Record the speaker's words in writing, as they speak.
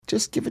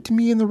Just give it to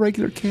me in the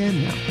regular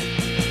can now.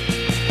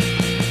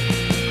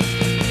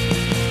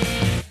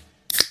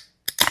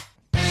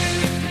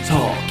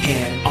 Tall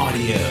Can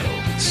Audio.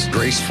 It's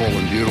graceful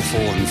and beautiful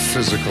and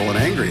physical and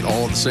angry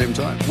all at the same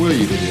time. Were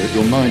you to hear it,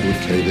 your mind would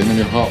cave in and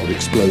your heart would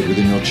explode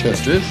within your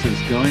chest. This is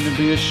going to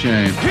be a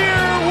shame.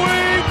 Here we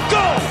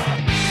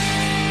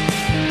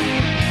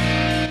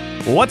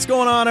go! What's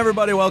going on,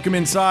 everybody? Welcome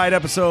inside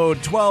episode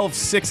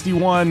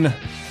 1261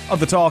 of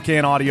the Tall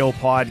Can Audio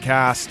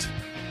Podcast.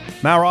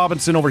 Matt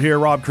Robinson over here,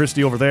 Rob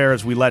Christie over there,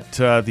 as we let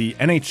the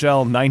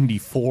NHL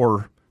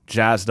 94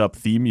 jazzed up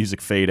theme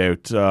music fade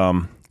out.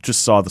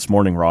 Just saw this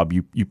morning, Rob,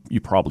 you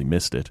probably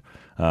missed it.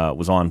 It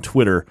was on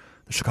Twitter.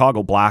 The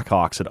Chicago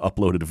Blackhawks had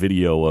uploaded a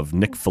video of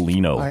Nick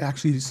Foligno. I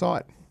actually saw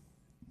it.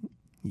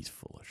 He's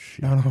full of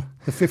shit. No.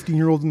 The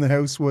 15-year-old in the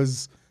house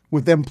was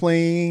with them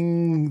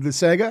playing the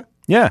Sega.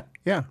 Yeah.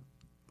 Yeah.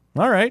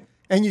 All right.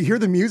 And you hear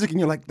the music and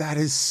you're like, that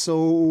is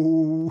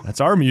so... That's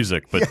our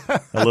music, but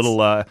a little...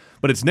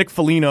 but it's Nick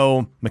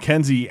Foligno,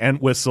 Mackenzie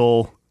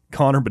Entwistle,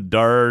 Connor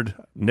Bedard,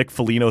 Nick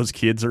Foligno's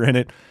kids are in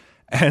it.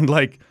 And,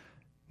 like,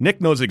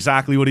 Nick knows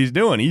exactly what he's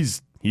doing.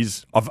 He's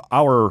of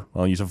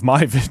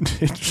my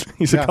vintage.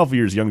 He's a couple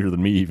years younger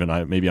than me even.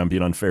 Maybe I'm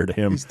being unfair to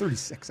him. He's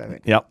 36, I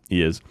think. Yep,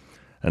 he is.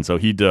 And so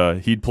he'd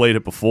played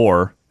it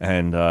before,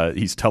 and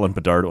he's telling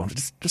Bedard,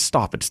 just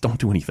stop it, just don't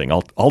do anything.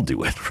 I'll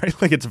do it,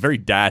 right? Like, it's a very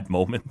dad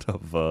moment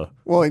of.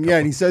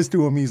 And he says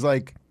to him, he's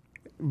like,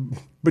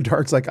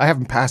 Bedard's like, I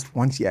haven't passed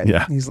once yet.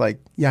 Yeah. And he's like,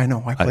 yeah, I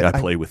know. I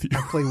play with you.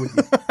 I play with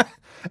you.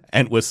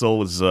 Entwistle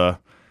was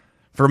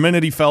for a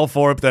minute he fell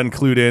for it, but then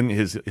clued in.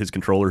 His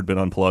controller had been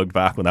unplugged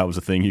back when that was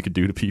a thing you could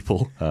do to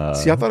people.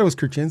 See, I thought it was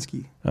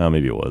Kurchinski.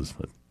 Maybe it was,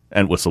 but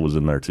Entwistle was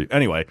in there too.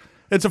 Anyway,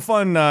 it's a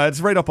fun.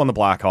 It's right up on the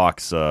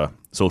Blackhawks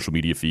social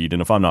media feed,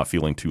 and if I'm not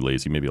feeling too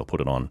lazy, maybe I'll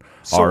put it on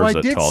ours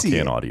at Tall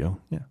Can Audio.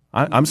 Yeah,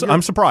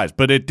 I'm surprised,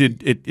 but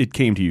it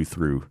came to you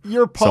through.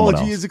 Your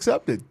apology is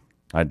accepted.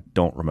 I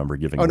don't remember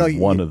giving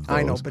one of those.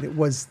 I know, but it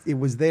was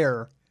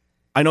there.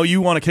 I know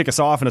you want to kick us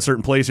off in a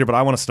certain place here, but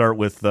I want to start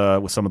with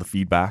some of the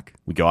feedback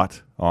we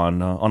got on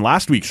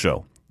last week's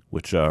show,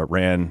 which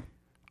ran.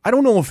 I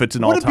don't know if it's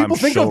an all-time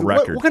show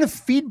record. What kind of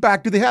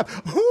feedback do they have?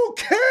 Who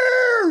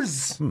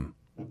cares?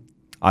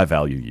 I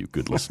value you,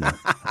 good listener.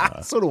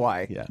 So do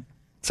I. Yeah,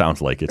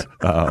 sounds like it.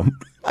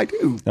 I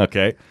do.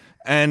 Okay,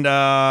 and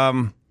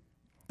that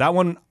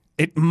one,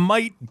 it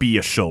might be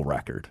a show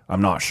record.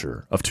 I'm not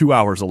sure. Of 2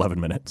 hours, 11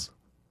 minutes.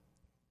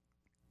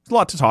 It's a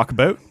lot to talk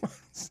about.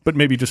 But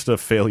maybe just a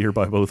failure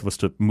by both of us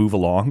to move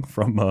along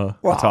from a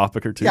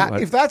topic or two. Yeah,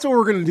 if that's what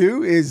we're going to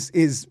do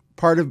is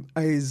part of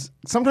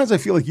sometimes I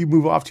feel like you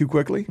move off too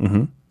quickly.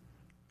 Mm-hmm.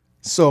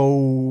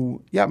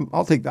 So, yeah,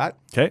 I'll take that.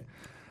 Okay.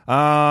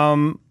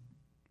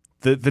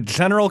 The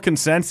general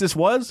consensus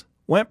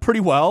went pretty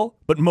well,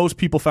 but most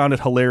people found it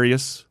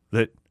hilarious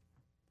that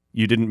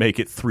you didn't make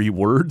it 3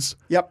 words.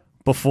 Yep.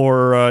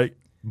 Before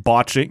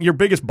botching your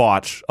biggest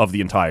botch of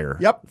the entire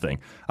thing.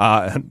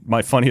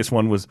 My funniest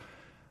one was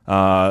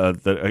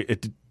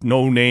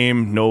no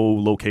name, no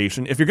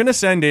location. If you're going to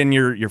send in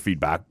your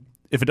feedback,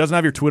 if it doesn't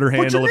have your Twitter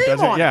handle,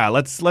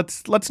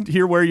 let's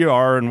hear where you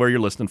are and where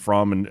you're listening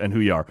from and who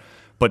you are.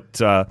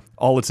 But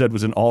all it said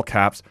was in all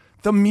caps,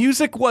 the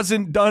music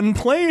wasn't done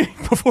playing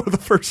before the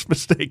first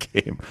mistake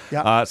came.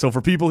 Yep. So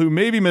for people who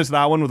maybe missed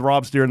that one with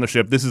Rob steering the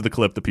ship, this is the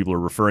clip that people are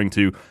referring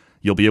to.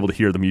 You'll be able to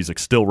hear the music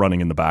still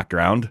running in the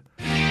background.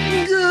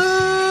 Good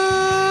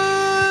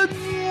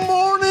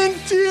morning,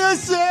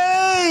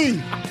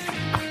 TSA!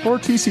 Or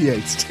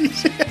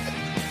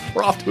TCA.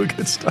 We're off to a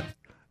good start.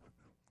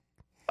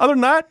 Other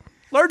than that,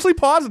 largely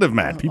positive,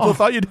 man. People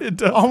thought you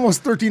did.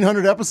 Almost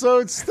 1,300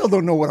 episodes. Still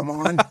don't know what I'm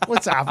on.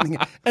 What's happening?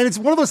 And it's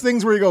one of those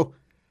things where you go,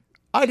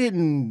 I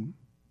didn't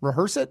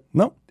rehearse it.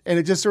 No. And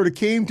it just sort of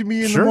came to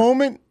me in the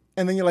moment.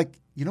 And then you're like,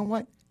 you know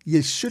what?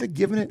 You should have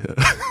given it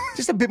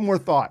just a bit more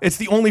thought. It's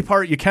the only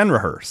part you can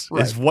rehearse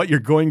is what you're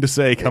going to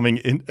say coming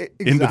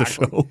into the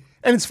show.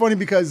 And it's funny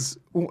because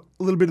a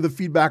little bit of the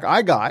feedback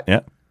I got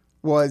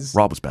was...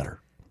 Rob was better.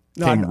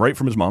 Came right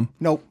from his mom.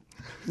 Nope.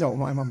 No,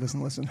 my mom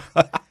doesn't listen.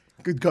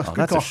 Good call.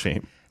 That's a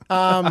shame.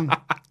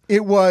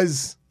 It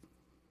was,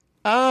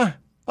 other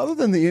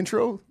than the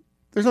intro,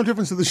 there's no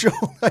difference to the show.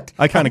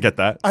 I kind of get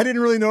that. I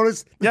didn't really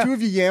notice. The two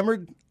of you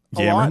yammered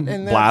a lot.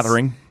 And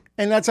blathering.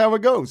 And that's how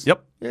it goes.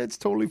 Yep. It's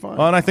totally fine.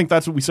 Well, and I think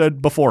that's what we said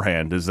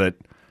beforehand, is that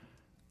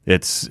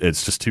it's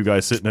just two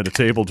guys sitting at a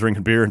table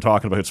drinking beer and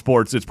talking about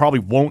sports. It probably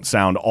won't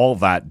sound all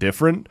that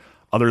different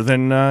other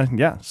than,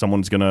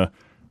 someone's going to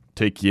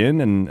take you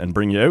in and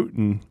bring you out.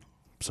 And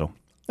so,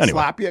 anyway,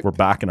 slap you. We're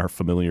back in our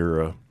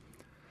familiar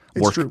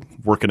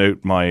working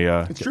out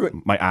my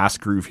my ass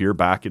groove here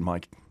back in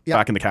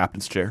the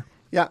captain's chair.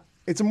 Yeah,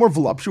 it's a more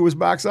voluptuous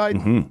backside.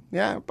 Mm-hmm.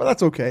 Yeah, but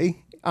that's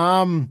okay.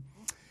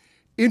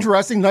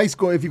 Interesting, nice.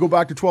 If you go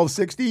back to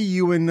 1260,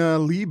 you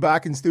and Lee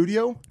back in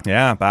studio.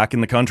 Yeah, back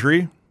in the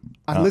country.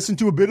 I listened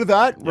to a bit of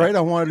that. Right, I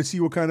wanted to see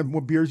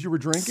what beers you were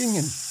drinking,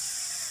 and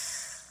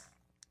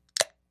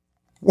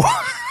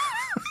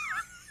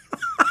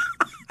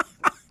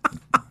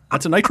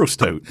that's a nitro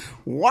stout.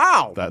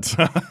 Wow, that's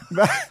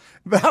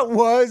That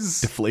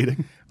was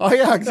Deflating. Oh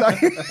yeah,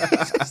 exactly.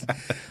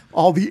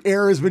 All the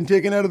air has been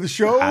taken out of the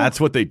show. That's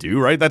what they do,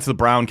 right? That's the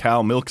brown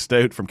cow milk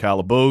stout from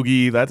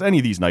Calabogie. That's any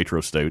of these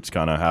nitro stouts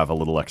kind of have a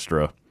little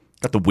extra.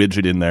 Got the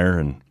widget in there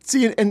and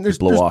See, and there's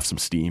blow off some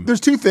steam. There's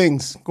two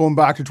things going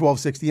back to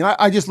 1260. And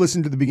I just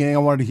listened to the beginning. I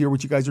wanted to hear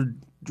what you guys are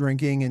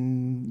drinking,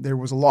 and there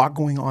was a lot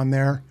going on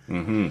there.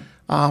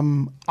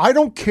 Mm-hmm. I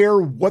don't care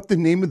what the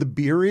name of the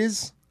beer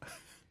is.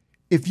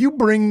 If you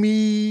bring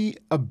me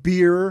a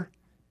beer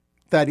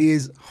that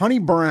is honey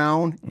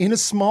brown in a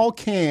small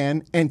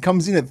can and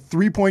comes in at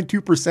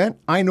 3.2%,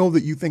 I know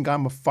that you think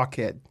I'm a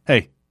fuckhead.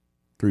 Hey,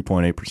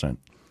 3.8%.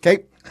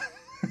 Okay.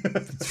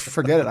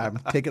 Forget it. I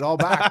take it all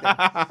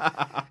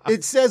back.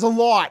 It says a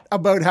lot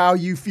about how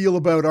you feel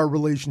about our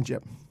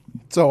relationship.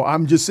 So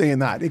I'm just saying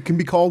that. It can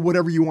be called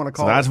whatever you want to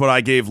call it. That's what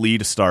I gave Lee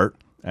to start.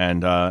 And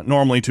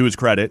normally, to his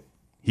credit,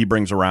 he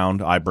brings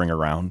around, I bring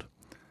around.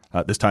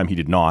 This time he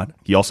did not.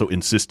 He also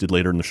insisted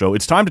later in the show,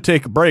 it's time to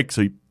take a break.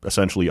 So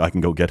essentially, I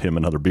can go get him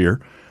another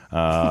beer.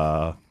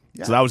 So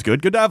that was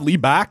good. Good to have Lee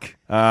back.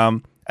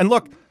 And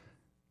look,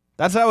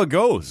 that's how it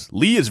goes.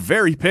 Lee is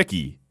very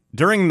picky.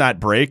 During that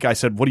break, I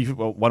said, why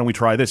don't we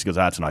try this? He goes,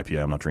 it's an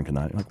IPA. I'm not drinking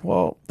that. I'm like,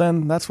 well,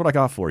 then that's what I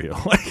got for you.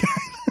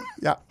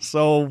 Yeah.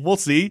 So we'll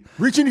see.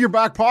 Reach into your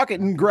back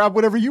pocket and grab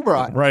whatever you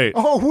brought. Right.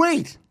 Oh,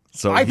 wait.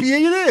 So IPA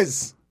it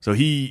is. So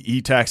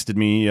he texted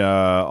me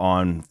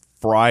on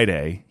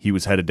Friday. He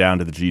was headed down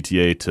to the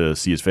GTA to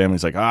see his family.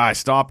 He's like, I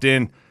stopped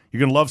in. You're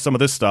going to love some of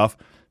this stuff.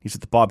 He's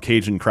at the Bob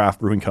Cajun Craft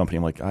Brewing Company.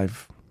 I'm like, I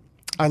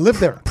live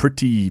there.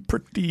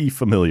 Pretty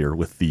familiar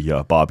with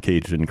the Bob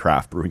Cajun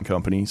Craft Brewing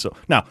Company. So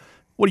now,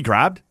 what he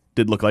grabbed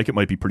did look like it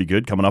might be pretty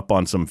good, coming up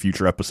on some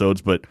future episodes.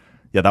 But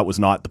yeah, that was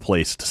not the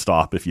place to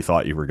stop if you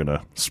thought you were going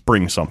to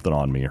spring something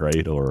on me,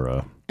 right?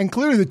 Or and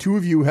clearly the two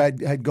of you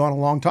had gone a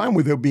long time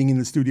without being in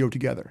the studio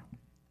together.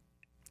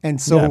 And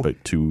so, yeah, about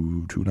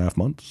 2.5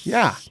 months.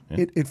 Yeah.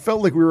 It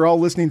felt like we were all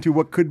listening to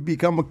what could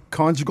become a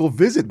conjugal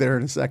visit there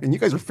in a second. You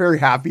guys are very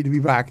happy to be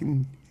back.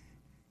 And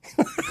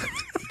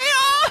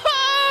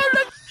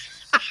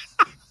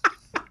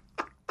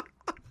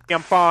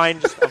I'm fine.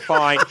 I'm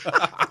fine.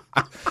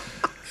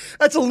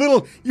 That's a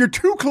little, you're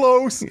too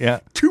close. Yeah.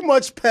 Too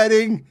much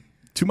petting.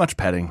 Too much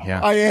petting,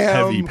 yeah. I am.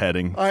 Heavy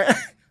petting. I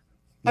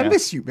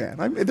miss you,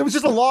 man. There was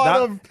just a lot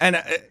of. And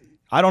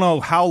I don't know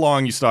how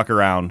long you stuck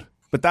around,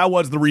 but that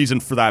was the reason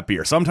for that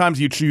beer.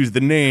 Sometimes you choose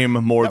the name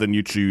more than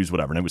you choose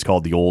whatever. And it was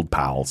called the Old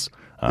Pals.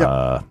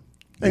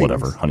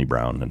 Whatever, Honey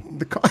Brown.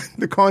 And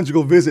the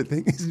conjugal visit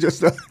thing is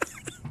just a.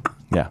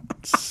 Yeah,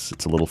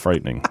 it's a little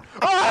frightening.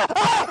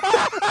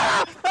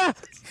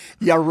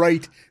 Yeah,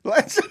 right.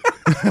 Let's.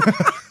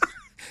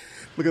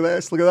 Look at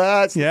this. Look at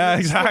that. Yeah,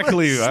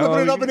 exactly. Slipping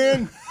it up and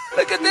in.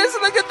 Look at this.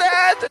 Look at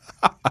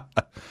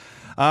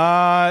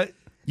that.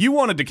 You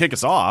wanted to kick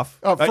us off.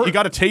 You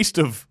got a taste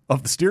of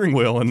the steering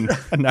wheel, and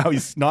now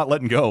he's not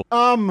letting go.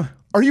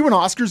 Are you an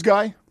Oscars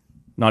guy?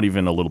 Not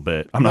even a little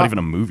bit. I'm not even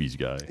a movies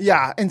guy.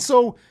 Yeah, and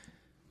so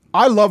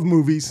I love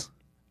movies.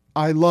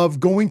 I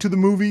love going to the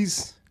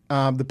movies.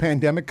 The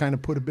pandemic kind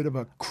of put a bit of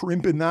a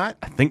crimp in that.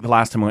 I think the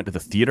last time I went to the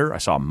theater, I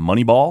saw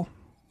Moneyball.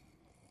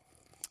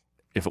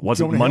 If it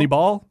wasn't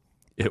Moneyball,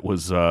 it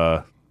was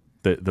there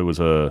was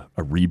a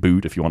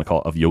reboot, if you want to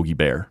call it, of Yogi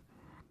Bear.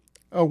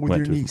 Oh, with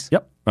your niece?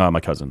 Yep, my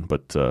cousin.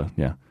 But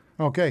yeah.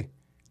 Okay,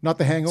 not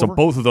The Hangover. So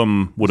both of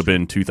them would have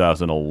been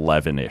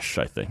 2011-ish,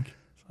 I think.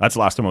 That's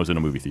the last time I was in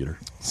a movie theater.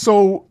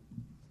 So,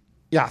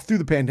 yeah, through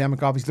the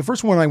pandemic, obviously. The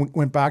first one I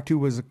went back to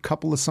was a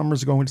couple of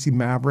summers ago. I went to see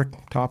Maverick,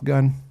 Top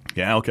Gun.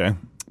 Yeah, okay.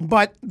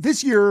 But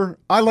this year,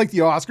 I like the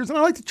Oscars, and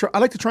I like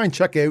to try and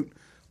check out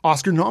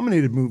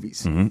Oscar-nominated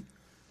movies. Mm-hmm.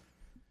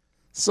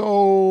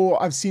 So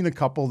I've seen a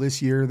couple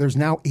this year. There's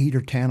now 8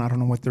 or 10. I don't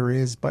know what there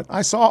is, but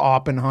I saw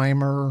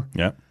Oppenheimer.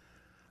 Yeah.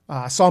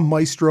 I saw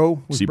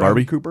Maestro with Bradley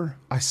Barbie? Cooper.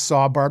 I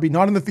saw Barbie,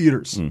 not in the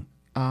theaters.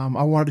 I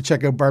wanted to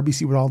check out Barbie,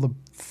 see what all the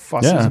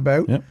fuss is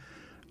about. Yeah.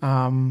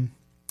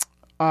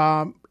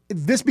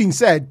 This being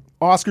said,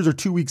 Oscars are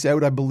 2 weeks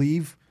out, I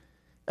believe.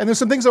 And there's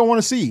some things I want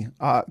to see.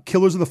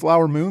 Killers of the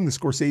Flower Moon, the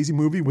Scorsese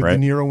movie with De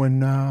Niro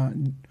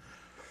and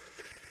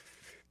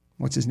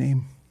what's his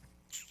name?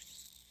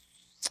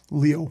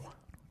 Leo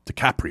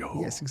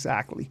DiCaprio. Yes,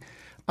 exactly.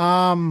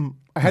 I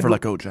had Never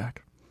let go,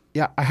 Jack.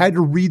 Yeah, I had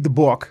to read the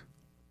book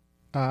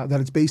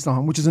that it's based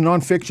on, which is a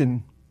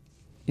nonfiction.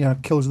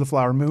 Killers of the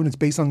Flower Moon. It's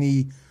based on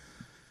the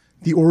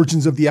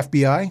origins of the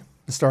FBI,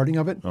 the starting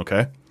of it.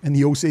 Okay. And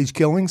the Osage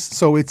killings.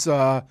 So it's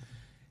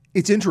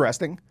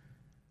interesting.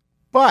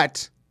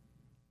 But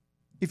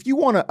if you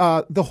want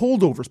to, The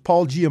Holdovers,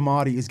 Paul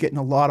Giamatti is getting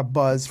a lot of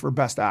buzz for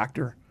Best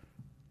Actor.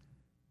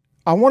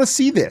 I want to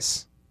see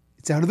this.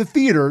 It's out of the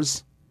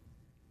theaters.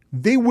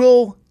 They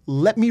will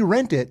let me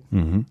rent it.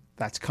 Mm-hmm.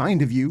 That's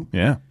kind of you.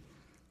 Yeah.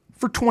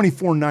 For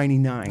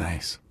 $24.99.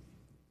 Nice.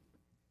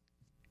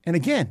 And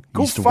again,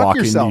 go used to fuck walk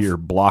yourself. into your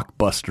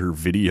Blockbuster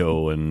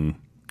video and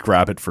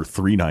grab it for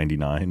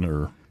 $3.99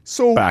 or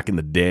back in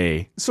the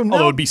day. So now,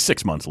 although it'd be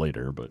 6 months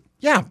later, but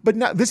yeah, but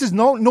now this is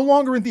no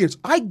longer in theaters.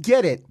 I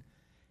get it.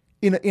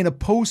 In a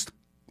post,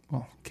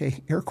 well,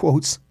 okay, air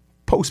quotes,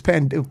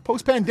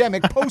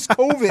 post-pandemic,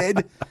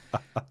 post-COVID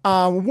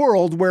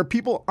world where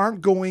people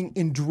aren't going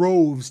in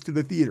droves to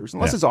the theaters,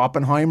 unless it's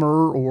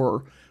Oppenheimer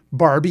or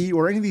Barbie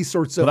or any of these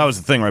sorts of... Well, that was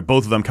the thing, right?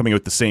 Both of them coming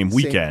out the same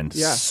weekend,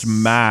 yes.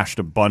 Smashed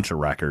a bunch of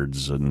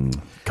records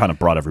and kind of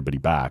brought everybody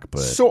back.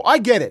 But So I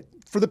get it.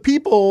 For the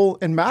people,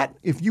 and Matt,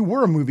 if you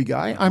were a movie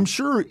guy, I'm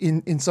sure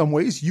in some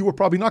ways you were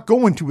probably not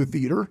going to a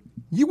theater.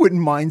 You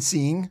wouldn't mind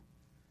seeing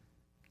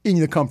in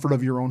the comfort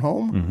of your own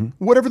home,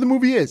 whatever the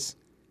movie is.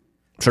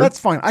 Sure. That's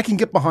fine. I can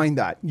get behind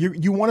that.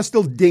 You want to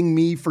still ding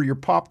me for your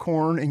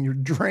popcorn and your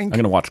drink. I'm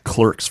going to watch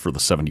Clerks for the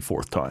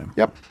 74th time.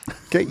 Yep.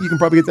 Okay, you can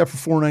probably get that for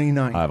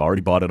 $4.99. I've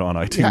already bought it on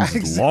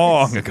iTunes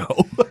long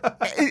ago.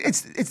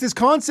 It's this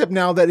concept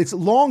now that it's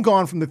long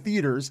gone from the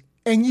theaters,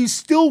 and you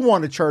still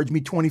want to charge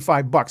me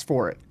 $25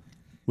 for it.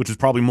 Which is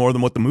probably more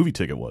than what the movie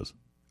ticket was.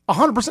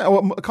 100%.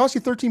 Well, it costs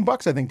you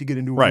 $13, I think, to get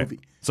into a movie.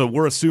 So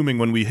we're assuming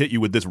when we hit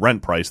you with this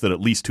rent price that at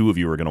least two of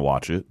you are going to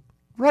watch it.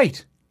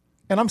 Right.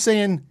 And I'm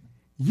saying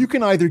you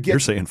can either get... You're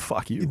saying,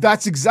 fuck you.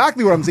 That's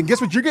exactly what I'm saying. Guess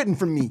what you're getting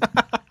from me?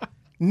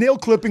 Nail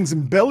clippings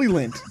and belly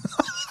lint.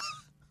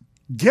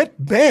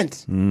 Get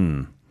bent.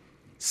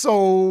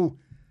 So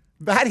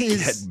that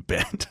is... Get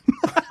bent.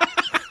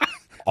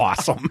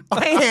 Awesome.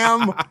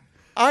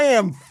 I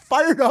am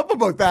fired up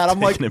about that. I'm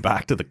Taking it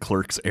back to the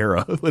Clerks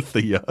era with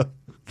the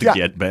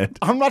get bent.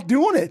 I'm not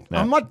doing it.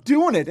 Yeah. I'm not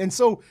doing it. And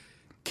so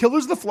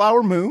Killers of the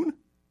Flower Moon,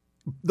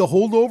 The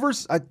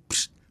Holdovers,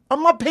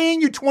 I'm not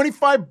paying you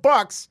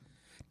 $25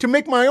 to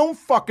make my own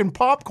fucking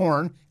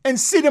popcorn and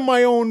sit in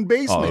my own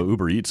basement. Oh,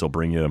 Uber Eats will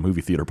bring you a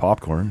movie theater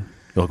popcorn.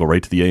 They'll go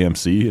right to the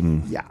AMC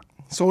and... Yeah.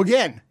 So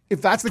again,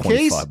 if that's the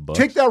case, $25.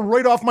 take that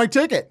right off my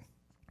ticket.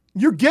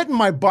 You're getting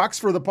my bucks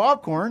for the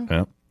popcorn.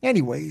 Yeah.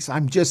 Anyways,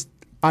 I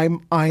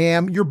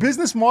am. Your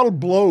business model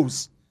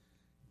blows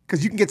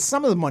because you can get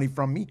some of the money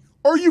from me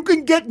or you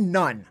can get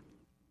none.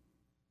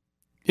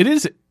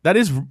 That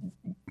is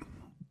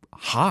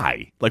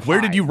high. Like,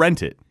 where did you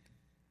rent it?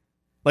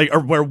 Like,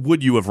 or where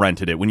would you have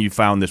rented it when you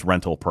found this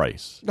rental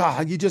price?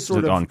 You just sort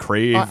Is it of on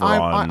Crave or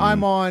on...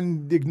 I'm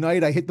on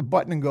Ignite. I hit the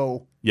button and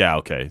go Yeah,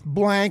 okay.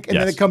 blank, and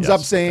then it comes up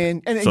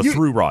saying... So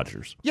through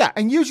Rogers. Yeah,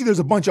 and usually there's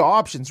a bunch of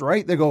options,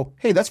 right? They go,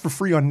 hey, that's for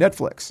free on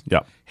Netflix. Yeah.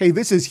 Hey,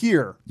 this is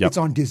here. Yep. It's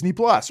on Disney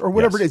Plus or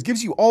whatever it is.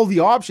 Gives you all the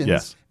options.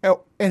 Yes.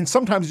 And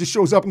sometimes it just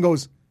shows up and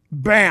goes,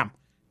 bam,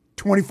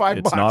 $25.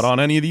 It's not on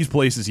any of these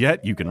places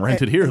yet. You can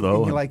rent it here, though.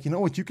 And you're like, you know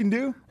what you can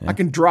do? Yeah. I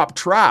can drop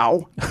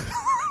trow.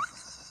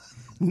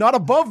 Not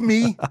above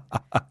me,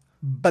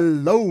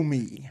 below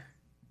me.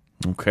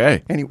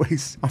 Okay.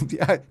 Anyways,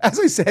 as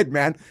I said,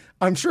 man,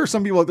 I'm sure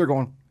some people out there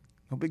going,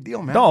 no big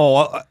deal, man.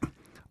 No,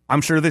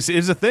 I'm sure this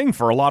is a thing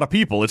for a lot of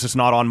people. It's just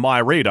not on my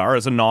radar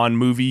as a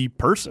non-movie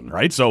person,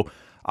 right? So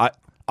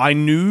I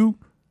knew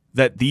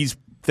that these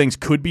things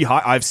could be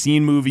high. I've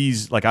seen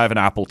movies, like I have an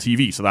Apple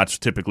TV, so that's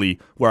typically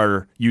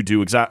where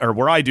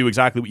where I do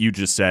exactly what you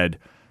just said.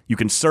 You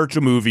can search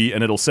a movie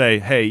and it'll say,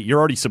 hey, you're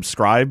already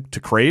subscribed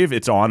to Crave.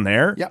 It's on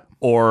there. Yep.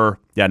 Or,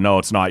 yeah, no,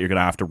 it's not. You're going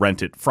to have to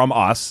rent it from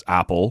us,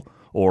 Apple,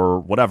 or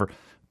whatever.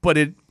 But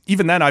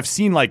even then, I've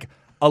seen like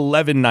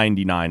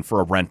 $11.99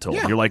 for a rental.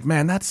 Yeah. You're like,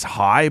 man, that's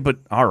high, but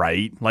all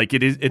right. Like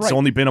it's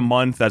only been a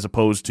month as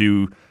opposed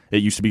to it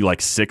used to be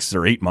like 6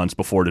 or 8 months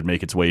before it'd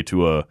make its way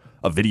to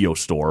a video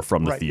store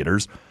from the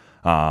theaters.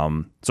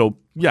 So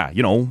yeah,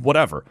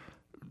 whatever.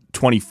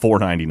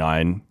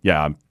 $24.99.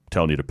 Yeah, I'm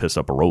telling you to piss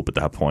up a rope at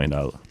that point.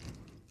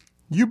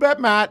 You bet,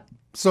 Matt.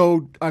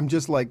 So I'm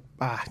just like,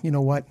 you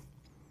know what?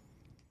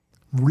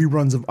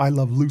 Reruns of I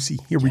Love Lucy.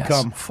 Here we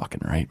come.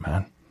 Fucking right,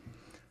 man.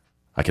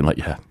 I can let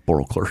you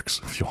borrow Clerks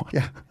if you want.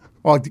 Yeah.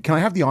 Well, can I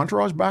have the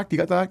Entourage back? Do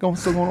you got that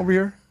still going over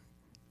here?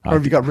 Or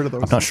have you got rid of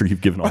those? I'm not sure you've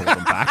given all of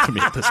them back to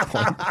me at this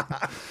point.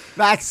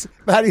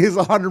 That is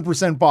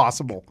 100%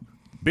 possible.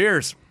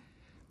 Beers.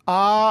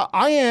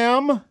 I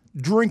am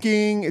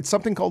drinking, it's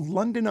something called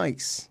London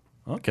Ice.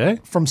 Okay.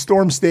 From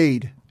Storm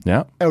Stayed.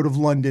 Yeah. Out of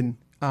London.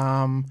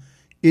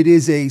 It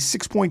is a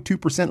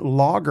 6.2%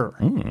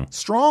 lager.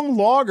 Strong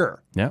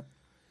lager. Yeah.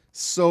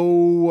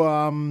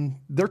 So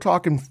they're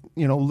talking,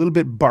 a little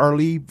bit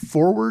barley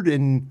forward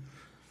and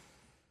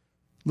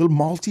a little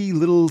malty,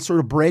 little sort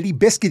of bready,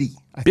 biscuity.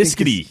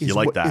 Biscuity, you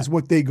like that. Is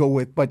what they go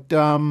with. But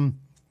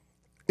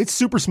it's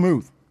super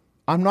smooth.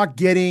 I'm not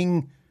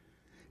getting...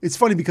 It's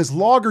funny because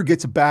lager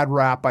gets a bad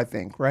rap, I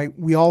think, right?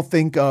 We all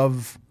think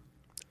of...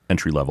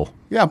 Entry level.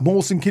 Yeah,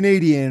 Molson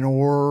Canadian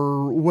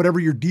or whatever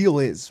your deal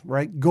is,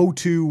 right? Go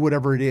to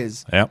whatever it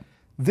is. Yeah.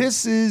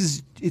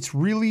 It's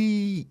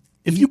really...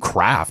 If you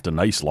craft a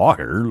nice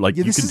lager,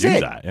 you can do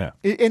that. Yeah.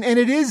 And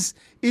it is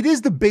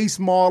the base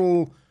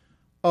model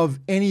of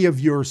any of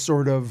your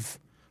sort of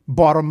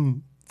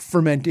bottom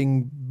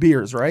fermenting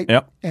beers, right?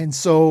 Yep. And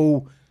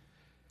so,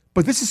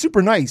 but this is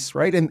super nice,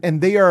 right? And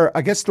they are,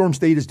 I guess Storm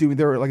State is doing,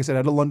 they're, like I said,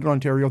 out of London,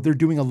 Ontario, they're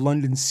doing a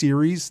London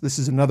series. This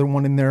is another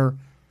one in there.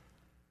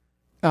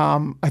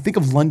 I think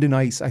of London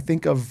Ice. I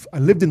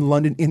lived in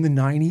London in the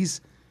 90s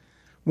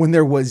when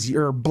there was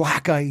your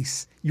Black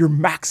Ice, your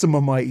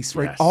Maximum Ice,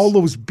 right? Yes. All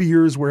those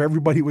beers where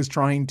everybody was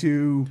trying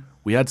to...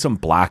 we had some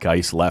black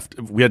ice left.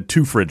 We had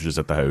 2 fridges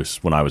at the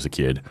house when I was a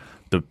kid.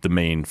 The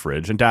main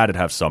fridge, and Dad would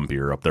have some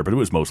beer up there, but it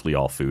was mostly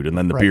all food. And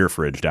then the beer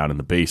fridge down in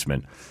the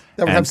basement.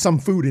 That would have some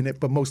food in it,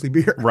 but mostly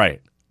beer. Right.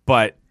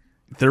 But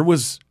there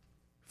was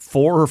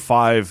 4 or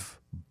 5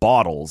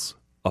 bottles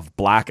of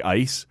black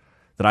ice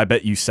that I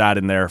bet you sat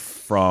in there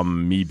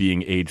from me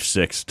being age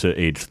 6 to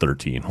age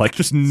 13. Like,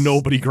 just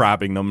nobody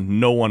grabbing them.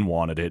 No one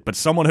wanted it. But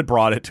someone had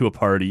brought it to a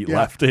party,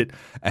 left it,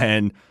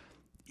 and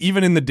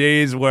even in the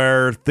days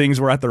where things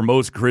were at their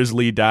most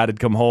grisly, Dad had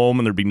come home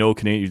and there'd be no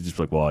Canadian. You'd just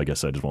be like, well, I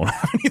guess I just won't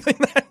have anything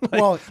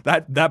then.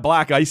 Like, that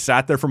black ice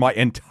sat there for my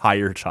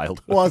entire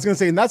childhood. Well, I was going to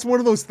say, and that's one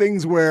of those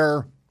things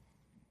where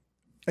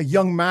a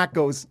young Mac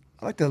goes,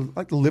 I like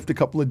to lift a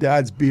couple of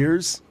Dad's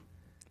beers.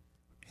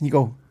 And you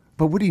go,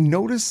 but would he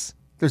notice?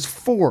 There's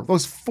 4.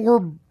 Those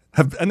 4.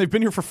 And they've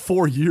been here for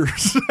 4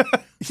 years.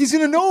 He's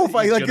going to know if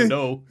I like to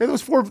know. Hey,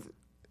 those 4.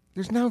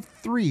 There's now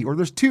 3 or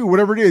there's 2,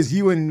 whatever it is.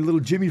 You and little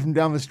Jimmy from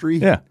down the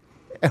street. Yeah.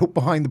 Out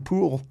behind the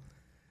pool,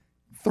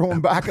 throwing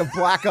back a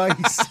black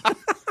ice.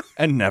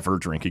 And never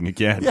drinking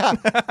again. Yeah.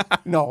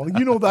 No,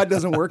 that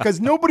doesn't work because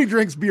nobody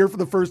drinks beer for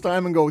the first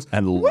time and goes,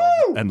 and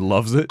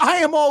loves it. I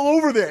am all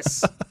over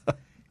this.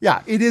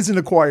 Yeah, it is an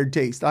acquired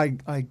taste.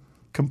 I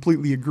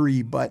completely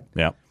agree. But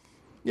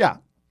yeah,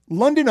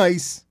 London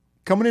Ice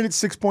coming in at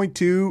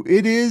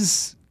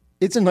 6.2.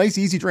 It's a nice,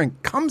 easy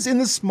drink. Comes in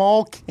the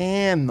small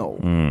can,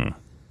 though.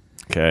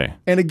 Okay.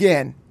 And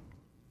again,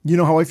 you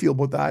know how I feel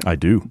about that. I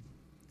do.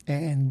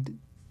 And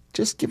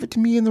just give it to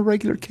me in the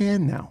regular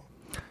can now.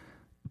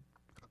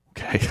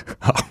 Okay.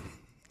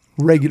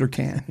 Regular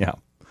can. Yeah.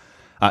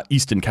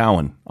 Easton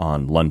Cowan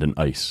on London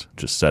Ice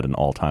just set an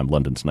all-time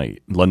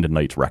London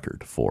Knights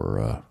record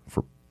for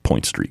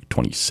point streak,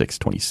 26,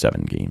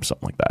 27 games,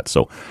 something like that.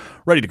 So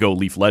ready to go,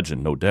 Leaf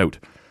legend, no doubt.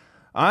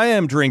 I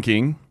am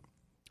drinking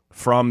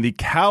from the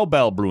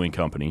Cowbell Brewing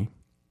Company,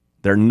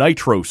 their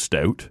Nitro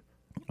Stout,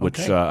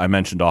 which I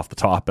mentioned off the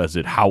top as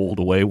it howled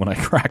away when I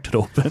cracked it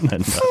open.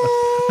 And there's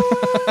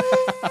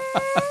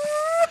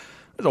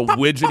a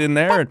widget in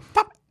there.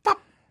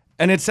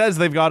 And it says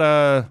they've got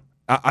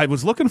I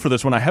was looking for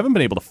this one. I haven't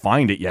been able to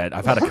find it yet.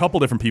 I've had a couple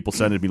different people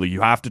send it to me. Like,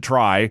 you have to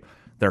try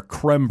their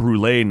Creme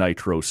Brulee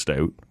Nitro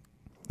Stout.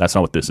 That's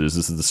not what this is.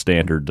 This is the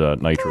standard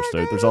Nitro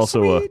Stout. There's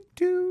also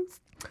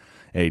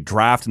a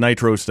draft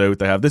Nitro Stout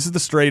they have. This is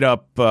the straight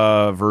up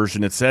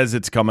version. It says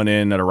it's coming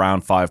in at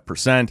around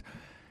 5%.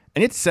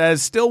 And it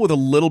says, still with a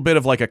little bit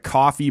of like a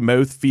coffee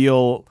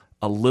mouthfeel,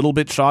 a little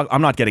bit shock.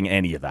 I'm not getting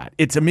any of that.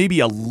 It's maybe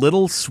a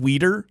little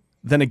sweeter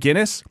than a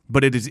Guinness,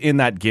 but it is in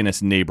that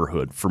Guinness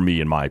neighborhood for me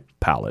and my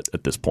palate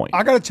at this point.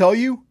 I got to tell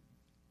you,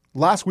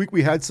 last week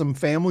we had some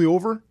family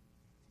over.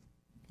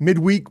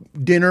 Midweek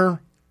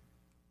dinner,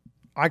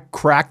 I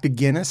cracked a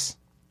Guinness.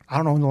 I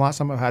don't know when the last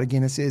time I've had a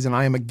Guinness is, and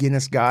I am a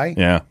Guinness guy.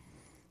 Yeah.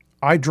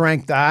 I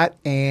drank that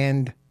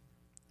and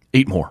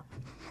 8 more.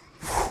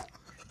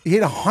 It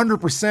hit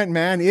 100%,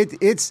 man.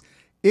 It's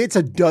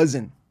a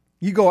dozen.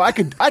 You go, I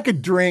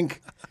could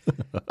drink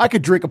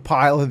a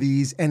pile of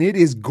these, and it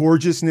is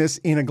gorgeousness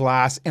in a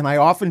glass. And I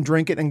often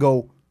drink it and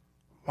go,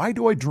 why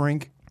do I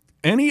drink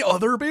any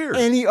other beer?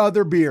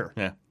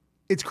 Yeah,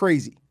 it's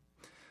crazy.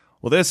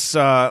 Well, this,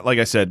 like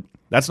I said,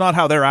 that's not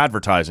how they're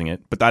advertising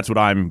it, but that's what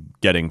I'm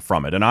getting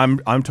from it, and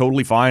I'm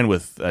totally fine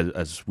with,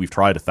 as we've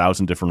tried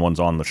 1,000 different ones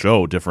on the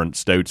show, different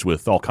stouts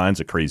with all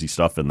kinds of crazy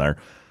stuff in there.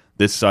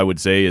 This, I would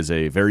say, is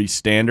a very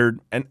standard,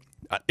 and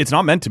it's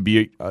not meant to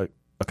be a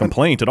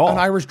complaint at all. An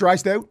Irish dry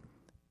stout?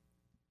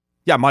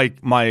 Yeah, my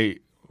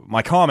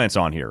comments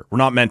on here were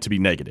not meant to be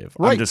negative.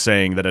 Right. I'm just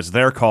saying that as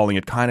they're calling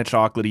it kind of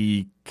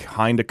chocolatey,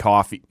 kind of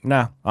coffee.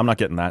 Nah, I'm not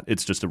getting that.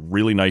 It's just a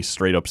really nice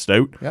straight up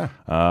stout.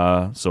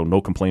 Yeah. So no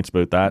complaints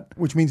about that.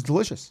 Which means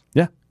delicious.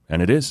 Yeah,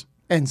 and it is.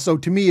 And so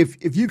to me,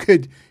 if you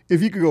could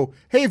go,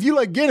 hey, if you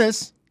like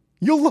Guinness,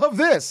 you'll love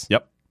this.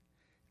 Yep.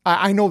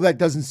 I know that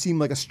doesn't seem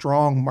like a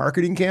strong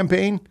marketing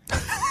campaign.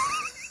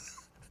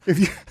 If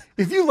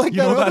you like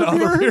that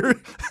other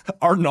beer,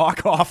 our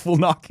knockoff will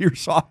knock your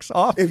socks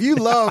off. If you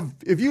love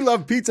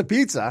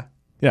pizza,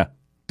 yeah,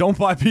 don't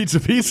buy pizza.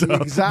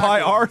 Exactly.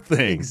 Buy our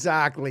thing.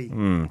 Exactly.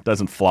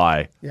 Doesn't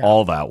fly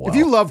all that well. If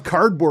you love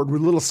cardboard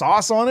with a little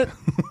sauce on it,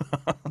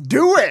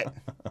 do it.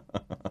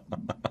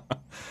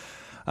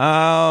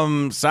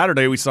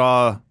 Saturday we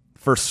saw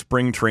first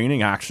spring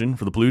training action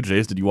for the Blue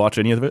Jays. Did you watch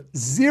any of it?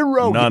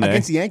 Zero. None,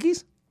 against the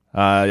Yankees?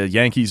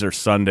 Yankees are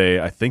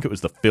Sunday. I think it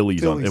was the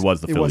Phillies. It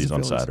was the Phillies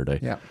on Saturday.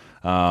 Yeah.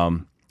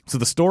 So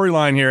the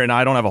storyline here, and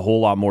I don't have a whole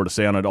lot more to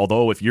say on it,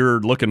 although if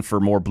you're looking for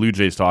more Blue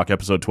Jays talk,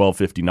 episode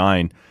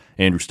 1259,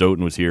 Andrew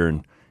Stoughton was here,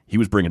 and he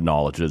was bringing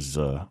knowledge as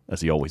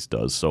he always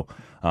does. So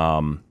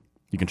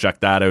you can check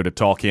that out at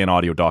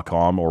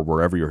tallcanaudio.com or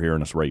wherever you're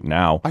hearing us right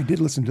now. I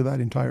did listen to that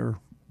entire...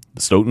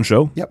 The Stoughton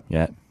show? Yep.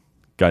 Yeah.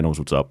 Guy knows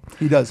what's up.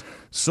 He does.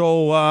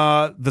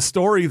 So the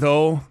story,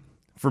 though,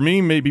 for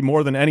me, maybe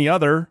more than any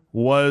other,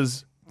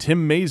 was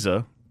Tim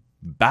Meza,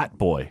 bat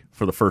boy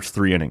for the first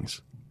 3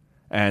 innings.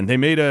 And they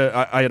made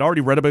I had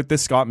already read about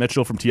this. Scott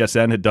Mitchell from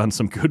TSN had done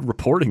some good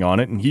reporting on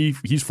it, and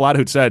he's flat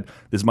out said,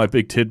 this is my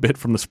big tidbit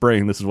from the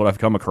spring. This is what I've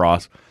come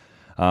across.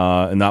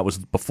 and that was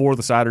before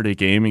the Saturday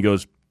game. He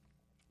goes,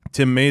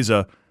 Tim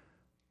Meza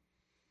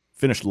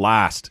finished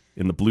last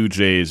in the Blue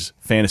Jays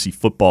Fantasy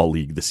Football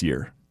League this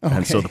year. Okay.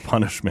 And so the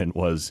punishment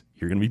was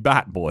you're going to be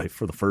bat boy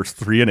for the first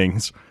 3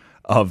 innings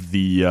of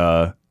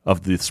the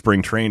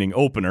spring training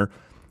opener.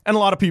 And a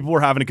lot of people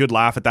were having a good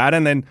laugh at that.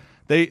 And then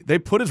they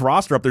put his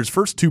roster up. There's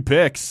first 2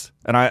 picks.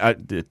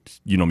 And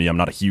you know me, I'm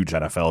not a huge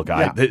NFL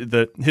guy.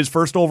 Yeah. His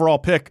first overall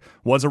pick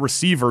was a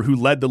receiver who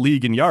led the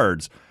league in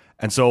yards.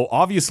 And so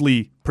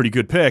obviously pretty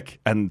good pick.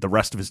 And the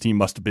rest of his team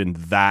must have been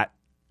that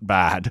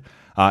bad.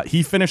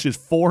 He finishes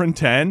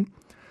 4-10.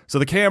 So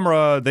the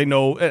camera, they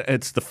know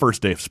it's the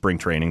first day of spring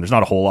training. There's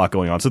not a whole lot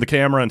going on. So the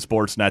camera and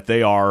Sportsnet,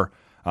 they are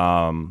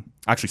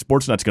actually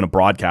Sportsnet's going to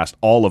broadcast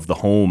all of the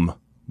home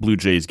Blue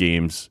Jays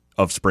games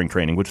of spring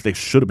training, which they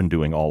should have been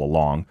doing all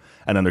along.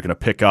 And then they're going to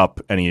pick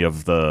up any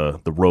of the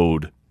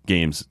road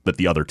games that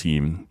the other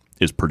team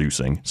is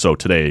producing. So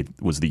today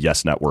was the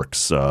Yes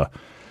Network's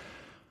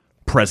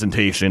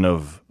presentation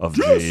of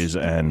Jays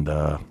and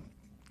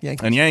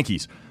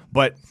Yankees.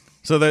 But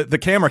so the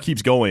camera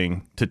keeps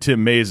going to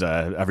Tim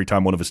Meza every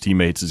time one of his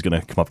teammates is going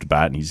to come up to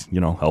bat, and he's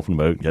helping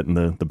him out, getting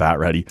the bat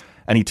ready.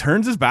 And he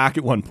turns his back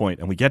at one point,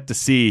 and we get to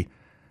see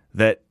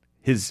that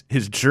his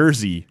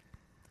jersey,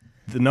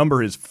 the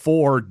number is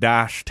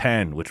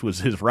 4-10, which was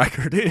his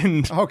record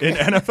in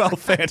NFL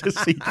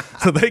fantasy.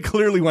 So they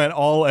clearly went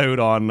all out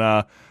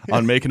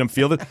on making him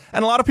feel that.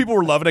 And a lot of people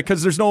were loving it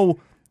because there's no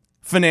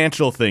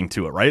financial thing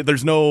to it, right?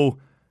 There's no,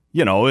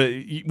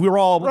 we're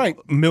all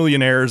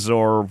millionaires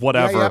or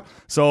whatever. Yeah.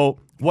 So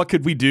what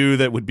could we do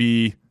that would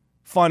be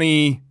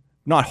funny,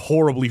 not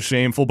horribly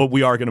shameful, but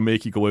we are going to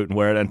make you go out and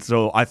wear it. And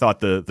so I thought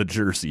the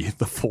jersey,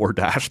 the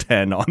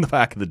 4-10 on the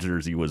back of the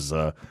jersey was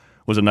a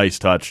nice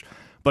touch.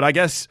 But I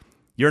guess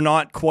you're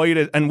not quite,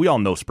 and we all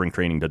know spring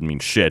training doesn't mean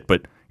shit,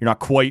 but you're not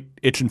quite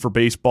itching for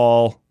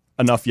baseball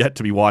enough yet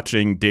to be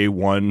watching day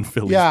one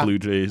Phillies Blue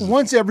Jays.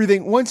 Once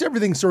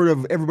everything sort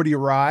of everybody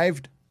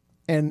arrived,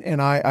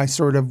 and I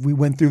sort of, we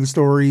went through the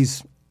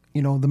stories,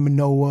 the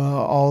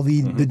Manoah, all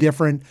the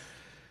different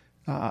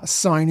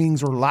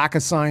signings or lack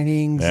of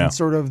signings, and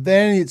sort of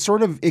then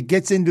it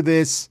gets into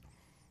this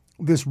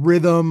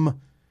rhythm,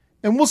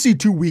 and we'll see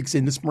 2 weeks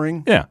into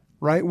spring. Yeah.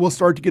 Right? We'll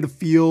start to get a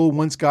feel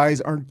once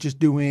guys aren't just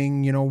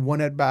doing,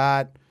 one at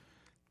bat.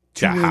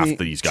 Half of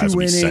these guys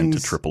will be sent to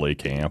AAA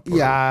camp.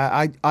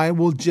 Yeah, I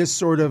will just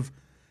sort of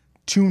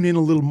tune in a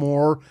little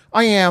more.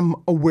 I am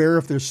aware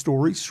if there's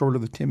stories, short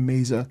of the Tim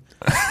Meza.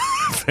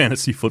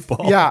 Fantasy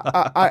football. Yeah,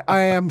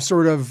 I am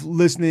sort of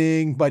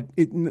listening, but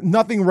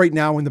nothing right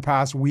now in the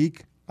past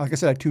week. Like I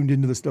said, I tuned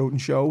into the Stoughton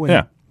show.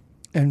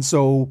 And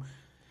so.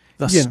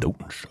 The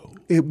Stoughton show.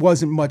 It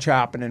wasn't much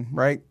happening,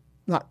 right?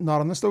 Not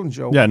on the Stoughton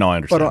show. Yeah, no, I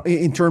understand. But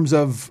in terms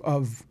of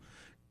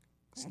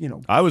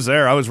I was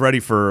there. I was ready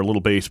for a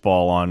little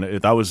baseball on.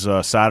 That was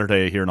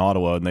Saturday here in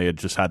Ottawa, and they had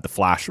just had the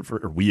flash,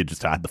 we had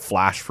just had the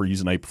flash freeze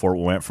the night before. It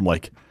went from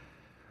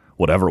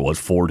whatever it was,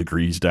 4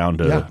 degrees down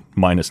to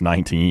minus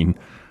 19.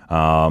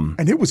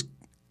 And it was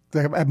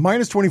at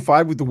minus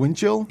 25 with the wind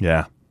chill.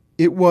 Yeah.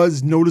 It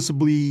was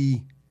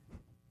noticeably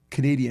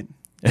Canadian.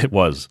 It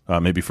was,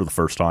 maybe for the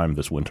first time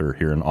this winter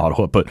here in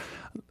Ottawa, but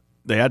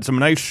they had some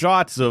nice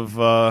shots of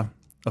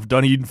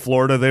Dunedin,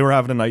 Florida. They were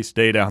having a nice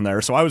day down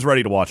there, so I was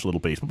ready to watch a little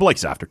baseball. But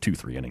like after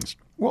 2-3 innings,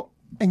 well,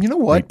 and you know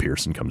what? Nate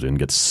Pearson comes in,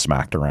 gets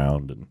smacked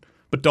around,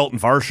 but Dalton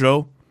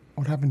Varsho,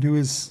 what happened to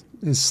his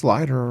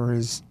slider or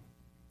his?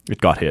 It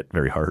got hit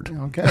very hard.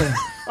 Okay,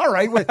 all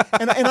right,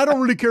 and I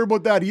don't really care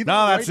about that either.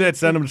 No, that's it.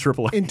 Send him to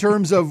AAA. In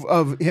terms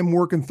of him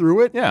working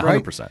through it, yeah,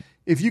 100%.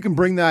 If you can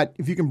bring that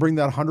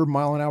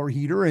 100-mile-an-hour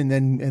heater and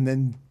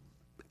then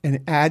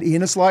add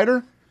in a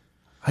slider.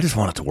 I just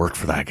want it to work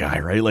for that guy,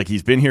 right? Like,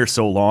 he's been here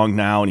so long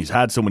now, and he's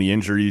had so many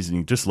injuries, and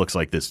he just looks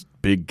like this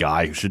big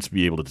guy who should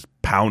be able to just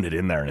pound it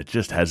in there, and it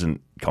just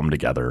hasn't come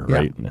together,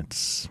 right? And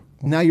it's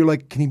now you're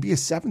like, can he be a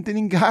 7th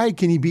inning guy?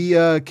 Can he be?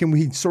 Can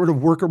we sort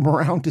of work him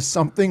around to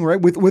something, right?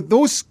 With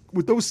those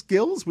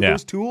skills, with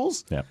those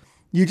tools,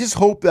 you just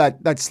hope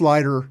that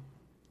slider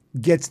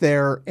gets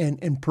there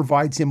and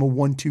provides him a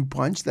 1-2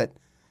 punch that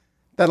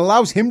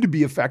allows him to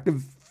be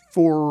effective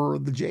for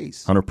the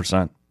Jays.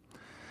 100%.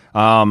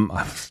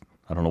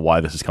 I don't know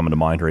why this is coming to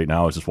mind right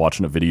now. I was just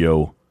watching a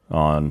video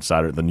on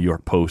Saturday. The New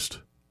York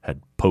Post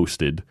had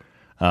posted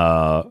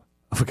of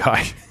a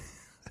guy.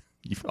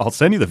 I'll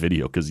send you the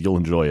video because you'll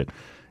enjoy it.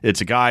 It's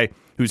a guy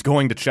who's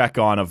going to check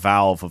on a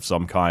valve of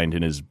some kind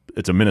in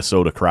it's a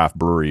Minnesota craft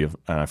brewery, and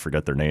I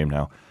forget their name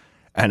now.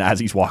 And as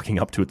he's walking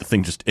up to it, the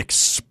thing just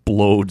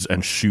explodes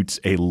and shoots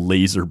a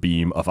laser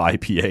beam of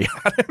IPA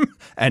at him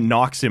and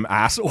knocks him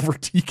ass over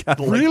tea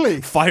kettle.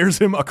 Really? Fires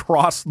him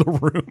across the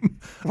room.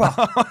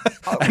 Wow.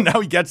 And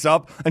now he gets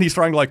up and he's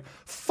trying to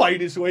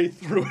fight his way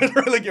through it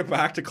or get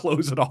back to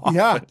close it off.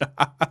 Yeah.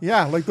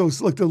 Yeah, like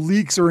the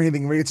leaks or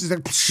anything. Right? It's just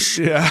like,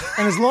 psh. Yeah.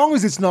 And as long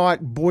as it's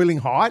not boiling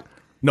hot.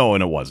 No,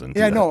 and it wasn't.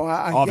 Yeah, no.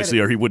 I obviously,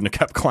 or he wouldn't have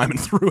kept climbing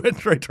through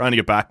it, right? Trying to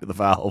get back to the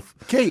valve.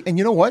 Okay, and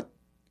you know what?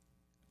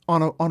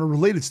 On a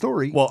related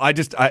story. Well,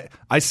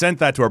 I sent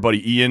that to our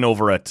buddy Ian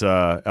over at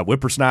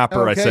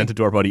Whippersnapper. Okay. I sent it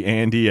to our buddy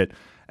Andy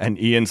And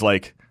Ian's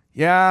like,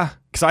 yeah.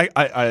 Because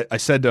I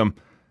said to him,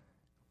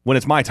 when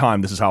it's my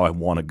time, this is how I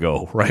want to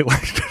go, right?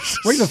 Like,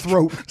 right in the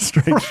throat.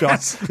 Straight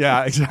shots.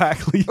 Yeah,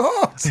 exactly.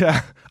 Oh.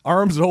 Yeah,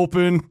 arms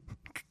open,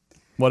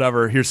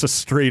 whatever. Here's a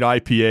straight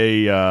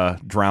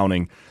IPA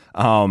drowning.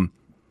 And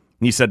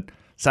he said,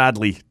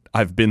 sadly,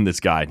 I've been this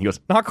guy. And he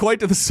goes, not quite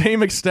to the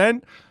same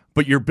extent,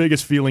 but your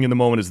biggest feeling in the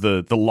moment is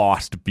the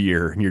lost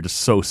beer, and you're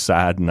just so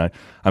sad. And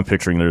I'm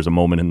picturing there's a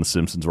moment in The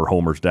Simpsons where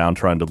Homer's down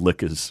trying to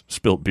lick his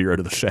spilt beer out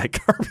of the shag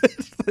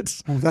carpet.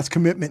 That's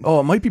commitment. Oh,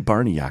 it might be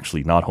Barney,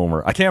 actually, not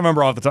Homer. I can't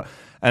remember off the top.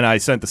 And I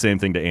sent the same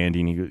thing to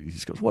Andy, and he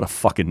just goes, what a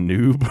fucking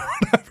noob.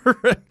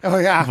 Whatever. Oh,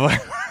 yeah.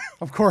 But,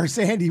 of course,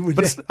 Andy would.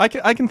 But I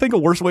can think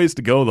of worse ways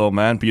to go, though,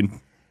 man, being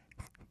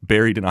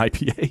buried in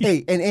IPA.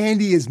 Hey, and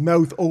Andy is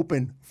mouth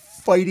open,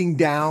 fighting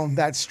down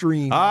that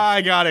stream.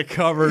 I got it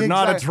covered.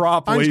 Not a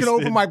drop I'm wasted. just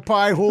gonna open my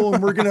pie hole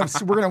and we're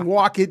gonna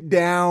walk it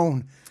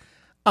down.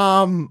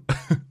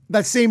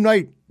 That same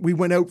night we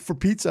went out for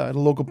pizza at a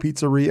local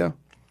pizzeria.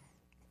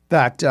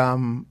 That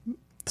The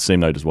same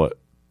night as what?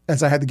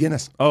 as I had the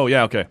Guinness. Oh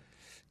yeah, okay.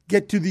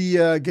 Get to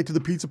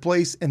the pizza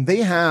place and they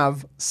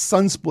have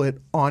Sunsplit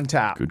on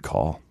tap. Good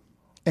call.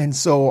 And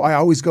so I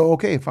always go,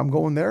 okay, if I'm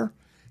going there,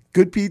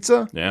 good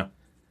pizza Yeah.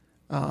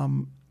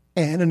 and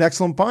an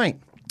excellent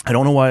pint. I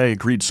don't know why I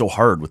agreed so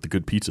hard with the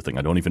good pizza thing.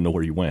 I don't even know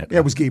where you went. Yeah,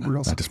 it was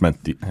Gabriel's. I just meant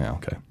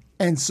okay.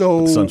 And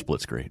so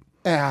Sunsplit's great.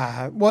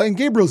 well, and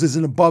Gabriel's is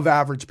an above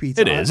average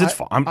pizza. It is. It's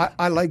fine.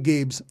 I like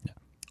Gabe's.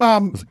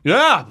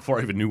 Yeah. Before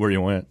I even knew where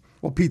you went.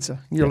 Well, pizza.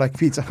 You're like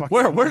pizza.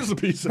 Where's the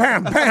pizza?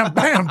 Bam, bam,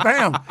 bam,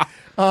 bam.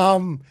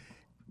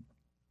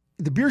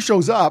 The beer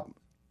shows up,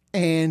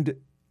 and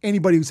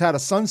anybody who's had a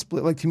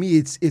Sunsplit, like to me,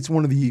 it's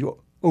one of the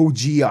OG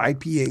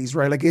IPAs,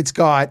 right? Like it's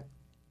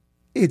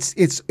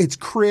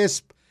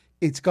crisp.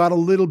 It's got a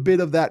little bit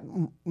of that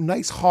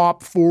nice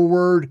hop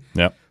forward.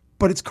 Yep.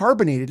 But it's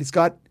carbonated.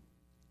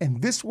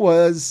 And this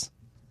was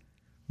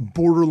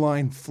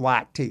borderline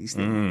flat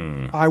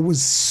tasting. I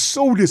was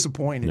so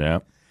disappointed. Yeah.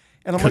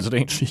 And I'm Because like, it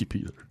ain't cheap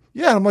either.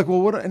 yeah, and I'm like,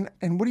 well, what? And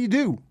what do you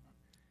do?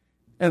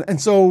 And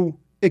so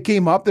it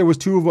came up. There was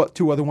two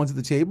other ones at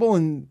the table,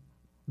 and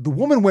the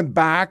woman went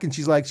back, and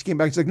she came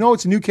back. She's like, no,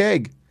 it's a new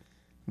keg.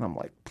 And I'm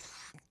like,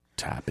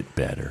 Tap it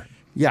better.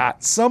 yeah,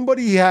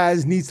 somebody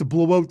needs to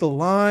blow out the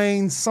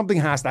lines. Something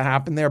has to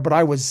happen there. But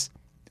I was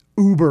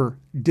uber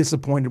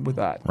disappointed with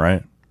that.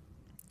 Right.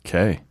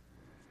 Okay.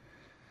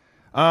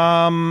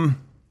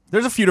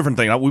 There's a few different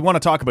things. We want to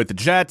talk about the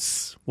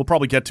Jets. We'll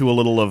probably get to a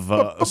little of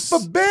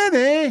But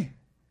Benny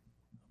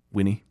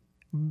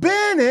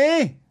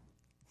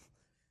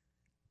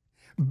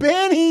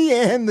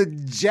and the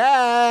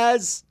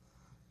Jazz.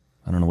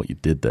 I don't know what you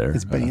did there.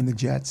 It's Benny and the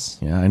Jets.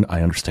 Yeah,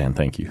 I understand.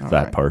 Thank you. That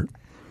right. part.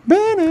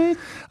 Benny.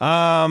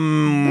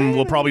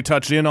 We'll probably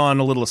touch in on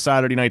a little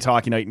Saturday night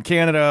hockey night in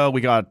Canada.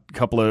 We got a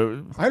couple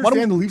of. I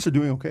understand the Leafs are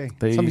doing okay.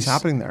 Something's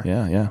happening there.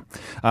 Yeah.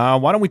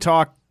 Why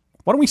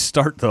don't we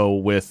start though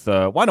with?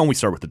 Why don't we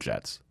start with the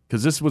Jets?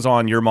 Because this was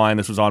on your mind.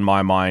 This was on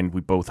my mind. We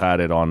both had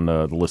it on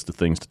the list of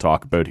things to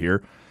talk about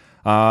here.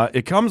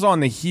 It comes on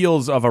the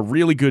heels of a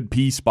really good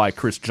piece by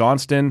Chris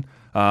Johnston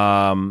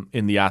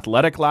in The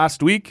Athletic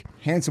last week.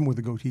 Handsome with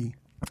a goatee.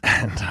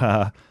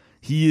 And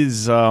he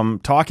is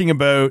talking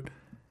about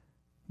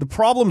the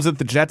problems that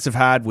the Jets have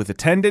had with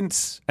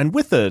attendance and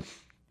with a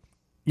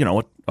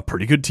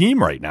pretty good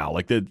team right now.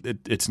 Like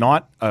it's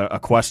not a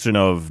question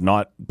of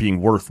not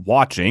being worth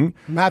watching.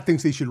 Matt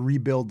thinks they should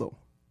rebuild, though.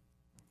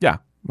 Yeah.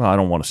 Well, I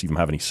don't want to see them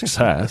have any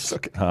success.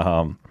 Okay.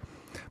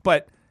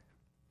 But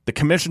the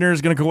commissioner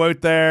is going to go out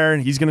there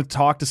and he's going to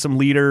talk to some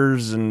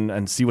leaders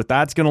and see what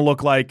that's going to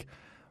look like.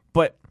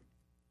 But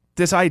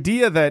this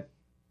idea that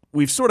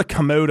we've sort of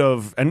come out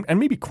of, and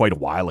maybe quite a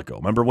while ago.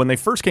 Remember when they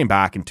first came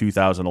back in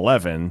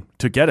 2011,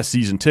 to get a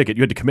season ticket,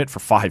 you had to commit for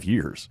 5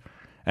 years.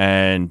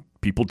 And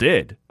people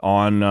did.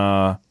 On,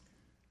 I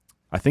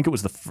think it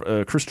was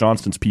Chris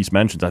Johnston's piece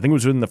mentions, I think it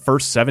was in the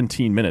first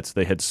 17 minutes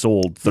they had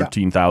sold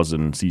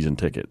 13,000 season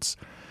tickets.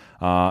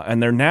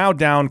 And they're now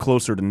down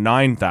closer to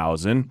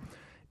 9,000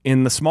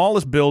 in the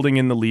smallest building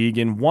in the league,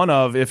 in one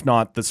of, if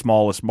not the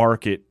smallest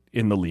market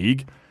in the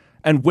league,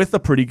 and with a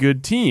pretty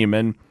good team.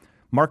 And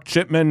Mark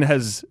Chipman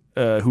has,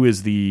 who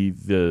is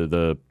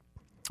the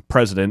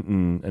president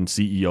and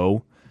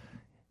CEO,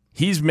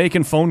 he's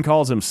making phone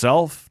calls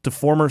himself to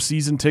former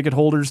season ticket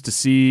holders to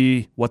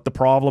see what the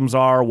problems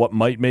are, what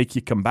might make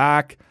you come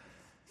back.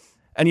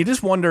 And you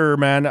just wonder,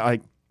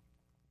 man,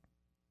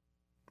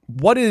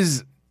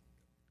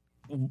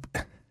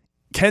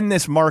 can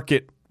this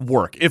market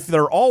work? If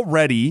they're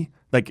already,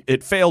 like,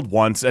 it failed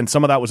once and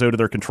some of that was out of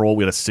their control.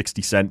 We had a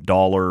 60-cent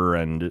dollar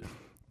and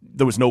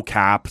there was no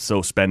cap,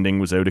 so spending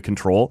was out of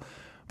control.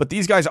 But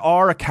these guys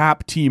are a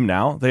cap team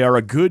now. They are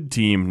a good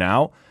team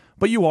now.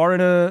 But you are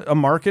in a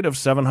market of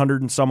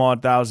 700 and some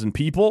odd thousand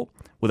people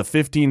with a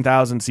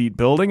 15,000 seat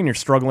building, and you're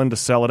struggling to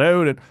sell it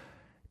out.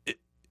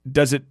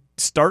 Does it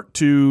start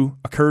to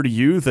occur to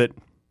you that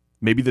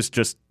maybe this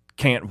just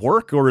can't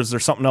work, or is there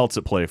something else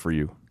at play for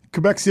you?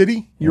 Quebec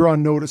City, you're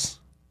on notice,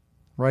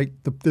 right?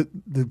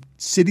 The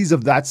cities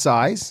of that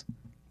size,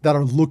 that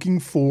are looking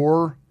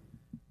for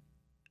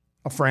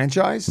a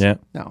franchise. Yeah.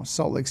 Now,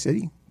 Salt Lake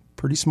City,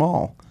 pretty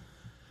small.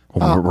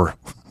 We're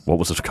what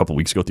was this a couple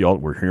weeks ago?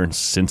 We're hearing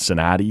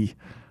Cincinnati.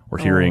 We're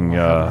hearing.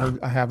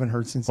 I haven't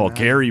heard Cincinnati.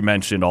 Well, Gary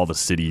mentioned all the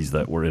cities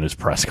that were in his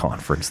press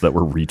conference that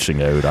were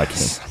reaching out. I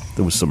can't.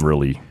 There was some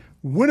really.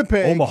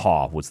 Winnipeg.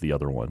 Omaha was the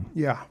other one.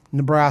 Yeah,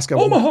 Nebraska.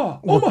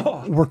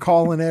 Omaha. We're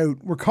calling out.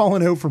 We're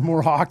calling out for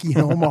more hockey in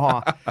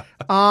Omaha.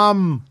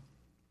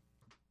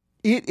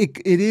 It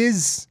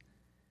is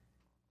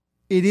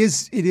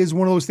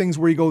one of those things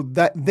where you go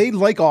that they,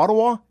 like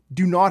Ottawa,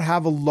 do not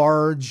have a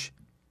large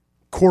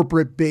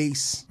corporate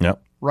base.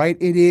 Yep. Right.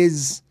 It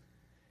is.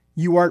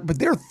 But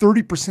they're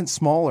 30%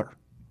 smaller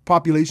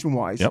population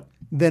wise. Yep.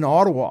 Than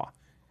Ottawa,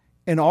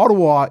 and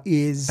Ottawa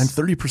is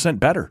 30%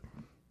 better.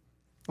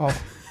 Oh.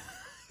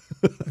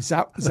 Is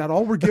that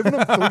all we're giving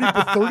them?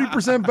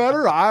 30%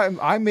 better?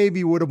 I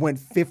maybe would have went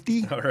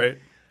 50. All right.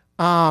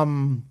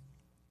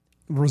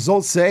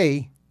 Results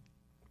say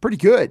pretty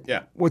good.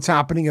 Yeah. What's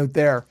happening out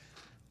there?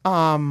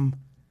 And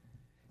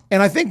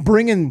I think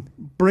bringing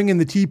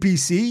the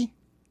TPC,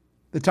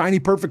 the Tiny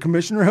Perfect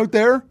Commissioner out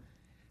there,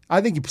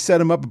 I think you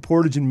set him up at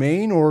Portage in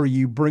Maine, or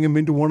you bring him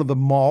into one of the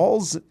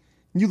malls. And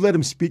you let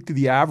him speak to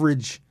the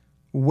average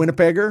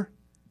Winnipegger.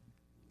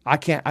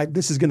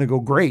 This is going to go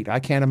great. I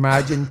can't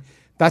imagine.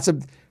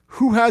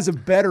 Who has a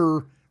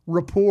better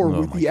rapport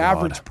with the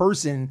average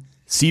person?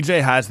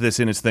 CJ has this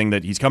in his thing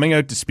that he's coming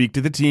out to speak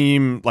to the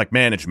team, like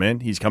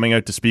management. He's coming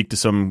out to speak to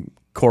some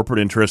corporate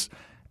interests,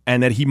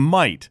 and that he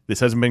might,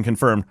 this hasn't been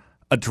confirmed,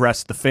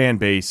 address the fan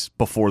base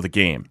before the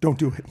game. Don't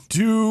do it.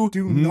 Do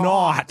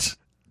not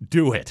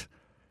do it.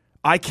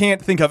 I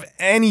can't think of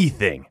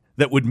anything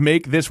that would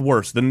make this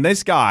worse than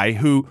this guy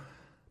who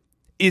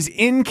is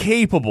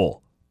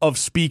incapable of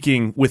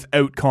speaking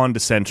without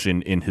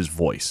condescension in his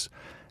voice.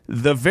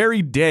 The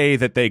very day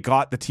that they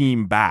got the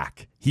team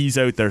back, he's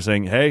out there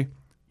saying, hey,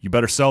 you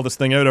better sell this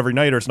thing out every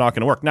night or it's not going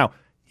to work. Now,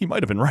 he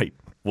might have been right.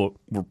 Well,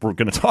 we're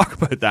going to talk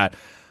about that.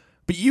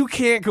 But you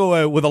can't go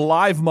out with a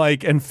live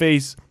mic and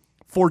face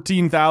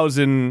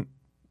 14,000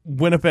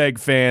 Winnipeg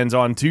fans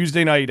on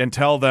Tuesday night and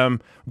tell them,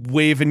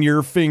 waving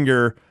your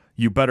finger,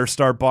 you better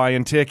start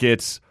buying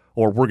tickets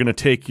or we're going to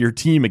take your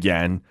team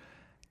again.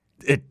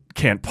 It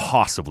can't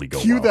possibly go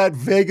Cue well. that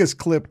Vegas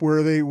clip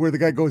where the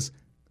guy goes,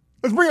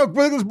 let's bring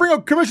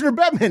out Commissioner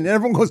Bettman, and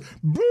everyone goes,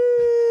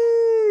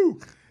 boo!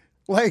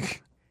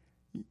 Like,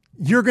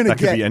 you're going to get...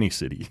 That could be any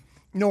city.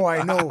 No,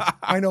 I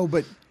know,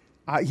 but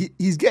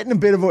he's getting a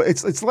bit of a...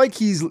 It's like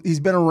he's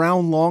been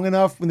around long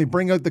enough when they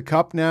bring out the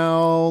cup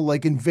now,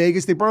 like in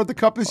Vegas, they brought out the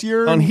cup this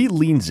year. And he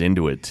leans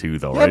into it too,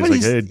 though, yeah, right? But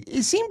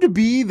it seemed to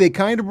be, they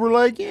kind of were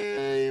like,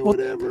 yeah,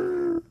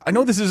 whatever. I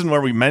know this isn't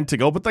where we meant to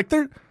go, but like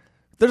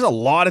there's a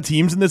lot of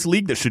teams in this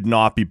league that should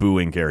not be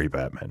booing Gary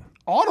Bettman.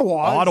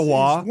 Ottawa, is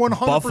 100%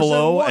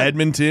 Buffalo, one.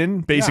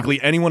 Edmonton,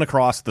 basically anyone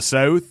across the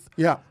South.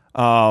 Yeah.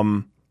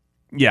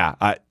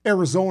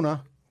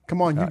 Arizona.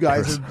 Come on, you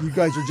guys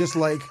are just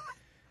like...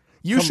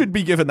 You should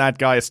be giving that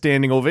guy a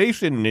standing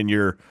ovation in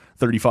your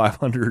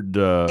 3,500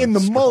 in the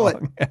strong.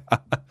 mullet. Yeah.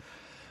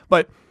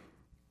 But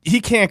he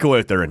can't go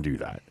out there and do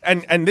that.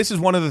 And this is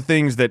one of the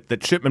things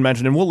that Shipman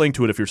mentioned, and we'll link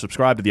to it if you're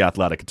subscribed to The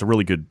Athletic. It's a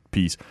really good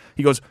piece.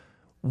 He goes,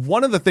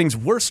 one of the things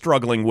we're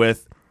struggling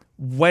with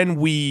when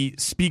we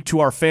speak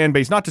to our fan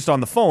base, not just on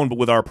the phone, but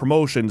with our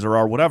promotions or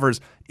our whatevers,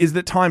 is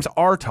that times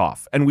are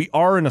tough. And we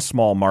are in a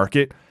small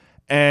market.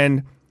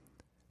 And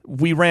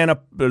they ran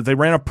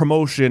a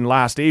promotion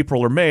last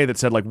April or May that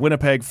said like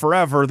Winnipeg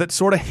forever, that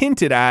sort of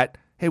hinted at,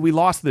 hey, we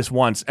lost this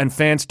once. And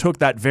fans took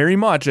that very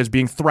much as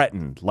being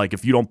threatened. Like,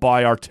 if you don't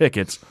buy our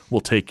tickets,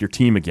 we'll take your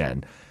team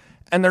again.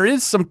 And there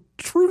is some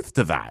truth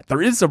to that.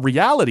 There is a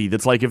reality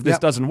that's like, if this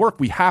doesn't work,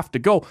 we have to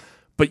go.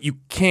 But you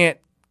can't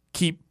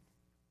keep,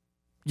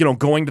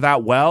 going to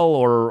that well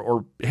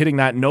or hitting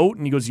that note.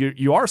 And he goes,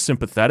 you are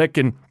sympathetic.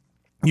 And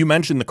you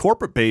mentioned the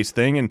corporate base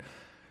thing. And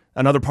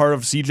another part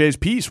of CJ's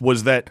piece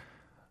was that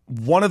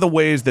one of the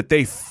ways that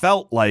they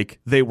felt like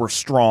they were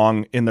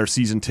strong in their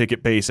season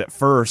ticket base at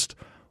first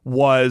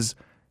was,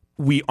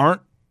 we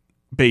aren't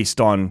based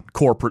on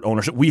corporate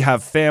ownership. We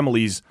have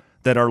families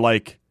that are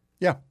like,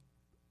 yeah,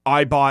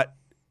 I bought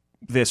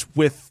this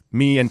with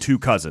me and two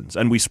cousins,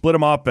 and we split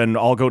them up, and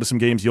I'll go to some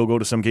games, you'll go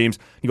to some games.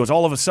 He goes,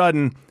 all of a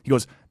sudden,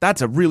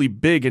 that's a really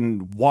big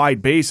and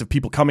wide base of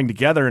people coming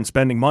together and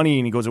spending money,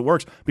 and he goes, it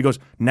works. Because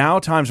now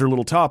times are a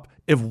little tough.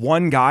 If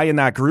one guy in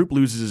that group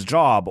loses his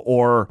job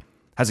or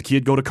has a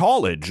kid go to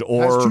college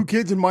or has two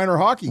kids in minor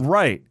hockey.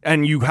 Right.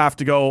 And you have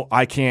to go,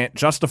 I can't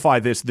justify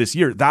this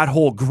year. That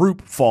whole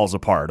group falls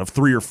apart of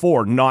 3 or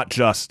 4, not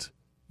just,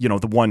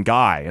 the one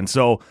guy. And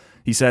so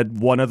he said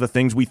one of the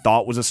things we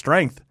thought was a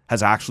strength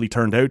has actually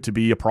turned out to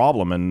be a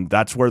problem. And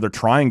that's where they're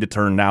trying to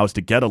turn now, is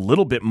to get a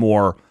little bit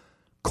more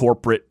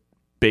corporate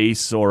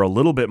base or a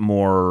little bit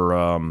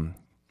more,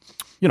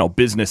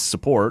 business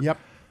support. Yep.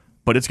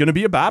 But it's going to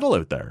be a battle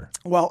out there.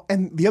 Well,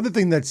 and the other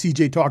thing that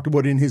CJ talked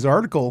about in his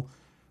article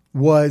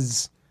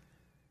was,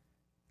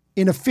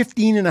 in a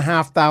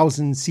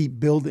 15,500 seat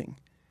building,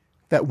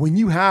 that when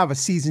you have a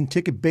season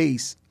ticket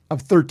base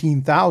of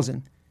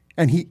 13,000,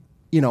 And he,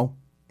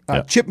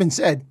 Chipman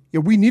said,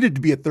 we needed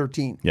to be at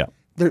 13. Yeah.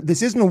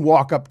 This isn't a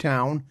walk-up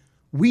town.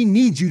 We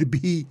need you to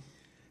be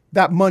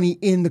that money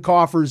in the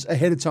coffers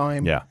ahead of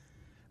time. Yeah.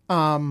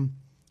 And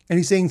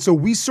he's saying, so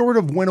we sort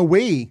of went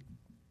away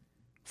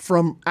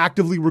from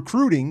actively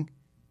recruiting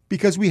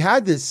because we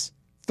had this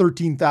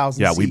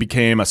 13,000 Yeah, we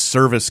became a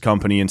service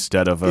company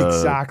instead of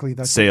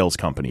a sales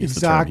company.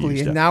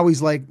 Exactly. And now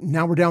he's like,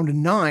 now we're down to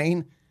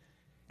 9.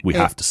 We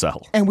have to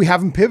sell. And we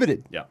haven't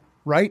pivoted. Yeah.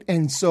 Right?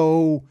 And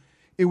so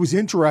it was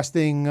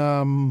interesting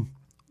on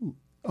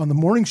the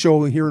morning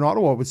show here in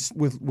Ottawa with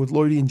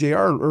Lloydie and JR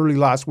early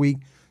last week,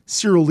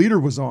 Cyril Leader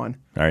was on.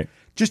 All right.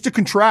 Just to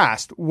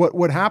contrast,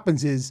 what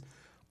happens is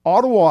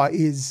Ottawa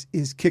is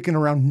kicking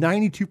around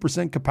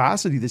 92%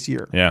 capacity this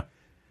year. Yeah.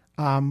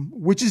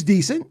 Which is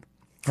decent.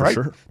 For right?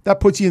 sure. That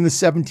puts you in the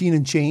 17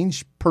 and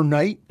change per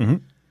night. Mm-hmm.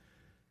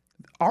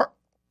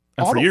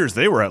 For years,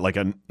 they were at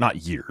not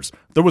years.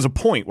 There was a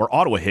point where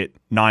Ottawa hit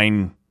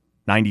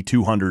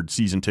 9,200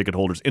 season ticket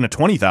holders in a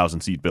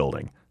 20,000 seat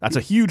building. That's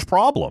a huge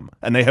problem.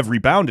 And they have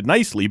rebounded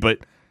nicely, but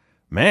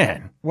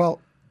man.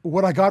 Well,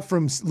 what I got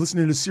from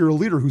listening to Cyril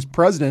Leader, who's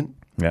president,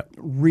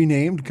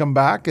 renamed, come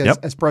back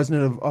as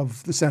president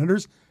of the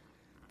Senators,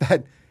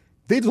 that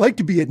they'd like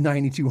to be at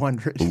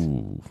 9,200.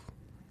 Ooh.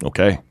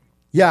 Okay.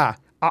 Yeah.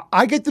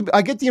 I get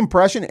the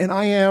impression, and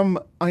I am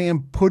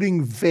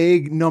putting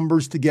vague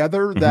numbers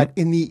together that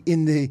in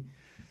the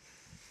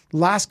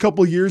last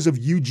couple of years of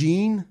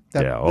Eugene,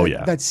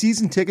 that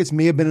season tickets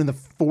may have been in the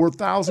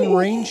 4,000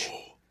 range,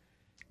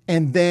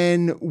 and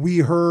then we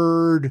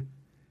heard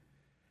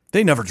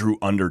they never drew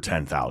under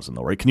 10,000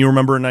 though, right? Can you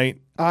remember a night?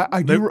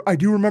 I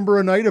do remember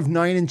a night of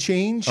 9 and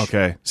change.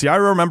 Okay, see, I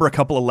remember a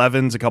couple of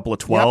 11s, a couple of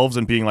 12s,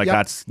 and being like,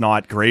 that's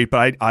not great,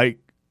 but I.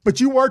 But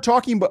you are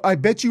talking, but I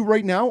bet you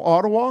right now,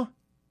 Ottawa.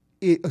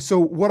 So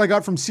what I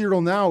got from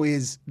Cyril now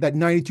is that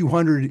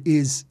 9,200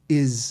 is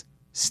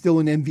still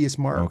an envious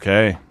mark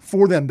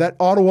for them. That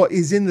Ottawa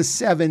is in the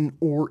 7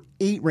 or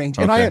 8 range.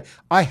 And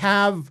I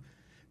have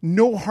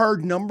no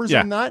hard numbers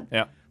on that.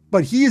 Yeah.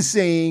 But he is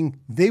saying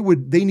they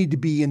need to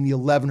be in the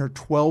 11 or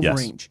 12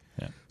 range.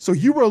 Yeah. So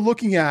you were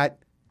looking at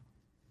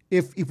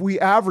if we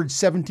average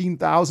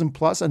 17,000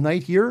 plus a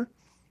night here,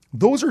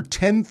 those are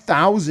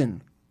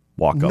 10,000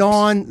 walk-ups.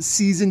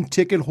 Non-season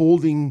ticket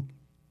holding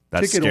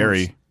That's ticket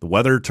scary. owners. The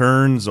weather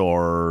turns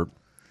or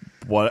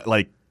what,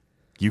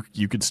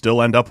 you could still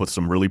end up with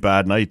some really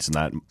bad nights in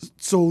that.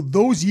 So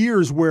those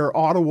years where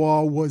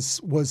Ottawa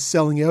was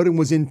selling out and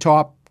was in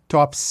top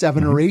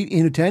 7 or 8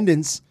 in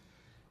attendance,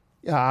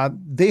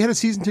 they had a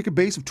season ticket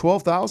base of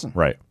 12,000.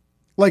 Right.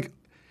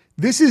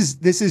 This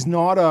is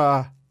not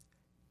a.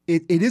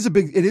 It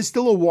is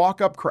still a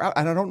walk up crowd,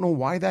 and I don't know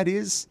why that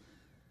is.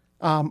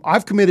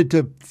 I've committed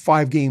to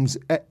 5 games.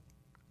 I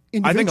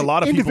think a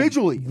lot of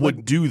people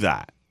would do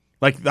that.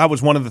 That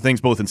was one of the things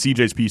both in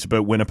CJ's piece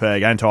about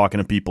Winnipeg and talking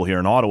to people here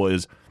in Ottawa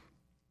is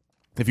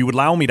if you would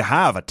allow me to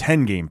have a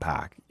 10-game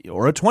pack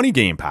or a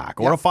 20-game pack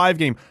or a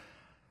 5-game,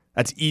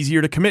 that's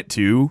easier to commit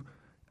to.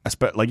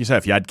 Like you said,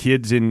 if you had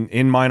kids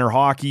in minor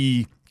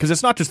hockey, because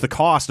it's not just the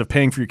cost of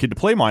paying for your kid to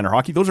play minor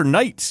hockey. Those are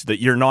nights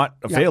that you're not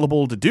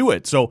available to do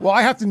it. So,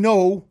 I have to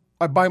know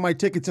I buy my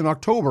tickets in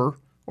October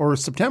or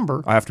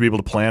September. I have to be able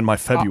to plan my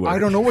February. I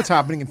don't know what's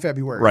happening in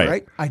February,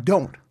 right? I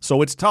don't.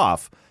 So it's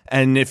tough.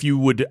 And if you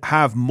would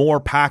have more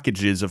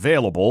packages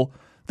available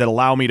that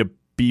allow me to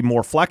be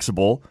more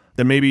flexible,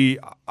 then maybe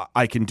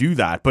I can do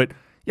that. But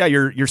yeah,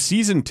 your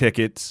season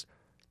tickets,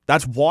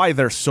 that's why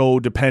they're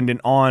so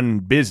dependent on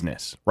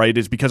business, right?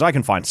 Is because I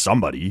can find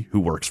somebody who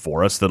works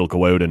for us that'll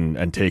go out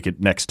and take it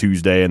next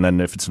Tuesday, and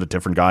then if it's a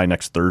different guy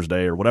next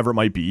Thursday or whatever it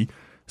might be,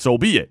 so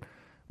be it.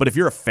 But if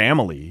you're a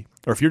family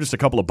or if you're just a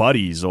couple of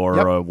buddies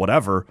or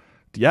whatever,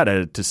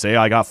 to say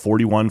I got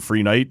 41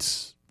 free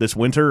nights this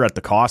winter at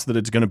the cost that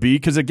it's going to be,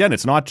 because again,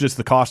 it's not just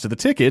the cost of the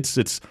tickets,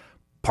 it's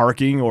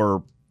parking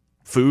or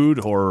food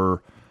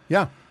or...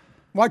 Yeah.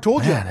 Well, I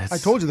told you,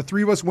 the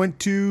 3 of us went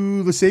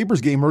to the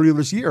Sabres game earlier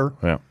this year.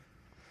 Yeah.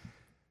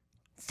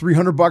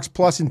 $300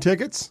 plus in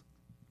tickets,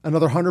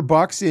 another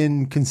 $100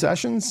 in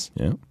concessions,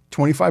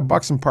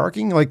 $25 in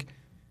parking.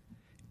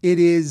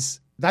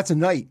 That's a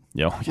night.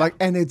 Yeah.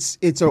 And it's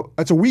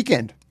a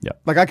weekend. Yeah.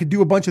 I could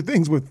do a bunch of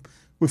things with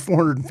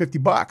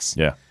 $450.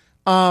 Yeah.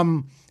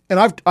 And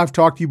I've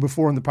talked to you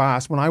before in the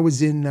past. When I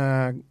was in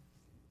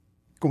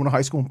going to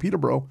high school in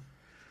Peterborough,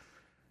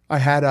 I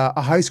had a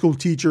high school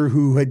teacher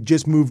who had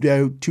just moved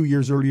out 2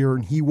 years earlier,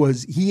 and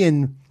he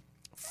and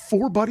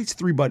 3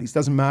 buddies,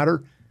 doesn't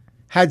matter,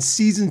 had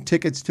season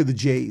tickets to the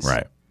Jays.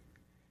 Right.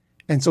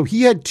 And so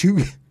he had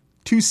two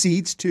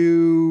seats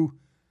to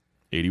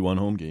 81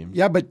 home games.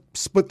 Yeah, but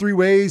split 3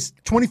 ways,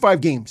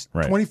 25 games.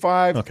 Right.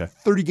 25,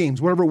 30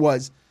 games, whatever it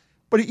was.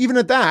 But even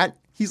at that,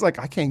 he's like,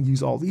 I can't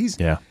use all these.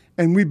 Yeah.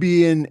 And we'd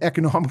be in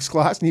economics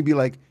class, and he'd be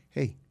like,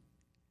 hey,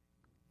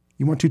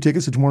 you want 2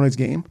 tickets to tomorrow night's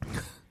game?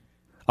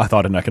 I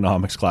thought in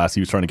economics class he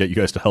was trying to get you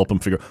guys to help him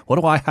figure, what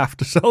do I have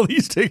to sell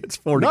these tickets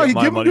for to get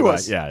my money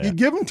back? Yeah, he'd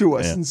give them to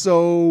us. Yeah. And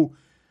so,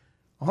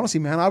 honestly,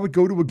 man, I would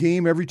go to a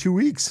game every 2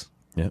 weeks.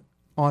 Yeah.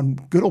 on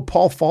good old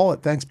Paul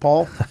Follett. Thanks,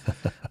 Paul.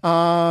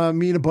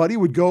 Me and a buddy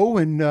would go,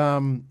 and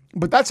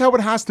but that's how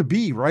it has to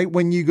be, right?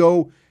 When you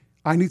go,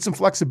 I need some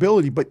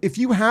flexibility. But if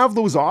you have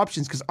those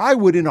options, because I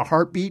would in a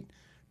heartbeat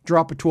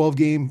drop a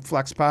 12-game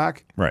flex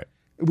pack, Right.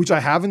 which I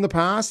have in the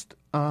past,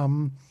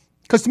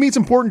 because to me it's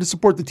important to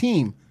support the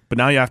team. But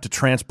now you have to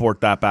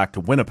transport that back to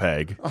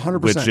Winnipeg,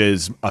 100%. which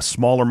is a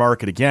smaller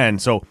market again.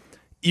 So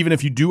even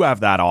if you do have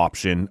that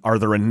option, are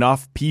there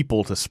enough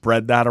people to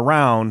spread that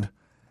around?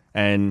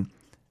 And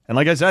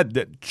like I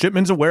said,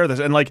 Chipman's aware of this.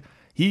 And like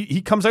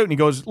he comes out and he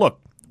goes, look,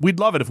 we'd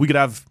love it if we could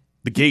have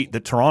the gate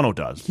that Toronto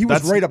does. He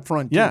was right up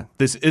front. Yeah, too.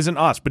 this isn't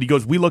us. But he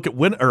goes, we look at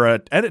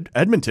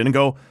Edmonton and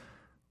go,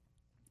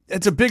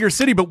 it's a bigger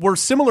city, but we're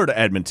similar to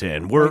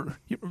Edmonton.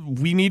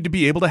 We need to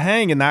be able to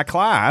hang in that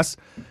class.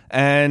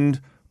 And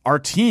our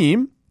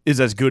team is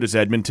as good as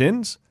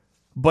Edmonton's,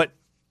 but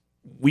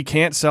we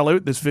can't sell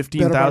out this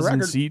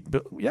 15,000 seat.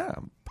 Yeah,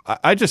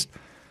 I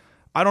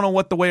don't know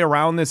what the way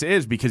around this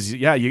is, because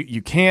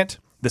you can't,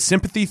 the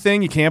sympathy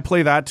thing, you can't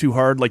play that too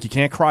hard. Like, you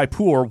can't cry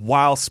poor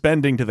while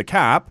spending to the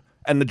cap.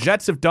 And the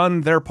Jets have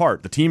done their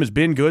part. The team has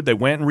been good. They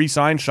went and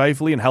re-signed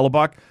Scheifele and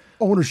Hellebuck.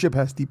 Ownership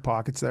has deep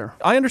pockets there.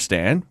 I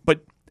understand,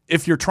 but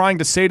if you're trying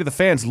to say to the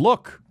fans,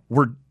 look,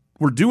 we're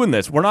doing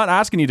this. We're not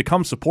asking you to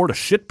come support a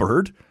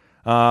shitbird.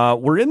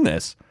 We're in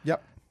this.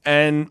 Yep.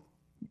 And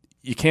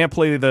you can't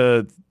play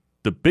the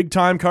big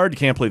time card. You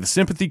can't play the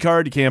sympathy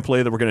card. You can't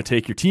play that we're going to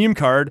take your team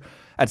card.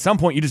 At some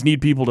point, you just need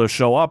people to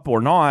show up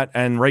or not.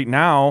 And right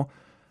now,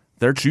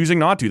 they're choosing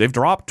not to. They've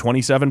dropped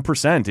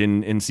 27%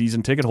 in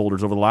season ticket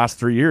holders over the last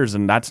 3 years,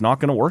 and that's not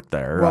going to work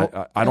there.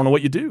 Well, I don't know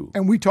what you do.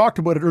 And we talked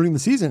about it early in the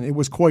season. It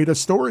was quite a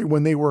story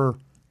when they were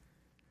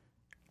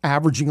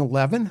averaging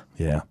 11.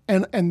 Yeah.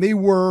 And they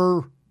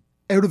were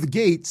out of the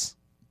gates,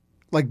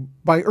 like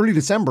by early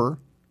December,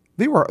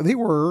 they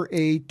were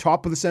a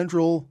top of the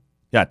Central.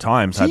 Yeah, at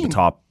times had team. the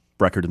top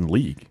record in the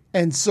league.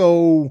 And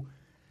so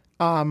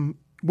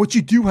what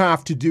you do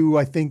have to do,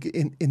 I think,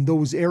 in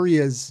those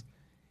areas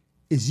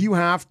is you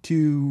have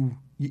to,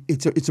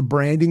 it's a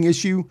branding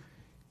issue.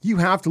 You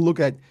have to look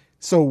at,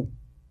 so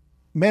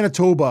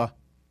Manitoba,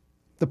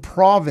 the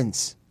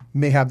province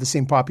may have the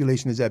same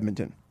population as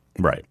Edmonton.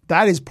 Right.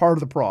 That is part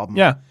of the problem.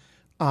 Yeah.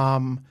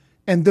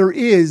 And there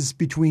is,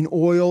 between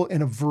oil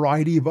and a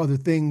variety of other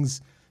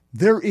things,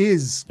 there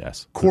is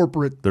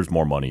corporate. There's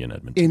more money in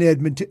Edmonton. In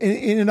Edmonton,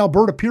 in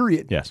Alberta,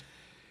 period. Yes.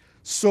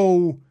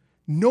 So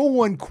no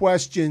one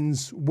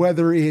questions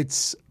whether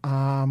it's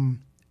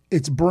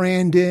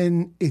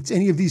Brandon, it's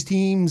any of these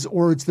teams,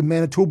 or it's the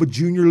Manitoba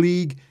Junior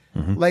League.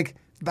 Mm-hmm. Like,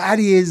 that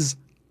is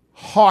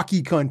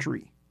hockey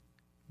country,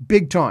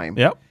 big time.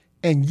 Yep.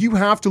 And you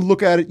have to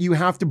look at it, you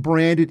have to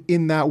brand it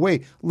in that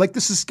way, like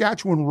the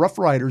Saskatchewan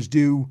Roughriders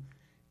do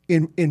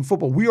in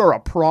football. We are a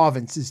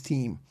province's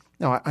team.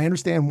 Now, I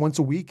understand once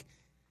a week.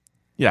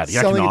 Yeah, the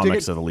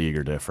economics of the league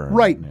are different.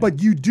 Right, yeah.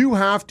 But you do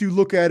have to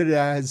look at it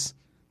as,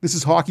 this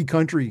is hockey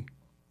country.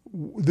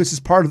 This is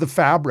part of the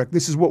fabric.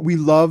 This is what we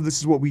love. This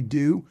is what we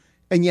do.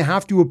 And you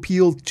have to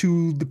appeal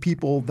to the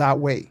people that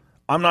way.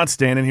 I'm not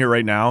standing here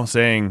right now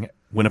saying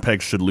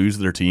Winnipeg should lose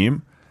their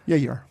team. Yeah,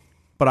 you are.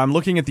 But I'm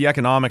looking at the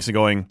economics and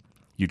going,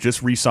 you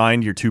just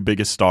re-signed your two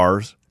biggest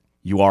stars.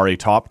 You are a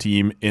top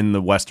team in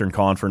the Western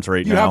Conference now.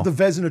 You have the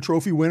Vezina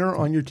Trophy winner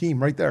on your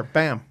team right there.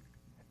 Bam.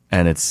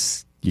 And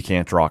you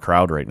can't draw a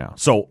crowd right now.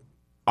 So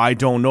I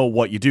don't know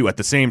what you do. At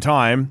the same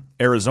time,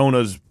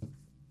 Arizona's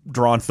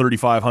drawn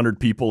 3,500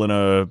 people in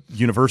a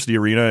university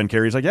arena, and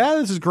Kerry's like, yeah,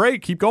 this is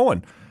great. Keep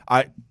going.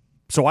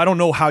 So I don't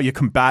know how you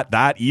combat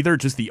that either,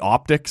 just the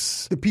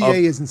optics. The PA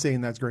isn't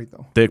saying that's great,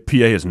 though. The PA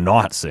is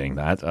not saying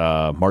that.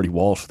 Marty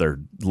Walsh, their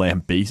lamb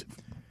base.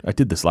 I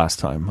did this last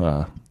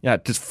time.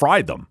 Just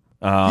fried them.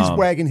 He's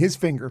wagging his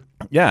finger.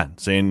 Yeah,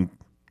 saying,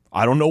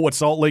 I don't know what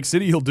Salt Lake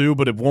City he'll do,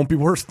 but it won't be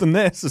worse than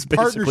this. Is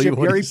basically partnership,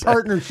 what Gary. he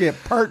said.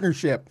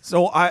 Partnership.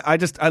 So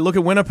I look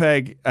at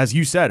Winnipeg, as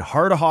you said,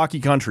 heart of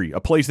hockey country,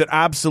 a place that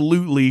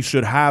absolutely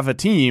should have a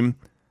team,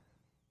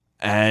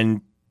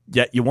 and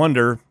yet you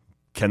wonder,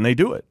 can they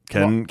do it?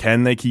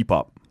 Can they keep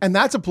up? And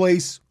that's a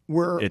place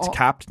where it's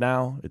capped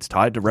now. It's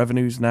tied to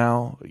revenues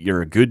now.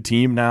 You're a good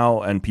team now,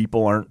 and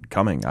people aren't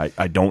coming.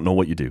 I don't know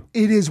what you do.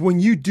 It is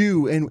when you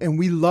do, and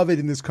we love it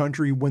in this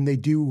country when they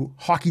do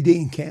Hockey Day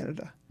in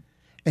Canada,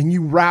 and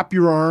you wrap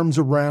your arms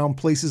around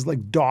places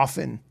like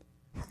Dauphin.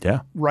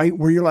 Yeah. Right?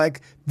 Where you're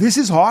like, this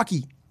is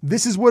hockey.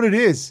 This is what it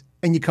is.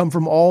 And you come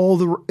from all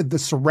the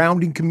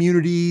surrounding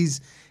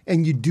communities,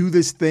 and you do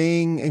this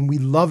thing, and we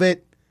love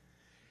it.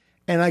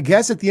 And I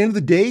guess at the end of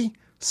the day,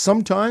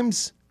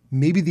 sometimes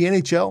maybe the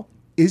NHL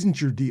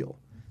isn't your deal.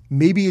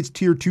 Maybe it's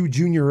Tier 2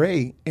 Junior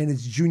A and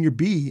it's Junior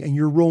B, and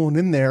you're rolling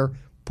in there,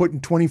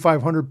 putting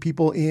 2,500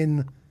 people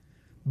in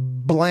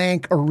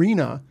blank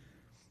arena.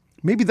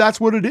 Maybe that's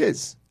what it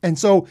is. And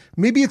so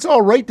maybe it's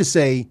all right to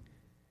say,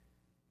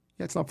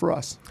 yeah, it's not for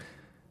us.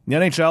 The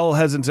NHL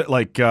hasn't,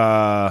 like,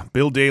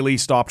 Bill Daly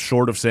stopped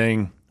short of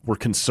saying, we're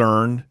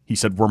concerned. He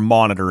said, we're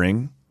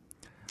monitoring.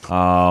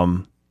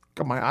 God,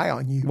 got my eye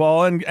on you.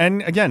 Well,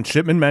 and again,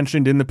 Shipman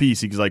mentioned in the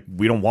piece, he's like,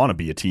 we don't want to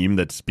be a team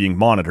that's being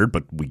monitored,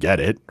 but we get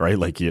it, right?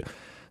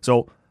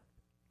 So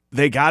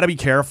they got to be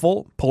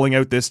careful pulling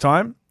out this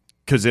time,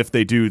 because if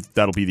they do,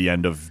 that'll be the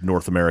end of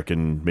North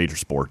American major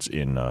sports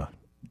in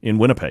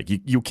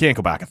Winnipeg. You can't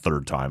go back a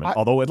third time,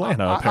 although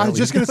Atlanta apparently. I was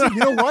just going to say, you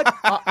know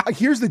what?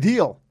 Here's the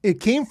deal. It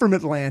came from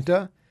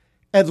Atlanta.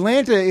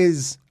 Atlanta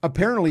is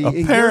apparently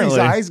in Gary's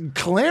eyes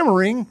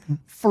clamoring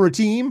for a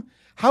team.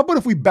 How about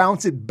if we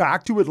bounce it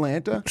back to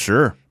Atlanta?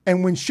 Sure.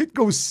 And when shit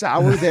goes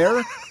sour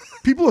there,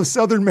 people of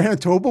Southern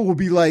Manitoba will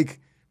be like,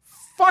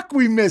 fuck,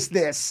 we missed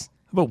this.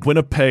 How about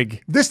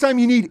Winnipeg? This time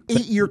you need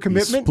 8-year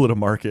commitment. Split a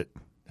market.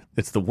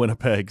 It's the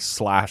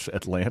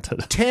Winnipeg/Atlanta.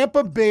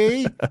 Tampa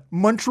Bay,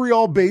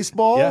 Montreal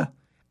baseball. Yeah.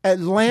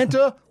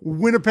 Atlanta,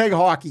 Winnipeg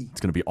hockey.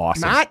 It's going to be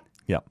awesome. Matt?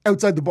 Yeah.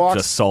 Outside the box.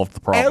 Just solved the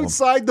problem.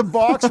 Outside the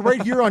box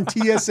right here on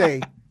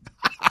TSA.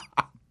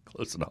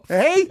 Close enough.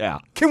 Hey? Yeah.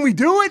 Can we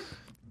do it?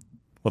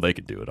 Well, they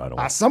could do it. I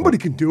don't. Somebody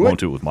can do it. Won't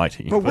do it with my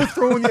team. But we're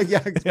throwing it.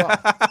 Yeah.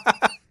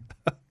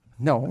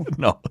 No.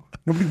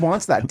 Nobody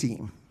wants that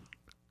team.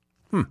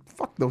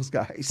 Fuck those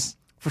guys.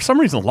 For some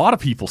reason, a lot of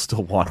people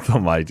still want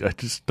them. I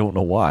just don't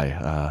know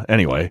why.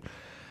 Anyway,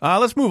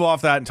 let's move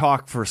off that and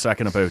talk for a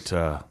second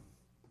about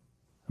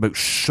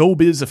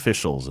showbiz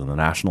officials in the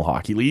National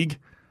Hockey League.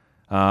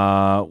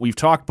 We've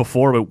talked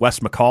before about Wes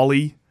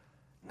McCauley,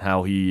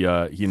 how he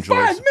enjoys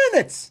 5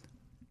 minutes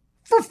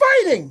for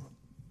fighting.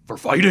 For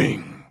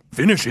fighting.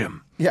 Finish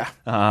him. Yeah.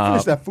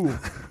 Finish that fool.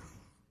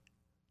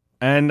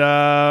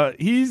 And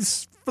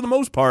he's, for the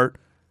most part,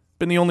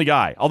 been the only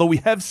guy. Although we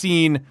have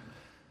seen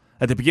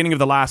at the beginning of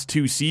the last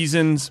 2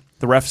 seasons,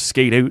 the refs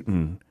skate out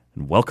and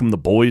welcome the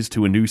boys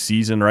to a new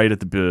season, right,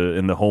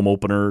 in the home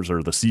openers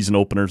or the season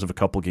openers of a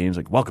couple games,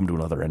 like welcome to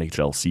another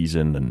NHL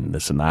season and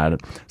this and that.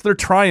 So they're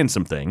trying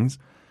some things.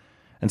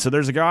 And so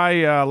there's a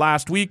guy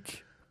last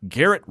week,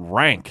 Garrett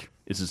Rank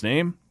is his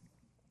name.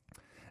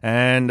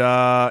 And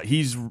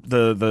he's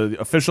the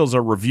officials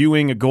are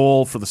reviewing a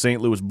goal for the St.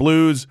 Louis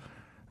Blues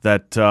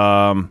that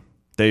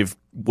they've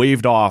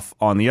waved off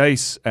on the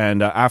ice.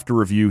 And after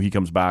review, he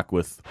comes back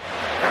with,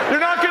 "You're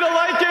not going to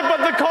like it,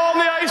 but the call on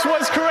the ice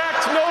was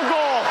correct. No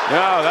goal."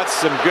 No, that's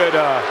some good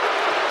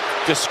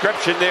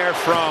description there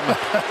from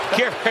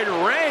Garrett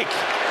Rank.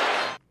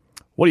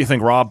 What do you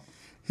think, Rob?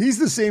 He's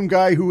the same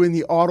guy who in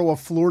the Ottawa,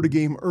 Florida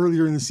game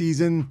earlier in the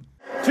season.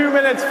 2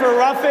 minutes for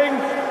roughing.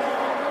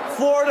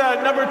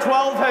 Florida, number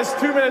 12, has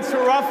 2 minutes for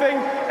roughing,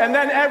 and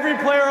then every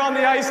player on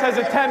the ice has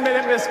a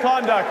 10-minute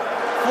misconduct.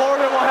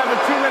 Florida will have a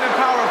 2-minute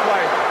power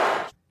play.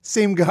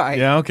 Same guy.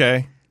 Yeah,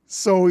 okay.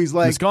 So he's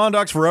like...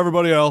 misconducts for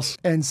everybody else.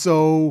 And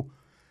so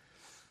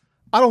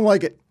I don't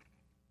like it.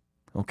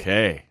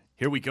 Okay,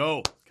 here we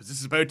go. Because this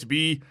is about to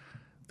be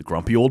the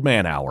grumpy old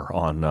man hour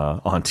on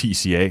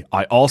TCA.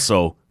 I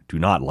also do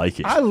not like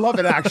it. I love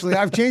it, actually.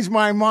 I've changed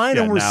my mind,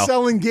 and we're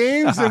selling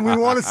games, and we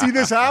want to see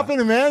this happen.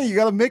 And, man, you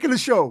got to make it a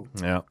show.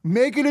 Yeah.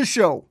 Make it a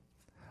show.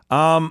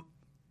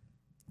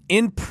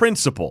 In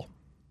principle,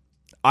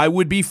 I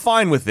would be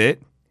fine with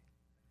it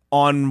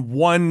on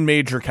one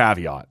major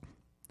caveat.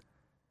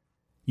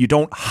 You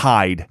don't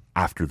hide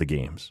after the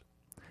games.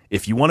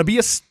 If you want to be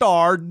a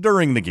star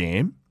during the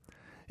game,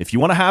 if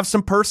you want to have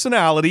some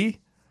personality,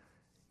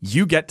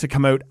 you get to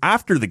come out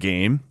after the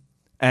game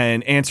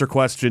and answer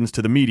questions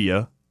to the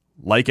media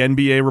like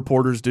NBA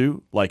reporters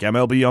do, like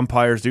MLB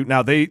umpires do.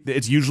 Now,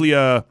 it's usually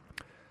I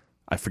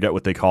forget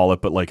what they call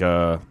it, but like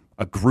a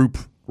group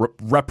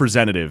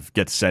representative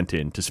gets sent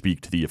in to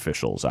speak to the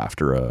officials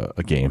after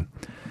a game.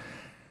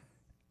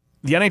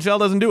 The NHL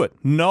doesn't do it.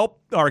 Nope.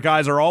 Our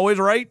guys are always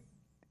right.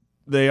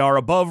 They are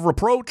above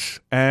reproach,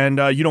 and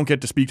you don't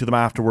get to speak to them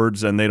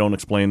afterwards, and they don't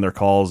explain their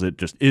calls. It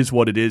just is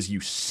what it is.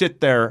 You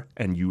sit there,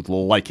 and you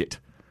like it.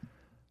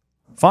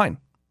 Fine.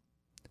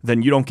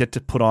 Then you don't get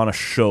to put on a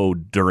show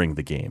during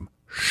the game.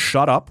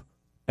 Shut up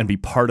and be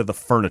part of the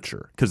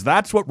furniture, because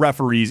that's what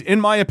referees,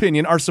 in my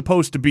opinion, are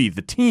supposed to be.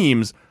 The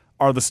teams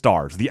are the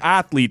stars. The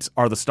athletes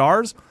are the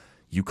stars.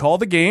 You call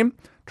the game.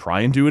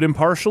 Try and do it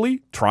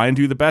impartially. Try and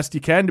do the best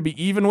you can to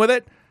be even with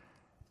it.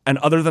 And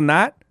other than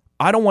that,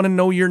 I don't want to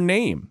know your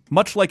name.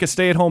 Much like a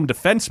stay-at-home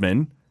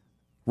defenseman,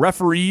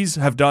 referees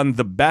have done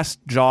the best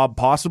job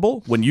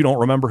possible when you don't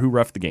remember who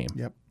reffed the game.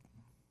 Yep.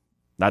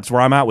 That's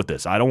where I'm at with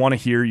this. I don't want to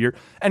hear your...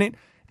 And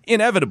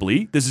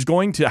inevitably, this is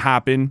going to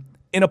happen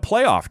in a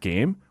playoff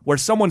game where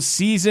someone's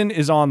season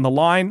is on the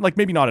line, like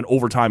maybe not an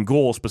overtime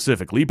goal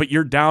specifically, but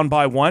you're down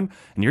by 1,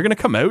 and you're going to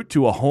come out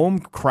to a home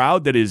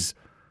crowd that is,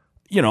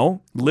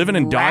 living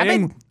and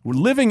dying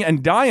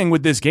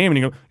with this game, and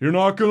you go, "You're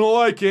not going to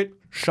like it."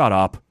 Shut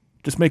up.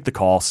 Just make the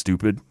call,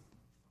 stupid.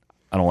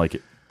 I don't like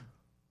it.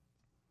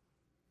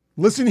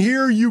 Listen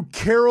here, you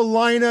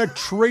Carolina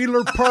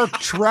trailer park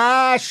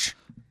trash.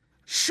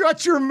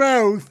 Shut your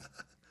mouth.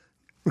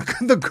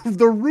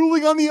 The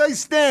ruling on the ice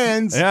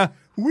stands. Yeah.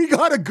 We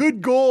got a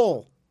good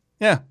goal.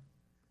 Yeah.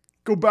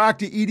 Go back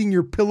to eating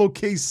your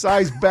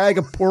pillowcase-sized bag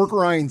of pork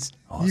rinds.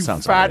 Oh, you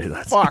sounds fat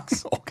right.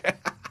 fucks. Okay.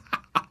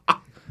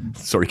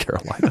 Sorry,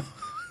 Carolina.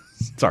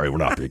 Sorry, we're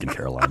not big in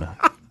Carolina.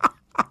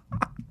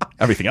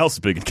 Everything else is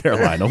big in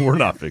Carolina. We're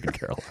not big in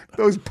Carolina.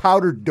 Those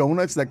powdered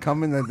donuts that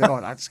come in,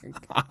 that's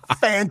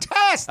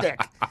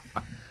fantastic.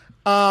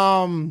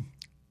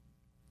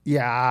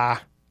 Yeah.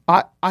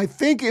 I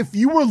think if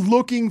you were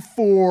looking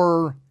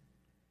for,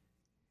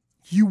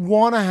 you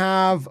want to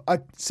have a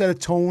set a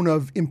tone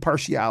of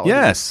impartiality.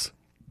 Yes.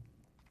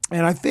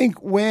 And I think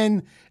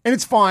and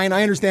it's fine.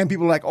 I understand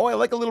people are like, oh, I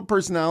like a little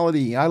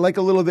personality. I like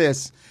a little of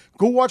this.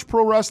 Go watch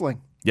pro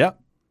wrestling. Yeah.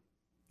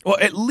 Well,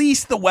 at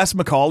least the Wes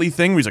McCauley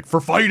thing where he's like,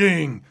 for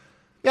fighting.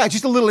 Yeah,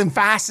 just a little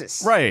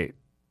emphasis. Right.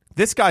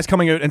 This guy's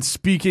coming out and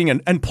speaking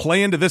and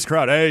playing to this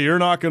crowd. Hey, you're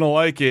not going to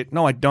like it.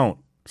 No, I don't.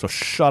 So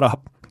shut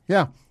up.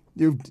 Yeah.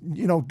 You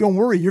know, don't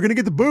worry. You're going to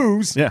get the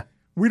booze. Yeah.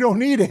 We don't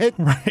need it.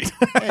 Right.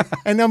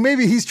 and now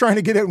maybe he's trying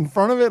to get out in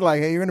front of it.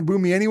 Like, hey, you're going to boo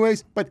me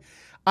anyways. But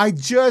I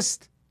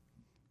just,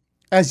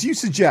 as you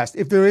suggest,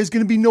 if there is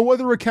going to be no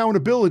other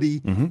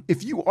accountability,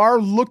 if you are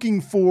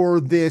looking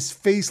for this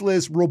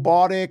faceless,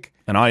 robotic.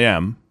 And I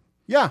am.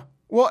 Yeah.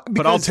 Well,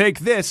 but I'll take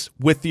this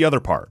with the other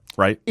part,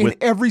 right? In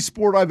every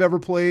sport I've ever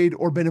played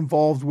or been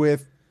involved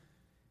with,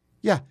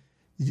 yeah,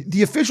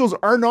 the officials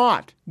are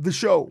not the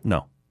show.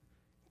 No.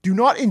 Do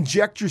not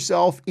inject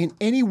yourself in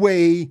any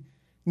way.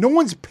 No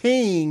one's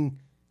paying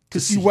to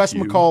see Wes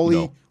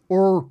McCauley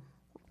or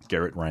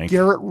Garrett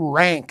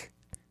Rank.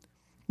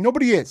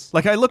 Nobody is.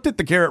 Like, I looked at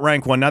the Garrett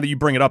Rank one, now that you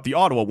bring it up, the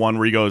Ottawa one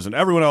where he goes, and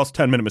everyone else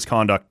 10-minute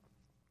misconduct.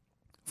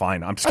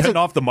 Fine, I'm just getting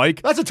off the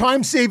mic. That's a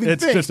time-saving thing.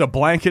 It's just a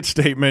blanket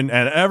statement,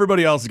 and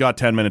everybody else has got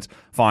 10 minutes.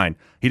 Fine.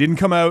 He didn't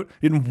come out,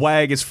 he didn't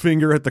wag his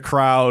finger at the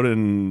crowd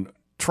and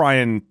try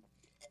and...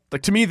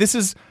 Like, to me, this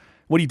is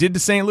what he did to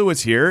St.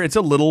 Louis here. It's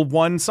a little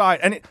one side.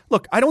 And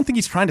look, I don't think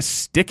he's trying to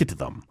stick it to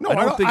them. No,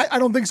 I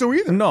don't think so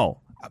either.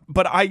 No.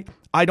 But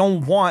I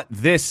don't want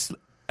this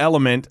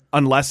element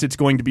unless it's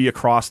going to be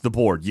across the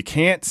board. You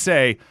can't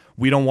say,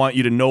 we don't want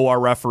you to know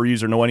our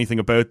referees or know anything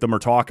about them or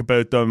talk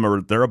about them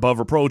or they're above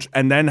reproach,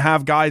 and then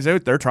have guys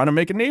out there trying to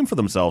make a name for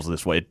themselves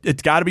this way.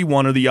 It's got to be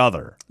one or the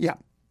other. Yeah.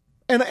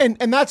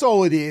 And that's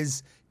all it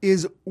is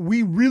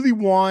we really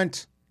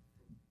want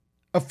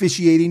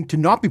officiating to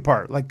not be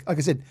part. Like I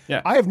said,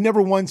 I have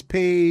never once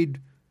paid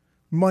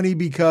money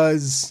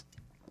because...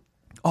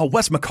 Oh,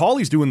 Wes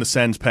McCauley's doing the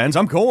Sens pens.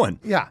 I'm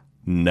going. Yeah.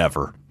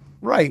 Never.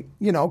 Right.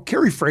 You know,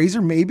 Kerry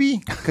Fraser maybe,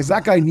 because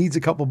that guy needs a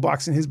couple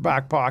bucks in his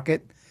back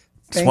pocket.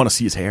 Just want to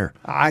see his hair.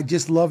 I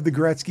just love the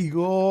Gretzky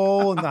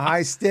goal and the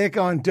high stick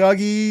on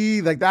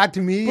Dougie. Like, that to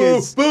me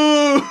is... Boo!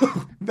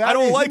 I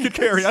don't like it,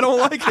 Kerry. I don't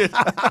like it.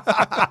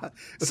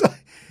 So,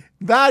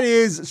 that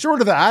is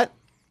short of that.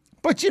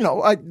 But, you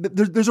know,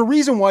 there's a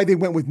reason why they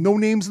went with no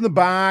names in the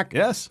back.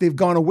 Yes. They've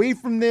gone away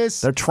from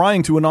this. They're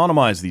trying to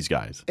anonymize these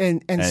guys.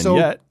 And so,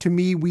 yet, to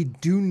me, we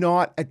do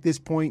not, at this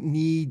point,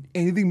 need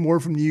anything more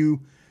from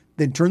you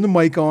than turn the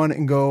mic on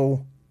and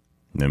go,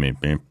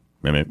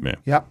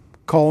 yep,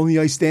 call in the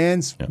ice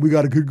stands. Yep. We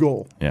got a good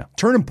goal. Yeah.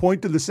 Turn and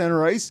point to the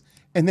center ice,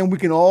 and then we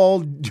can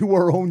all do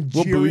our own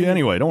cheering. We'll boo you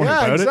anyway. Don't worry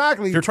about it.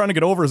 Exactly. If you're trying to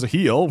get over as a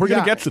heel, we're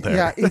going to get you there.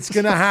 Yeah, it's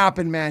going to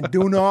happen, man.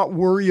 Do not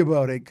worry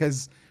about it,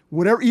 because...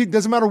 Whatever, it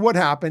doesn't matter what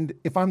happened.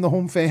 If I'm the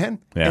home fan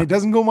and it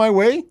doesn't go my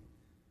way,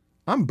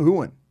 I'm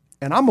booing.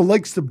 And I'm a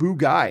likes to boo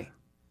guy.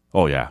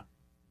 Oh, yeah.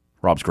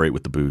 Rob's great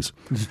with the boos.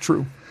 It's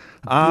true.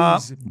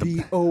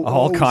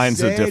 All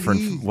kinds of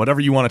different,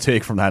 whatever you want to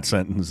take from that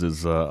sentence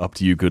is up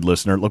to you, good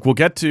listener. Look, we'll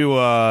get to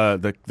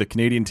the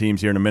Canadian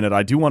teams here in a minute.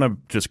 I do want to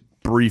just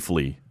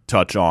briefly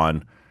touch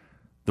on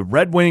the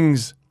Red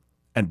Wings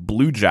and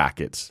Blue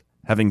Jackets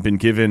having been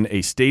given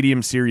a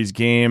Stadium Series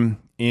game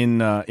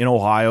in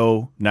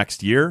Ohio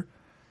next year.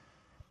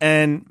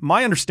 And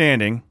my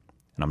understanding,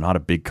 and I'm not a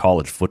big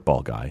college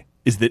football guy,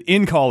 is that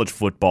in college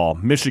football,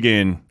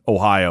 Michigan,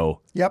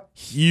 Ohio,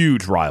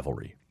 huge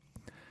rivalry.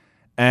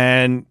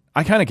 And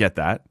I kind of get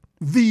that.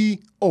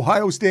 The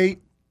Ohio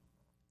State.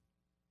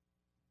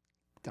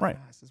 Right.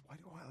 Why?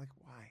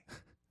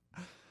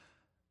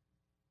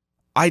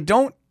 I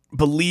don't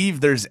believe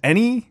there's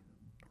any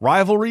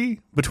rivalry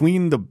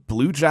between the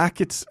Blue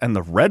Jackets and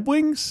the Red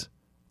Wings.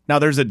 Now,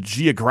 there's a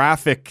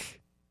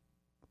geographic,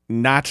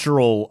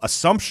 natural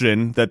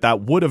assumption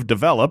that would have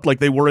developed. Like,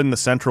 they were in the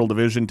Central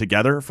Division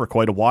together for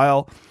quite a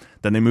while.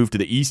 Then they moved to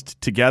the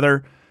East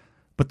together.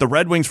 But the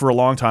Red Wings for a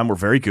long time were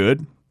very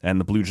good,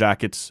 and the Blue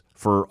Jackets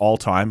for all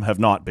time have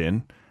not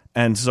been.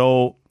 And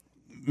so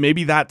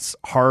maybe that's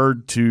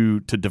hard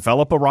to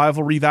develop a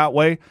rivalry that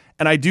way.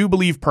 And I do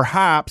believe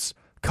perhaps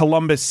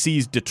Columbus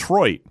sees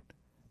Detroit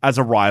as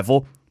a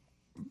rival,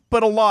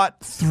 but a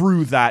lot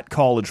through that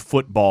college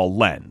football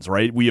lens,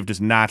 right? We have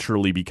just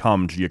naturally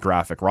become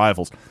geographic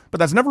rivals. But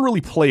that's never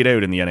really played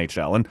out in the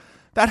NHL. And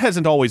that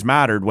hasn't always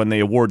mattered when they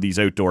award these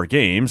outdoor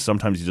games.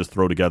 Sometimes you just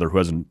throw together who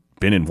hasn't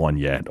been in one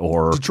yet.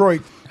 Or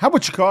Detroit. How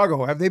about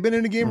Chicago? Have they been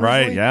in a game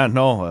recently? Right, yeah,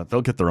 no.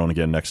 They'll get their own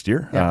again next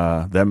year.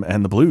 Yeah. Them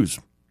and the Blues,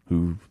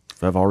 who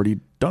have already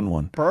done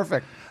one.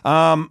 Perfect.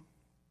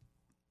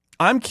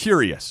 I'm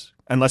curious,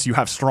 unless you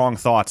have strong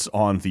thoughts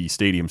on the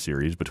Stadium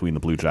Series between the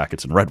Blue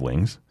Jackets and Red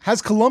Wings.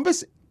 Has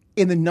Columbus,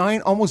 in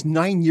the almost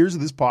 9 years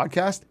of this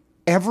podcast,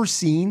 ever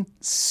seen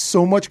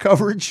so much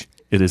coverage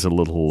It is a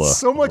little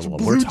so much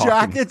Blue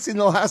Jackets in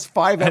the last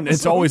 5 episodes. And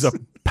it's always a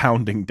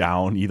pounding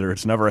down. Either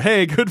it's never,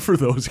 hey, good for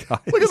those guys.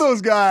 Look at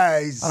those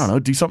guys. I don't know.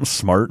 Do something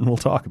smart and we'll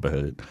talk about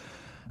it.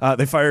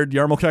 They fired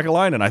Jarmo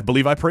Kekalainen, and I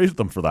believe I praised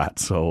them for that.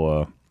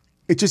 So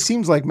it just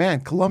seems like,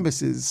 man,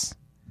 Columbus is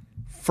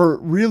for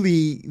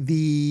really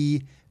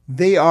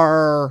they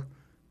are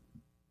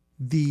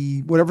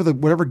the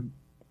whatever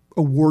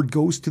award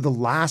goes to the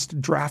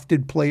last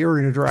drafted player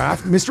in a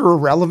draft, Mr.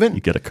 Irrelevant. You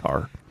get a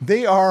car.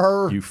 They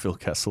are. You, Phil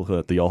Kessel,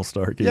 at the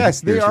All-Star game.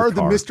 Yes, they are the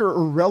car. Mr.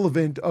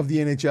 Irrelevant of the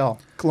NHL,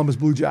 Columbus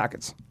Blue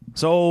Jackets.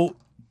 So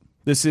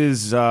this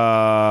is,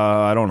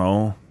 I don't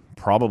know,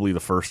 probably the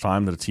first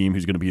time that a team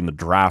who's going to be in the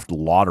draft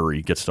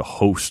lottery gets to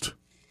host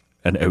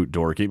an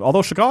outdoor game.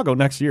 Although Chicago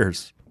next year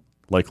is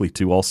likely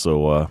to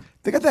also.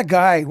 They got that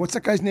guy. What's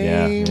that guy's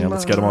name? Yeah,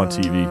 let's get him on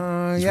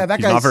TV. He's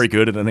guy's not very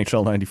good at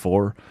NHL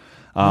 94.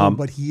 No,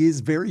 but he is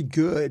very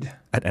good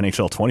at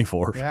NHL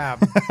 24. Yeah.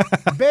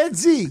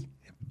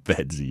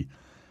 Bedsy.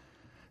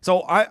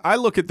 So I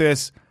look at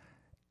this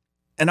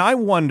and I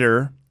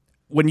wonder,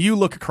 when you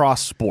look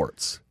across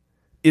sports,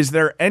 is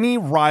there any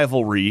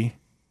rivalry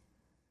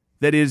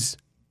that is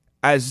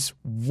as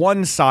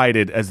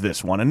one-sided as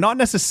this one? And not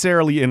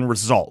necessarily in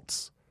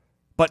results,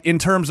 but in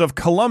terms of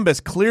Columbus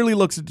clearly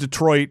looks at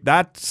Detroit.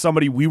 That's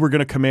somebody we were going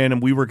to come in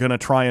and we were going to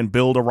try and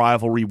build a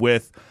rivalry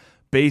with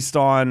based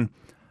on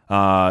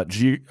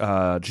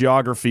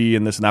geography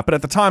and this and that. But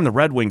at the time, the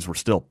Red Wings were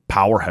still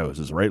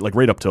powerhouses, right? Like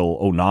right up till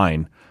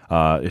 2009.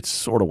 It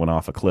sort of went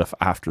off a cliff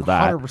after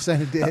that.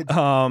 100% it did.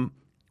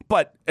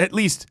 But at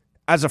least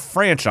as a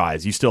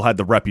franchise, you still had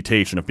the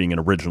reputation of being an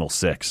original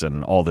six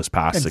and all this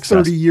past and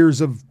success.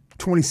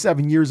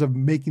 27 years of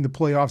making the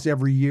playoffs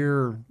every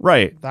year.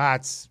 Right.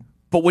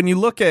 But when you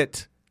look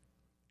at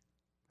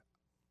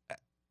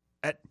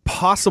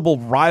possible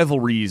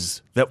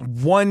rivalries that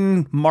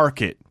one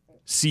market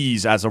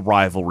sees as a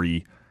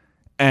rivalry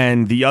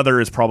and the other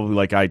is probably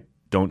like, I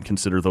don't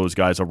consider those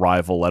guys a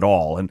rival at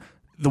all. And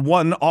the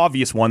one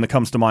obvious one that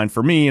comes to mind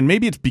for me, and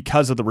maybe it's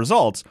because of the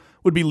results,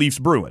 would be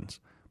Leafs-Bruins.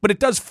 But it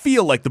does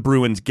feel like the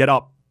Bruins get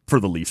up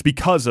for the Leafs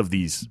because of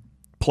these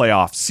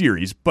playoff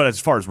series. But as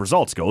far as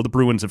results go, the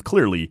Bruins have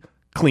clearly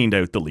cleaned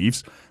out the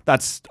Leafs.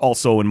 That's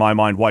also, in my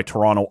mind, why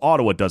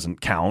Toronto-Ottawa doesn't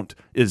count,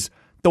 is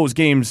those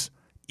games,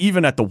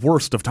 even at the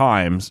worst of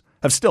times,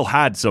 have still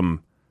had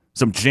some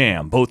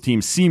jam. Both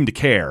teams seem to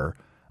care,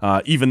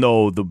 even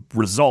though the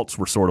results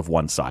were sort of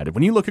one-sided.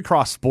 When you look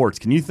across sports,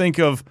 can you think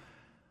of,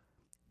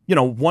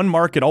 one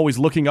market always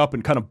looking up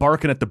and kind of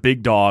barking at the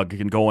big dog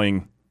and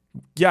going,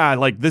 yeah,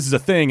 like this is a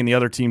thing, and the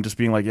other team just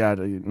being like, yeah,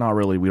 not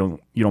really,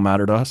 you don't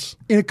matter to us?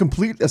 In a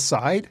complete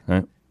aside,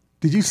 right.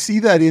 Did you see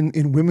that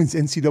in women's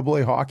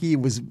NCAA hockey?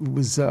 It was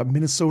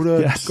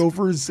Minnesota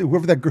Gophers,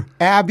 whoever that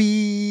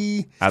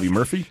Abby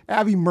Murphy?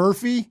 Abby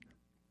Murphy.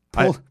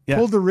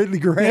 Pulled the Ridley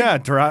Gregg. Yeah,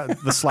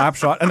 the slap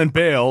shot and then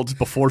bailed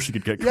before she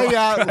could get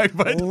caught.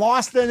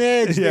 Lost an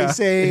edge, they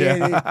say.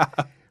 Yeah.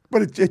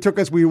 But it took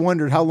us, we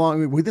wondered how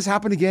long, would this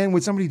happen again?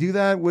 Would somebody do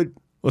that?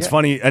 It's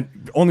funny,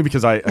 only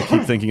because I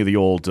keep thinking of the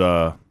old,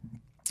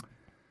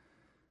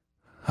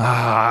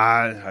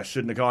 I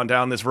shouldn't have gone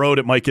down this road.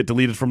 It might get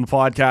deleted from the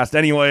podcast.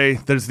 Anyway,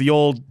 there's the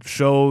old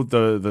show,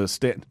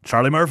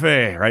 Charlie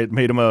Murphy, right?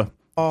 Made him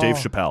Dave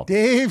Chappelle.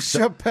 Dave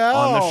Chappelle.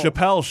 On the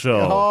Chappelle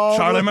show. Oh,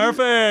 Charlie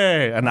Murphy.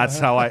 And that's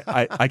how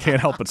I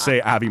can't help but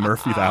say Abby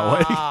Murphy that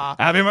way.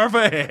 Abby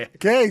Murphy.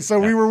 Okay, so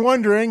we were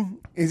wondering,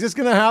 is this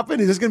going to happen?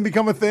 Is this going to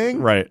become a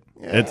thing? Right.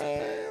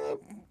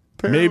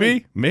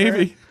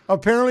 Maybe.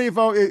 Apparently,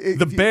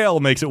 the bail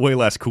makes it way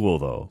less cool,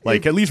 though.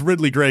 Like, at least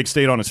Ridley Gregg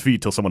stayed on his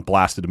feet till someone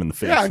blasted him in the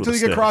face. Yeah, until you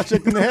get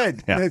cross-checked in the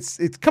head. Yeah. It's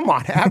come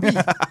on, Abby.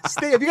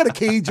 Stay. Have you got a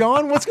cage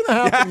on? What's going to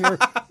happen here?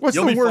 What's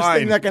the worst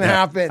thing that can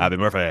happen? Abby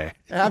Murphy.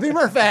 Abby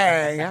Murphy.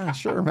 Yeah,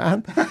 sure,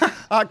 man.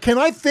 Can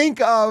I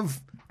think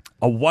of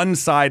a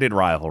one-sided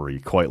rivalry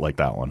quite like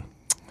that one?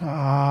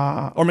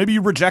 Or maybe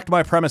you reject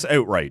my premise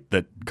outright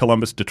that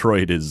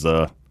Columbus-Detroit is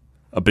a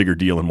bigger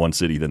deal in one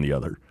city than the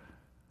other.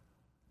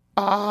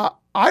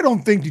 I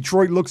don't think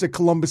Detroit looks at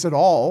Columbus at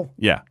all.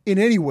 Yeah. In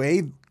any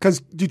way,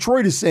 because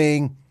Detroit is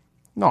saying,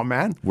 no,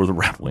 man. We're the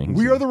Red Wings.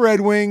 We are the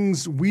Red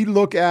Wings. We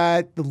look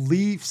at the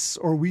Leafs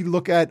or we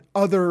look at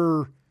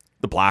the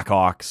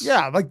Blackhawks.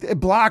 Yeah, like the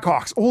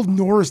Blackhawks, Old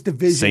Norris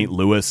division. St.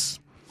 Louis.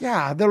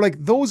 Yeah, they're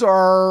like, those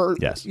are,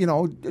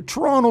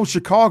 Toronto,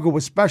 Chicago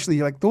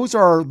especially, like those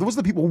are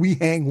the people we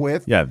hang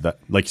with. Yeah,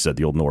 like you said,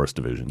 the Old Norris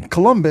division.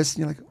 Columbus,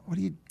 you're like, what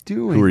are you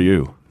doing? Who are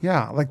you?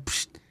 Yeah, like,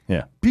 psh,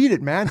 yeah, beat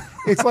it, man.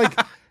 It's like,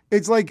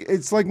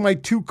 it's like my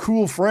two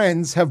cool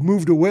friends have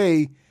moved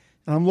away,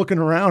 and I'm looking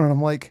around and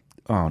I'm like,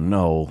 oh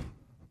no,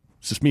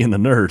 it's just me and the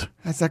nerd.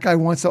 That guy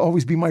wants to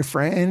always be my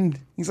friend.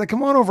 He's like,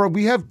 come on over.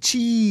 We have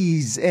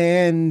cheese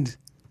and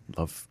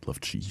love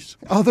cheese.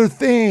 Other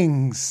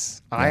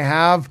things.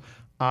 Yeah.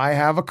 I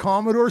have a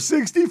Commodore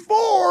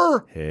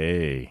 64.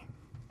 Hey.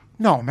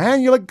 No,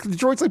 man, you're like,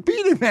 Detroit's like,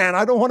 beat it, man.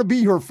 I don't want to be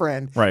your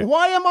friend. Right.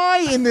 Why am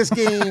I in this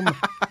game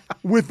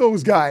with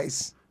those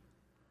guys?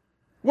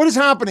 What is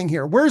happening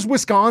here? Where's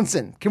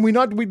Wisconsin? Can we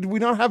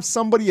not have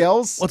somebody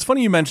else? Well, it's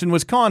funny you mentioned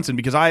Wisconsin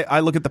because I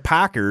look at the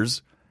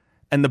Packers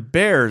and the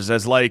Bears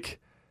as like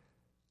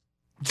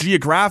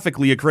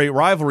geographically a great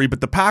rivalry, but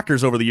the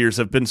Packers over the years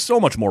have been so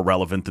much more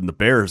relevant than the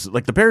Bears.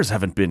 Like the Bears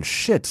haven't been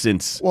shit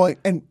since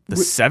the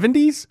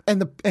 70s.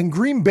 And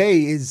Green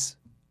Bay is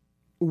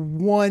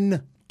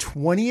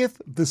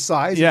 1/20th the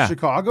size of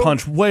Chicago.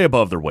 Punch way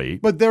above their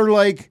weight. But they're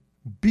like,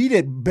 beat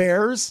it,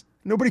 Bears.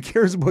 Nobody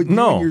cares about you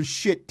and your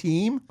shit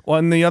team. Well,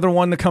 and the other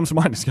one that comes to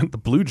mind is the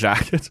Blue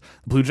Jackets.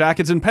 The Blue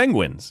Jackets and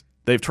Penguins.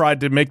 They've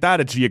tried to make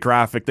that a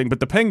geographic thing, but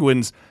the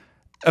Penguins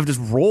have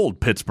just rolled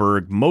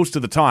Pittsburgh most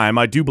of the time.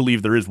 I do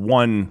believe there is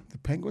one. The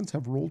Penguins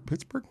have rolled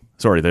Pittsburgh?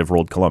 Sorry, they've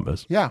rolled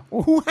Columbus. Yeah.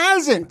 Well, who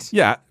hasn't?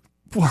 Yeah.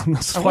 Well,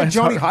 that's I why went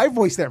Johnny High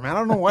Voice there, man. I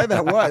don't know why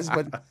that was,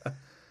 but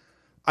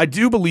I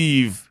do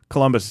believe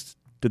Columbus.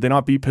 Did they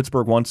not beat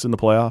Pittsburgh once in the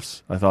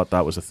playoffs? I thought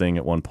that was a thing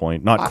at one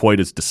point. Not quite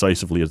as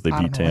decisively as they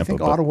beat Tampa. I think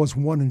Ottawa's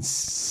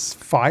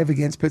 1-5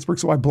 against Pittsburgh,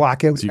 so I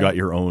black out. So you got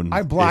your own.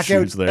 I black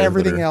out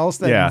everything else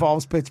that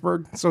involves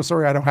Pittsburgh. So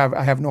sorry,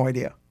 I have no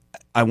idea.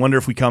 I wonder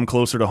if we come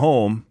closer to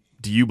home.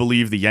 Do you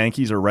believe the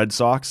Yankees or Red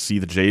Sox see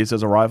the Jays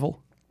as a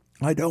rival?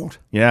 I don't.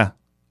 Yeah,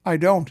 I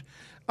don't.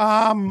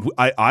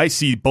 I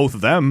see both of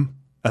them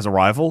as a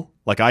rival.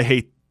 Like I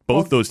hate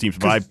both those teams,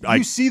 but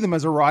you see them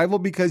as a rival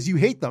because you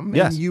hate them,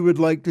 and you would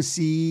like to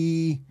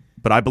see.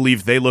 But I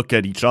believe they look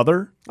at each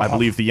other. I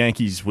believe the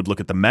Yankees would look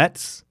at the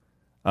Mets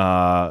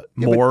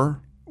more.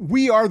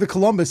 We are the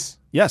Columbus.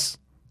 Yes.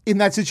 In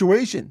that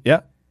situation.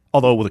 Yeah.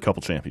 Although with a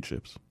couple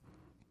championships.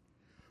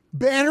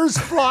 Banners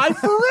fly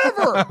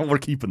forever. We're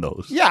keeping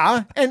those.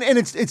 Yeah, and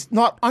it's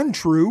not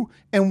untrue.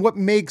 And what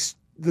makes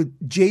the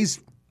Jays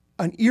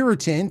an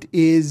irritant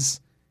is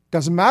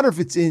doesn't matter if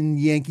it's in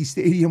Yankee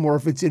Stadium or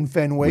if it's in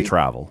Fenway. We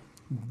travel.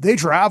 They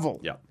travel.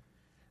 Yeah.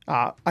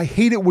 I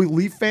hate it with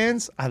Leaf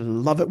fans. I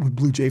love it with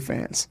Blue Jay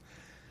fans.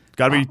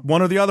 Got to be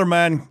one or the other,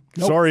 man.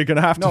 Nope. Sorry, you're going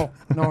to have to.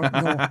 No,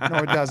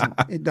 it doesn't.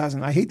 It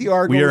doesn't. I hate the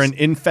Argos. We are an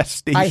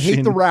infestation. I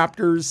hate the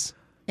Raptors,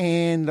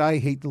 and I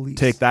hate the Leafs.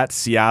 Take that,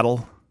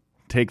 Seattle.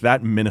 Take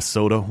that,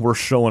 Minnesota. We're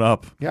showing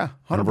up. Yeah,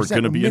 100%. And we're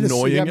going to be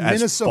annoying as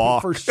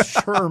Minnesota fuck. for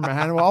sure,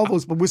 man. All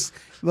those, but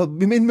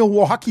in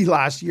Milwaukee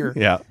last year.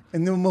 Yeah.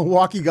 And the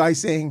Milwaukee guy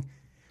saying,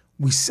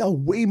 we sell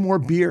way more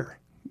beer.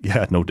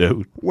 Yeah, no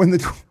doubt. When the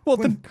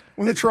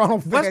Toronto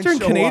fans Western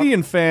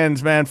Canadian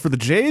fans, man, for the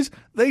Jays,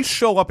 they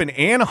show up in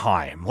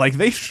Anaheim. Like,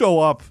 they show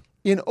up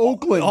in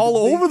Oakland. All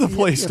over the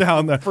place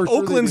down there.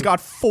 Oakland's got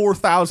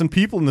 4,000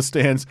 people in the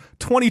stands.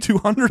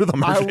 2,200 of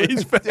them are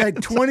Jays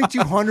fans.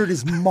 2,200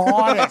 is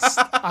modest,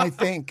 I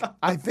think.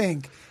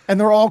 And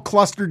they're all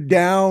clustered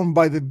down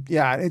by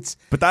it's.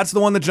 But that's the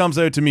one that jumps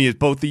out to me is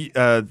both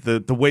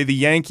the way the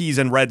Yankees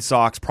and Red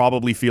Sox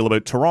probably feel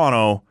about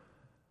Toronto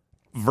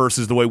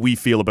versus the way we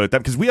feel about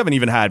them, because we haven't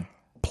even had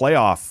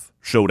playoff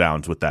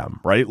showdowns with them,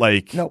 right?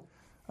 Like, no.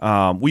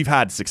 We've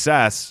had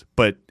success,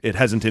 but it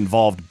hasn't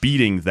involved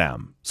beating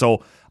them.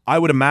 So I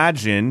would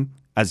imagine,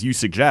 as you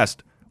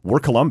suggest, we're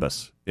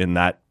Columbus in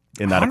that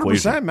 100%,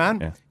 equation. 100%, man.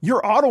 Yeah.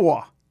 You're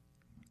Ottawa.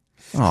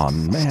 Oh,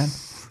 man.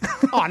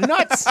 Oh,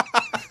 nuts.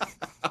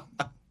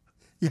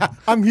 Yeah,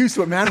 I'm used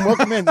to it, man.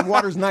 Welcome in. The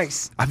water's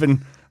nice. I've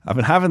been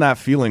having that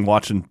feeling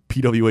watching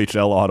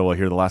PWHL Ottawa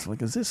here the last week.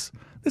 This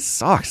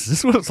sucks. Is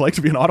this what it's like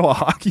to be an Ottawa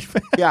hockey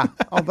fan? Yeah.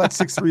 Oh, that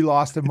 6-3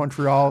 loss to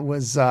Montreal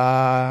was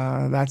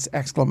that's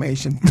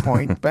exclamation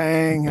point.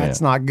 Bang. That's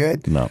not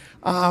good. No.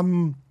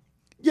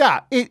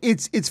 Yeah,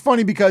 it's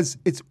funny because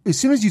it's as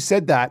soon as you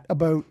said that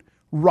about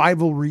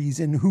rivalries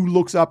and who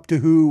looks up to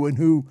who and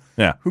who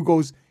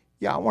goes,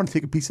 yeah, I want to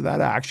take a piece of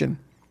that action.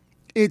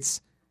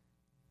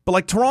 But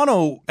like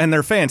Toronto and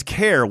their fans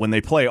care when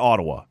they play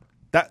Ottawa.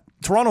 That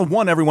Toronto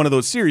won every one of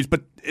those series,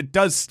 but it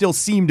does still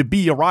seem to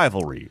be a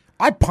rivalry.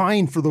 I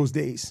pine for those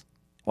days.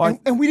 Well,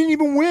 and we didn't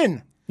even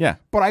win. Yeah.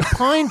 But I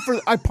pine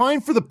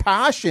for the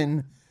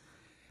passion.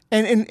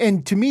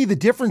 And to me the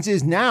difference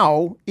is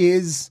now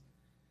is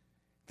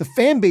the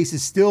fan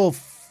bases still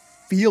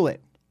feel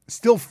it.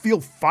 Still feel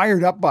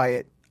fired up by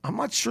it. I'm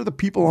not sure the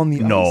people on the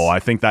ice. No, I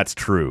think that's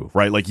true,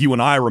 right? Like you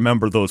and I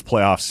remember those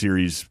playoff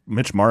series.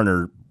 Mitch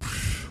Marner,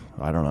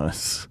 I don't know.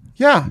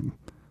 Yeah.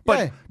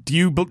 But do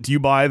you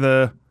buy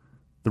the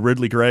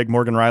Ridley Gregg,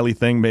 Morgan Riley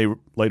thing may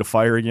light a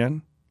fire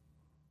again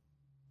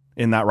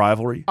in that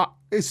rivalry?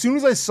 As soon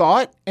as I saw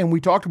it and we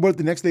talked about it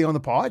the next day on the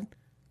pod,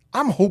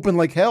 I'm hoping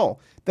like hell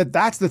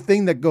that's the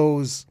thing that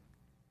goes,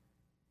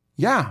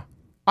 yeah,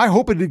 I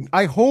hope it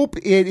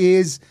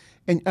is.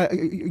 And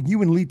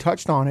you and Lee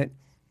touched on it.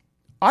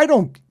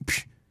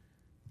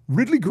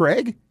 Ridley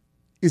Gregg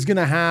is going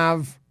to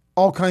have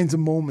all kinds of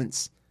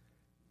moments.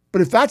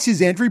 But if that's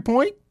his entry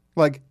point,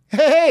 like,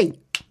 hey,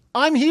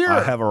 I'm here.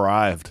 I have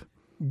arrived.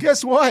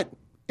 Guess what?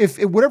 If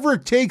whatever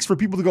it takes for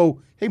people to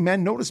go, hey,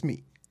 man, notice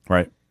me.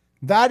 Right.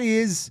 That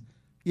is,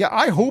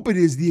 I hope it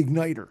is the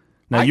igniter.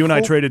 Now, you and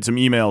I traded some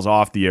emails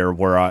off the air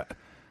where I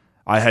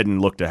hadn't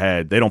looked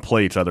ahead. They don't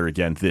play each other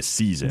again this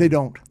season. They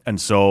don't. And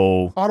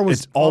so Ottawa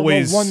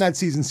won that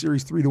season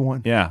series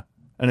 3-1. Yeah.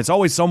 And it's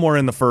always somewhere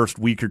in the first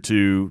week or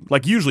two.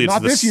 Like usually it's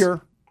not this year.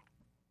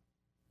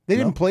 They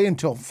didn't play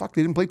until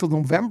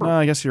November.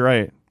 I guess you're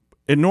right.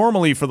 It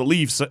normally for the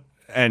Leafs,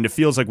 and it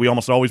feels like we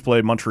almost always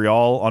play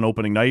Montreal on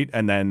opening night,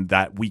 and then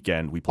that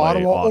weekend we play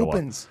Ottawa.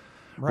 Opens.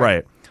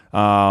 Right.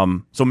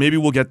 So maybe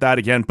we'll get that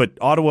again, but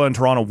Ottawa and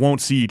Toronto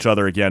won't see each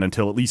other again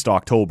until at least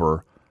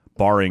October,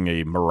 barring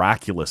a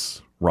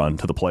miraculous run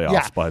to the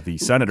playoffs by the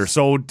Senators.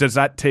 So does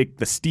that take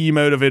the steam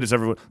out of it? Is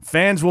everyone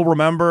fans will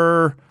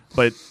remember,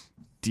 but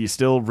do you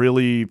still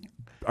really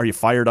are you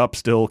fired up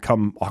still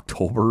come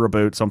October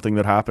about something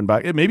that happened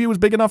back? Maybe it was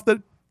big enough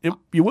that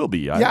you will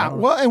be.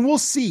 Well, and we'll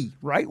see,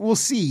 right? We'll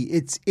see.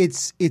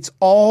 It's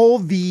all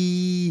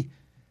the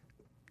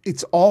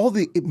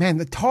man.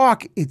 The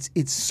talk.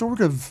 It's sort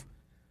of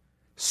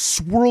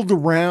swirled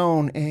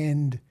around,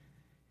 and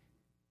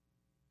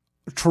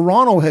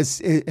Toronto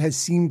has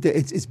seemed to.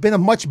 It's been a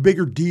much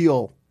bigger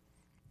deal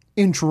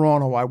in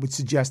Toronto, I would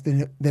suggest,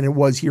 than it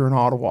was here in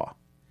Ottawa.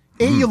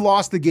 You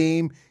lost the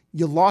game.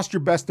 You lost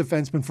your best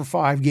defenseman for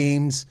 5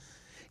 games.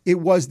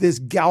 It was this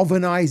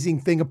galvanizing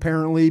thing,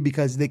 apparently,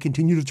 because they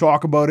continue to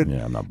talk about it.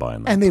 Yeah, I'm not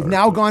buying that. And they've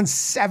now gone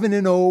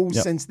 7-0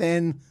 since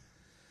then.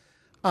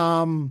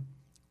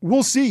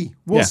 We'll see.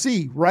 We'll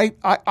see, right?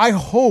 I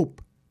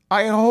hope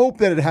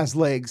that it has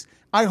legs.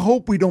 I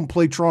hope we don't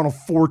play Toronto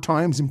 4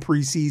 times in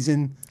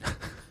preseason,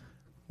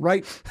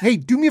 right? Hey,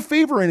 do me a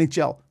favor,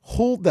 NHL.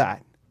 Hold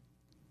that.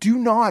 Do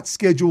not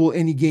schedule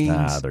any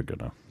games. They're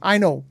gonna. I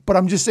know, but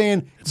I'm just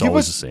saying. It's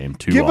always the same.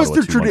 2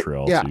 Ottawa, 2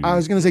 Montreal. Yeah, I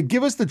was going to say,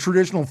 give us the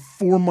traditional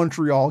 4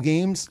 Montreal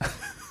games,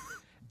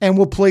 and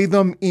we'll play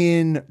them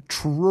in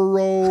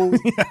Truro,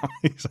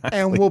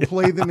 and we'll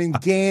play them in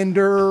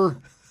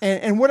Gander,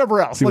 and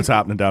whatever else. See what's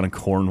happening down in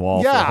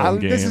Cornwall. Yeah, for a home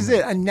game. This is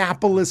it.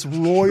 Annapolis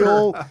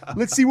Royal.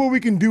 Let's see what we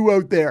can do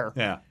out there.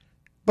 Yeah,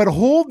 but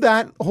hold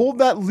that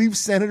Leafs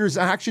Senators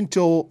action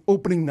till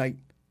opening night.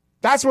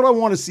 That's what I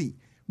want to see.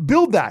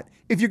 Build that.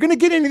 If you're going to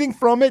get anything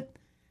from it,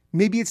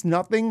 maybe it's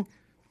nothing,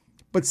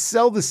 but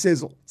sell the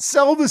sizzle.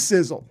 Sell the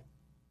sizzle.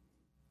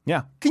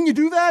 Yeah. Can you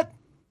do that?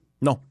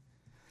 No.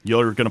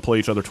 You're going to play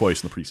each other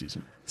twice in the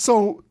preseason.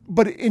 So,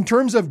 but in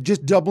terms of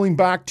just doubling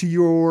back to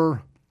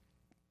your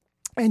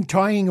and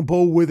tying a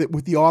bow with it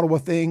with the Ottawa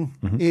thing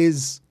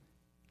is,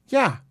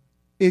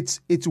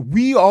 it's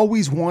we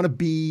always want to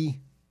be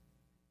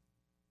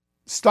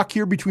stuck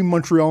here between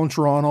Montreal and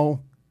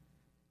Toronto.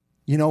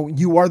 You know,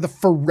 you are the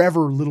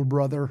forever little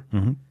brother.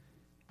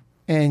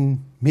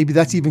 And maybe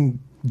that's even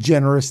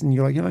generous. And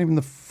you're like, you're not even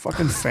the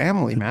fucking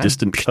family, man.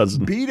 Distant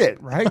cousin. Beat it,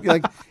 right? You're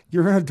like,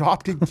 you're an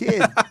adopted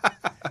kid.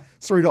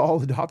 Sorry to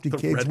all adopted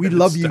kids. We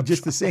love you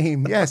just the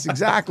same. Yes,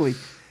 exactly.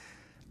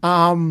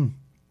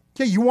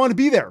 You want to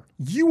be there.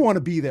 You want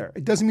to be there.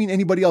 It doesn't mean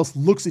anybody else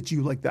looks at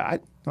you like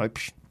that.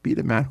 Like, beat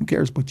it, man. Who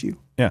cares but you?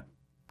 Yeah.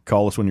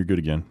 Call us when you're good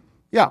again.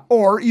 Yeah.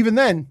 Or even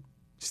then,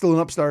 still an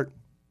upstart.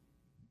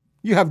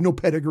 You have no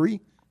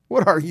pedigree.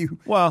 What are you?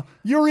 Well,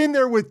 you're in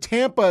there with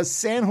Tampa,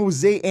 San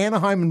Jose,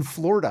 Anaheim, and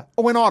Florida.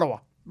 Oh, and Ottawa.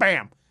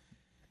 Bam.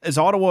 Is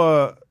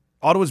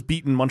Ottawa's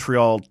beaten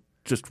Montreal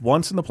just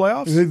once in the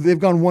playoffs? They've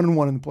gone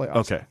 1-1 in the playoffs.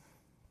 Okay.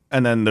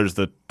 And then there's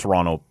the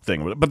Toronto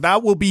thing. But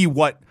that will be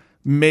what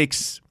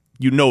makes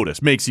you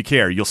notice, makes you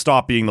care. You'll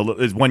stop being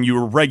is when you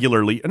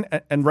regularly,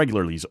 and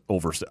regularly is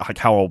over, like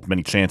how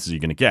many chances are you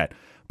going to get?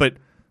 But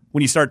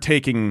when you start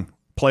taking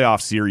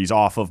playoff series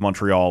off of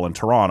Montreal and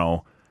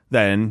Toronto,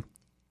 then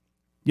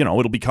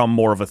it'll become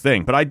more of a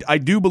thing. But I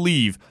do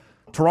believe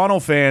Toronto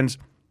fans,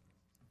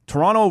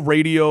 Toronto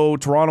radio,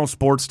 Toronto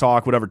sports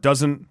talk, whatever,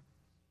 doesn't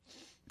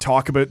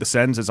talk about the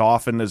Sens as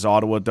often as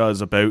Ottawa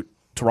does about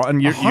Toronto.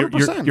 And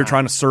you're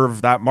trying to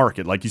serve that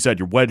market. Like you said,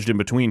 you're wedged in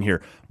between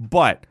here.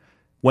 But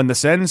when the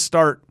Sens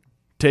start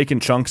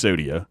taking chunks out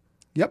of you,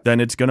 then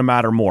it's going to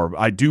matter more.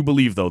 I do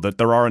believe, though, that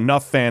there are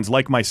enough fans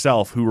like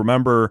myself who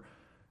remember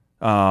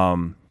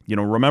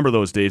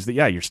those days that,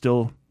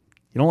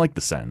 you don't like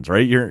the Sens,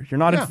 right? You're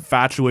not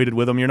infatuated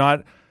with them. You're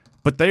not,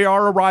 but they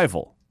are a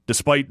rival.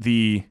 Despite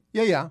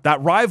that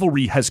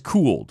rivalry has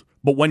cooled.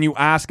 But when you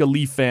ask a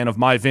Leaf fan of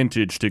my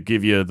vintage to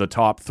give you the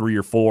top 3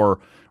 or 4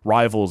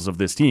 rivals of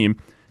this team,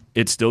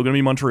 it's still going to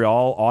be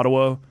Montreal,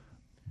 Ottawa,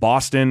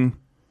 Boston.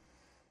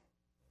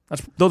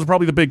 Those are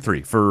probably the big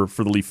 3 for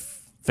the Leaf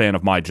fan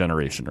of my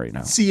generation right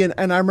now. See, and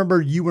I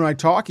remember you and I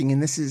talking,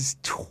 and this is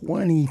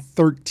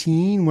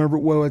 2013, wherever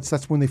it was.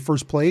 That's when they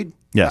first played.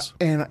 Yes,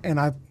 and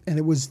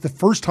it was the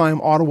first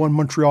time Ottawa and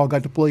Montreal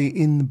got to play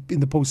in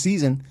the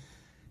postseason,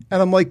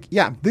 and I'm like,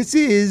 this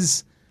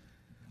is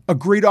a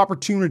great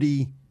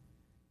opportunity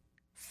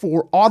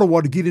for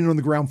Ottawa to get in on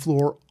the ground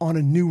floor on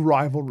a new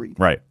rivalry,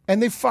 right?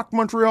 And they fucked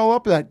Montreal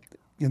up.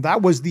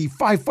 That was the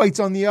 5 fights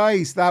on the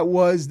ice. That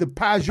was the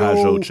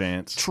Pajot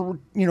chance.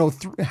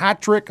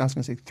 Hat trick. I was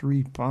going to say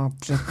 3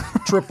 pops,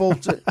 triple.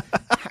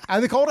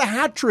 They call it a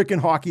hat trick in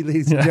hockey,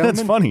 ladies and gentlemen.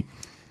 That's funny.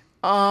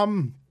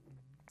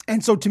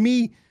 And so to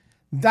me,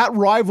 that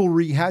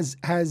rivalry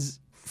has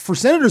for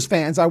Senators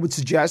fans, I would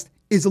suggest,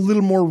 is a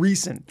little more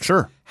recent.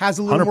 Sure. Has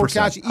a little more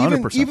catch.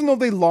 Even though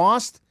they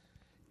lost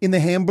in the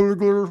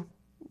Hamburglar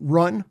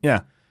run.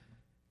 Yeah.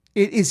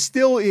 It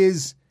still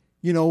is,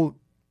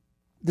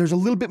 there's a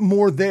little bit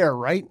more there,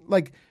 right?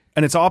 Like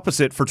And it's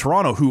opposite for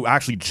Toronto, who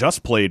actually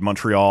just played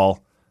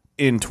Montreal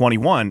in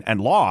 21 and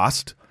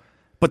lost.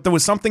 But there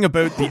was something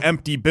about the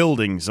empty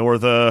buildings or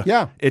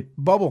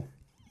bubble.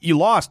 You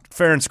lost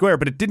fair and square,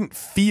 but it didn't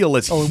feel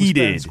as heated. It was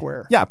fair and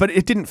square. Yeah, but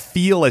it didn't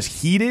feel as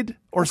heated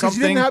or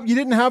something. You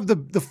didn't have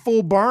the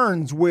full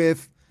barns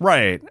with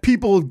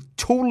people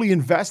totally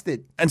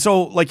invested. And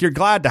so, like, you're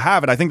glad to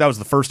have it. I think that was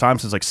the first time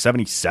since like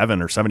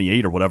 77 or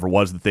 78 or whatever it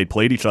was that they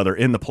played each other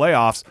in the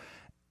playoffs.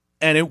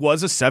 And it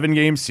was a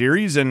 7-game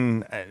series,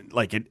 and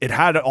like it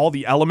had all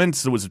the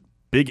elements. There was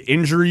big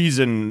injuries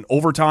and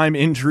overtime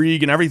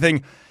intrigue and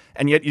everything.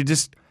 And yet you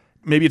just,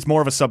 maybe it's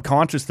more of a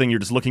subconscious thing. You're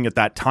just looking at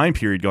that time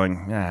period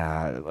going,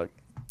 I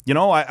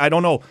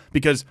don't know.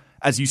 Because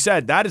as you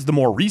said, that is the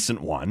more recent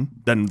one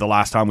than the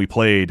last time we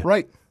played.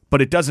 Right.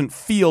 But it doesn't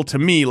feel to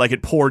me like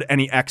it poured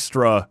any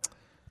extra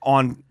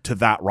onto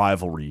that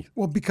rivalry.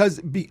 Well, because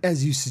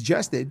as you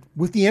suggested,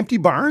 with the empty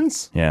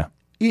barns, it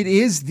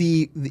is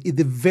the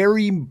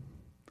very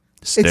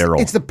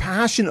sterile. It's the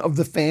passion of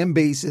the fan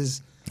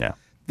bases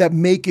that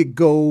make it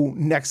go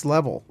next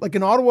level. Like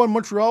in Ottawa and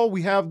Montreal,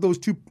 we have those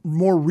two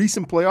more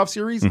recent playoff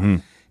series. Mm-hmm.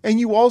 And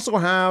you also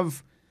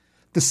have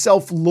the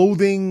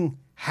self-loathing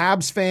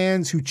Habs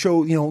fans who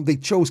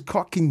chose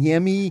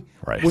Kotkaniemi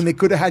when they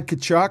could have had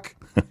Tkachuk.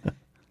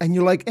 And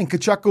you're like, and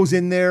Tkachuk goes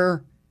in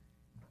there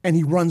and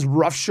he runs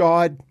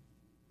roughshod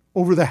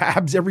over the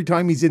Habs every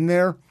time he's in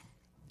there.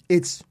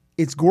 It's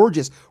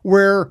gorgeous.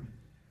 Where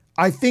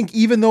I think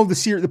even though the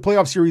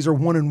playoff series are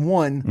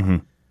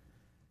 1-1,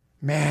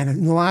 man,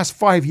 in the last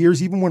 5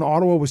 years, even when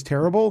Ottawa was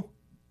terrible,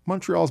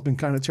 Montreal's been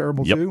kind of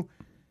terrible too.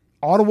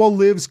 Ottawa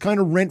lives kind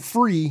of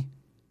rent-free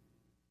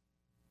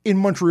in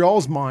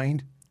Montreal's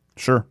mind.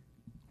 Sure.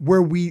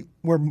 Where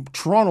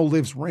Toronto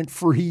lives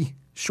rent-free,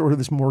 short of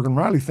this Morgan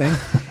Riley thing,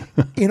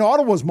 in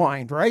Ottawa's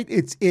mind, right?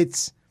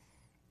 It's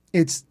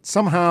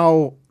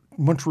somehow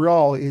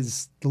Montreal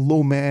is the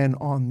low man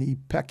on the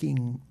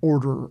pecking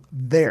order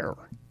there.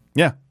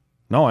 Yeah.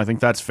 No, I think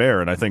that's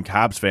fair. And I think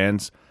Habs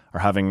fans are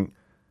having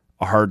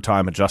a hard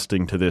time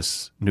adjusting to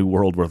this new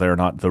world where they're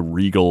not the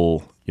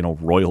regal,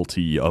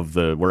 royalty of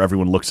where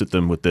everyone looks at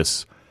them with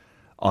this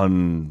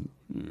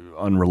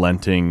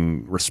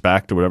unrelenting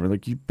respect or whatever.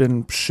 Like, you've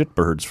been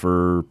shitbirds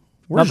for...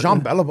 Where's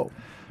Jean Beliveau?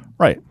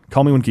 Right.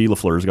 Call me when Guy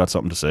Lafleur's got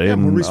something to say. Yeah,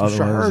 and Maurice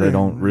otherwise Richard I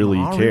don't really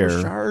care.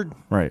 Richard.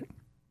 Right.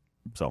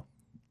 So,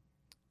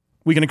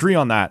 we can agree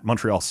on that.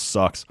 Montreal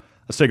sucks.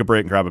 Let's take a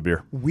break and grab a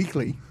beer.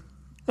 Weekly.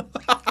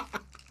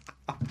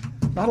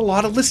 Not a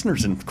lot of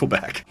listeners in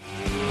Quebec.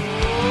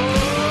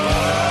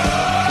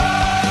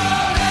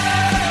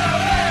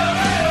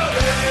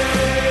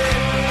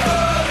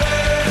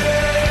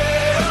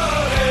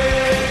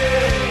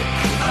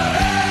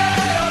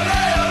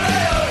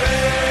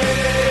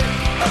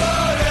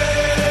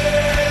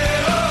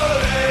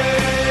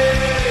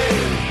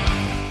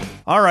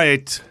 All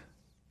right,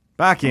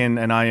 back in,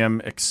 and I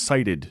am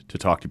excited to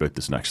talk to you about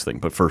this next thing.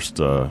 But first...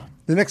 the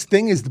next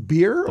thing is the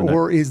beer,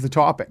 or is the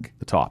topic?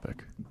 The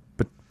topic.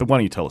 But why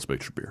don't you tell us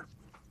about your beer?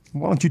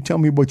 Why don't you tell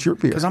me about your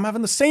beer? Because I'm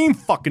having the same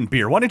fucking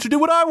beer. Why don't you do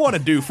what I want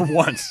to do for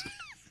once?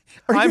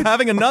 I'm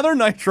having another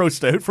Nitro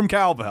Stout from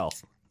Cowbell.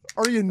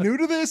 Are you new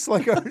to this?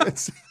 Like,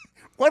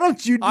 why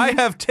don't you... I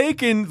have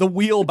taken the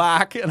wheel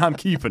back, and I'm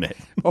keeping it.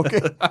 Okay.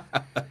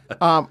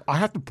 I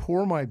have to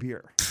pour my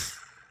beer.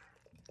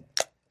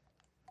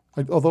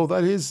 Although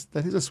that is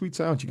a sweet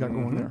sound you got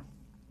going there.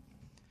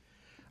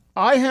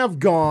 I have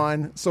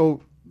gone,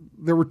 so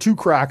there were two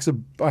cracks.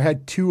 I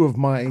had two of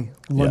my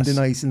London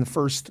Ice in the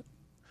first.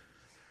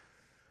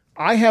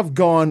 I have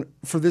gone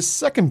for this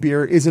second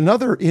beer is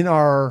another in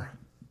our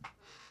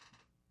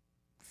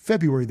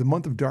February, the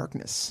month of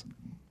darkness.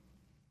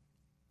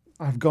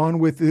 I've gone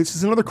with, this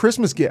is another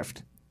Christmas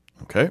gift.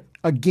 Okay.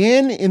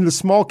 Again in the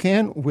small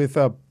can with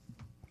a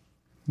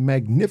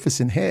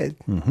magnificent head.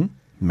 Mm-hmm.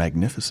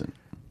 Magnificent.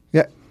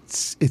 Yeah.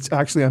 It's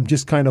actually, I'm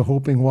just kind of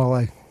hoping while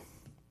I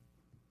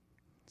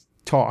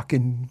talk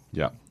and...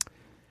 Yeah.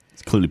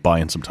 It's clearly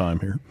buying some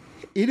time here.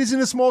 It is in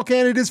a small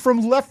can. It is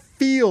from Left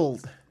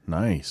Field.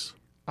 Nice.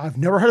 I've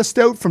never had a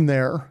stout from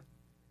there.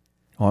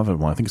 Oh, I've had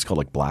one. I think it's called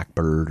like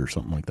Blackbird or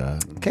something like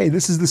that. Okay,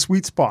 this is the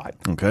sweet spot.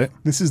 Okay.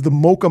 This is the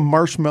Mocha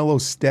Marshmallow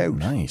Stout.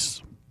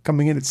 Nice.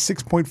 Coming in at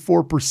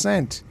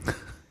 6.4%.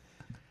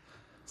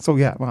 So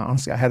yeah, well,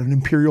 honestly, I had an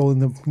Imperial in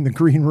the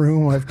green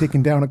room. I've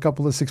taken down a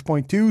couple of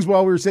 6.2s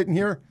while we were sitting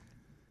here.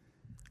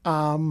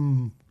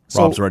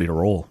 Rob's ready to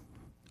roll.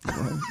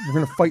 We're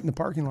going to fight in the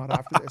parking lot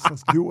after this.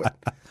 Let's do it.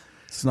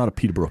 It's not a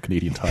Peterborough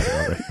Canadian title,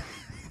 all right?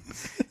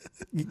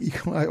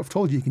 I've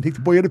told you can take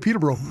the boy out of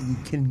Peterborough. You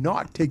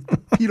cannot take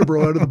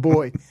Peterborough out of the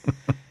boy.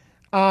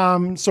 So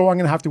I'm going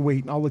to have to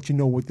wait. I'll let you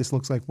know what this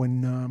looks like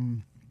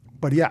when.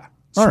 But yeah,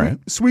 all right.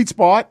 Sweet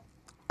spot.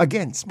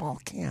 Again,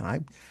 small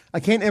can. I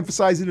can't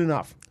emphasize it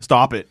enough.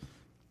 Stop it.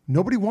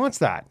 Nobody wants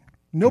that.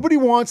 Nobody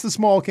wants the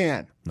small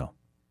can. No.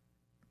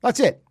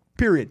 That's it.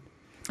 Period.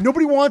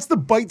 Nobody wants the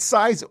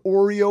bite-sized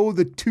Oreo,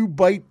 the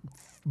 2-bite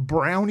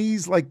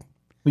brownies. Like,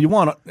 You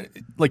want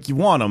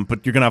them,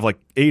 but you're gonna have like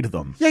 8 of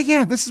them.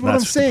 Yeah. This is what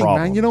I'm saying,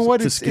 man. You know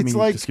what? Just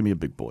give me a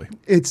big boy.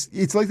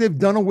 It's like they've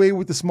done away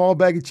with the small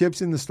bag of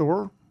chips in the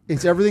store.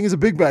 It's everything is a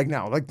big bag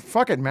now. Like,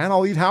 fuck it, man.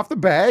 I'll eat half the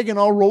bag and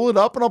I'll roll it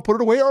up and I'll put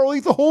it away, or I'll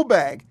eat the whole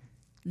bag.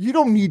 You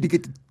don't need to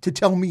get to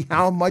tell me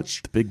how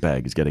much. The big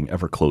bag is getting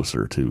ever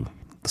closer to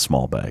the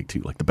small bag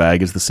too. Like the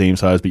bag is the same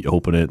size, but you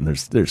open it and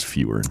there's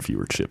fewer and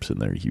fewer chips in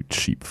there. You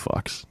cheap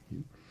fucks.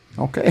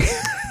 Okay.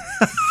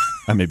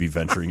 I may be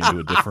venturing into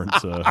a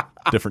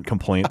different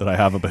complaint that I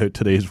have about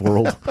today's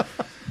world.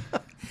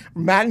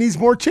 Matt needs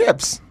more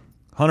chips.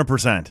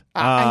 100%.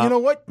 And you know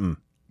what?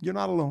 You're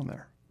not alone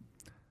there.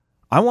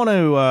 I want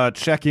to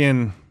check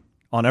in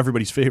on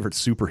everybody's favorite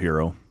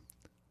superhero,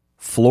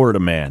 Florida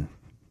Man.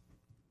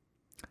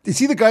 Is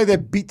he the guy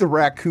that beat the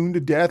raccoon to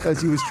death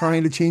as he was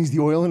trying to change the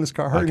oil in his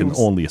car? I can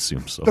only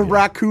assume so. The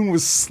raccoon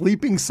was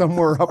sleeping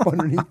somewhere up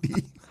underneath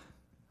the...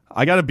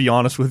 I got to be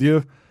honest with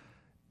you.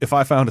 If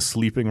I found a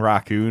sleeping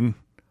raccoon,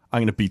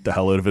 I'm going to beat the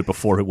hell out of it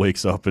before it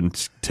wakes up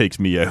and takes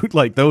me out.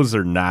 Like, those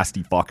are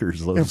nasty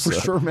fuckers. Those, for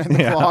sure, man.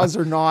 The claws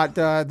are not...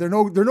 they're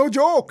no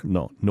joke.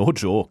 No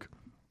joke.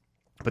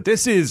 But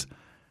this is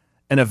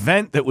an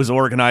event that was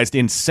organized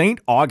in St.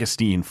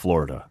 Augustine,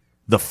 Florida.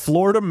 The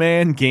Florida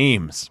Man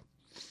Games.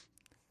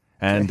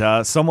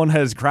 And someone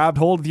has grabbed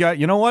hold of the,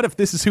 you know what, if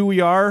this is who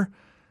we are,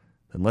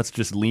 then let's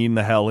just lean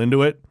the hell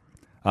into it.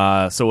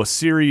 So a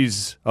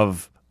series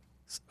of,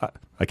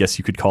 I guess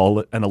you could call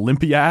it an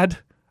Olympiad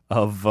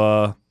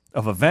of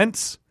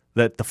events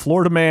that the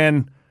Florida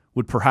Man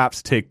would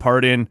perhaps take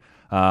part in.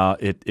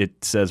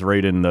 It says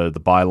right in the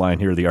byline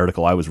here, the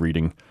article I was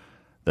reading,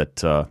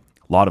 that a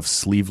lot of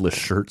sleeveless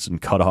shirts and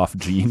cut-off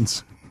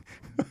jeans.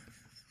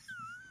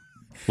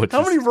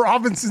 How many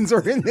Robinsons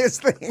are in this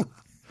thing?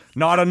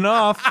 Not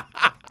enough.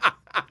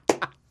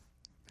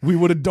 We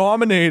would have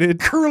dominated.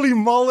 Curly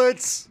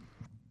mullets.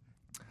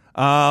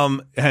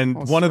 One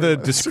of the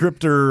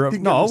descriptor.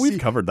 No, we've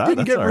covered that.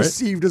 Didn't That's get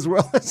received as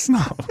well as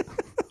no.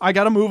 I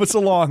got to move us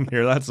along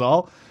here. That's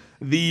all.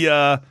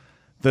 The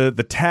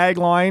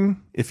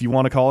tagline, if you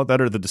want to call it that,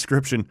 or the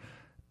description: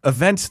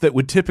 events that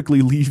would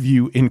typically leave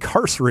you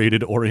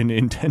incarcerated or in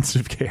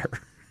intensive care.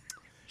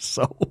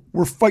 So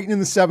we're fighting in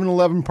the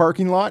 7-Eleven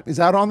parking lot. Is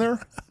that on there?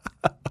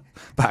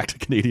 Back to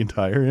Canadian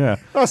Tire, yeah.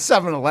 Oh,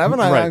 7-Eleven.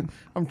 Right.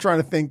 I'm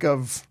trying to think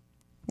of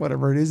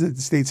whatever it is that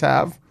the States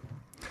have.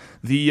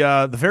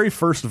 The very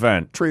first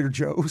event, Trader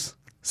Joe's,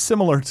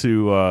 similar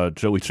to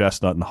Joey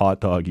Chestnut and the hot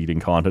dog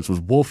eating contest, was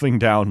wolfing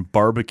down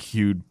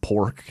barbecued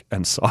pork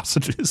and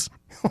sausages.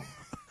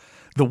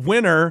 The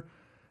winner,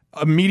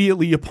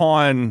 immediately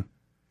upon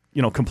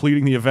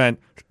completing the event,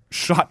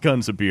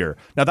 shotguns a beer.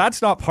 Now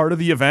that's not part of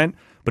the event,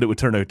 but it would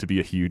turn out to be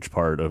a huge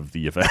part of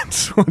the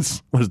event.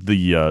 was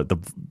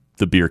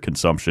the beer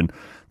consumption.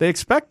 They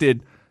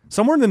expected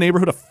somewhere in the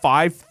neighborhood of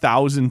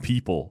 5,000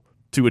 people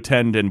to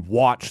attend and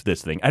watch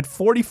this thing at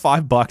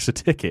 $45 a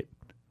ticket.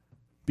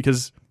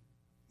 Because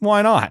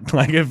why not?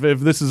 Like if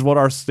this is what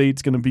our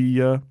state's going to be.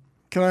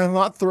 Can I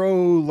not throw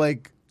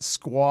like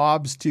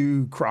squabs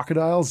to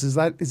crocodiles? Is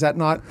that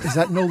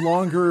no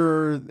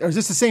longer? Or is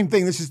this the same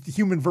thing? This is the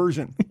human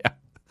version. Yeah.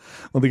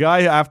 Well, the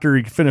guy, after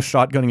he finished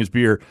shotgunning his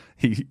beer,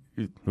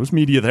 there was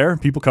media there,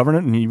 people covering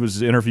it, and he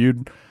was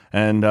interviewed,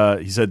 and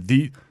he said,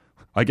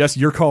 I guess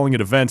you're calling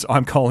it events,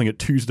 I'm calling it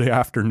Tuesday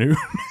afternoon.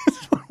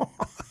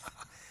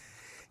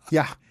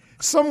 Yeah.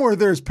 Somewhere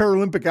there's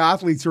Paralympic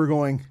athletes who are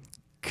going,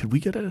 could we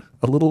get a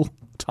little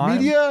time?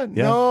 Media?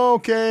 Yeah. No,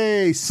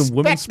 okay. Some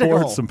women's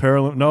sports, some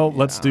Paralympic. No, yeah.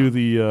 Let's do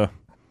the...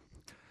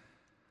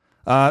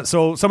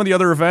 So some of the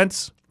other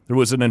events, there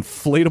was an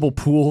inflatable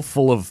pool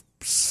full of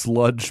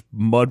sludge,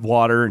 mud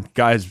water, and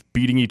guys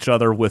beating each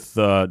other with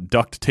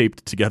duct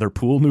taped together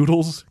pool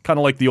noodles, kind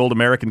of like the old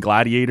American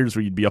Gladiators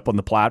where you'd be up on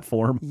the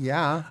platform.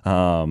 Yeah.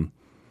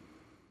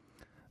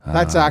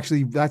 That's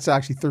actually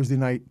Thursday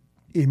night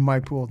in my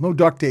pool. No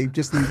duct tape,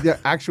 just the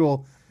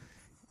actual.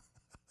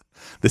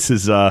 This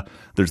is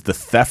there's the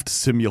theft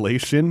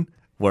simulation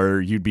where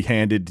you'd be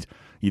handed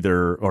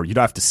or you'd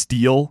have to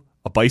steal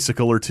a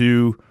bicycle or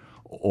two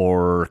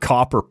or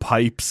copper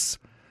pipes.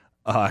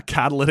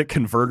 Catalytic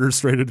converters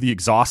straight into the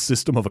exhaust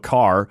system of a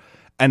car,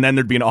 and then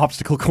there'd be an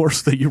obstacle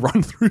course that you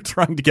run through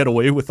trying to get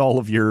away with all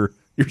of your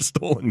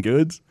stolen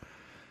goods.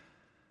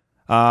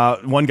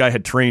 One guy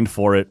had trained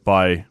for it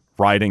by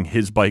riding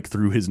his bike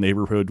through his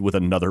neighborhood with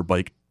another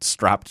bike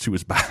strapped to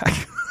his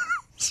back.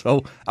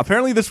 So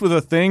apparently this was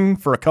a thing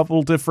for a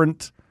couple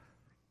different,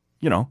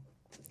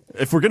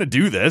 if we're going to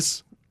do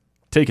this,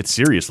 take it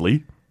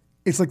seriously.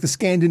 It's like the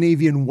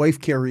Scandinavian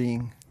wife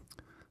carrying.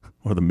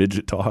 Or the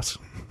midget toss.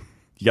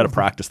 You got to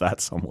practice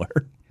that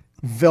somewhere.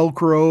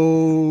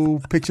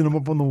 Velcro, pitching them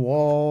up on the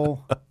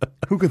wall.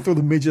 Who can throw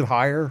the midget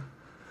higher?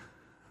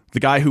 The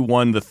guy who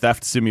won the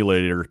theft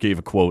simulator gave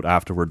a quote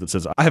afterward that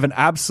says, I have an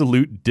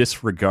absolute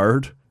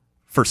disregard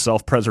for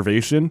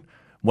self-preservation.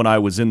 When I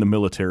was in the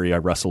military, I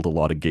wrestled a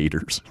lot of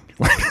gators.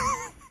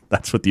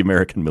 That's what the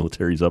American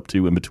military's up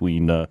to in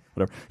between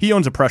whatever. He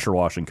owns a pressure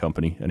washing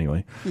company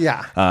anyway.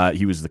 Yeah.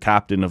 He was the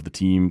captain of the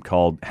team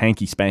called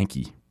Hanky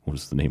Spanky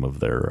was the name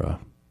of their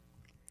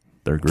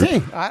their group.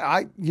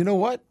 Okay, you know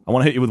what? I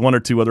want to hit you with one or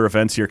two other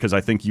events here because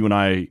I think you and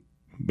I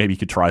maybe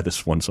could try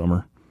this one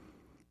summer.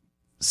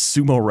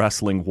 Sumo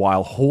wrestling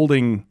while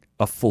holding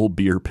a full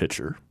beer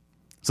pitcher.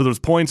 So there's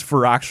points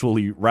for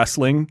actually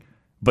wrestling,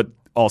 but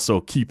also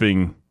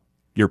keeping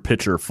your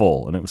pitcher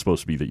full. And it was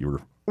supposed to be that you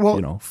were,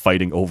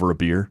 fighting over a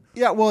beer.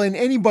 Yeah, well, and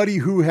anybody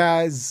who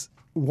has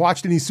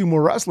watched any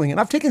sumo wrestling, and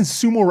I've taken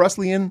sumo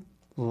wrestling in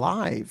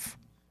live.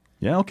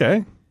 Yeah,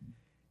 okay.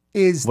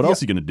 What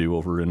else are you going to do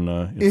over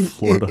in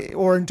Florida?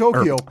 Or in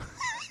Tokyo.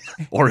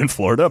 Or in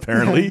Florida,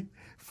 apparently.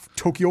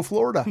 Tokyo,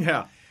 Florida.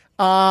 Yeah.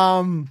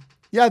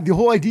 Yeah, the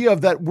whole idea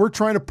of that we're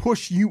trying to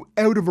push you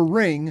out of a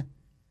ring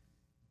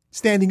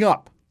standing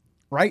up,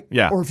 right?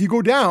 Yeah. Or if you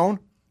go down,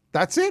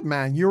 that's it,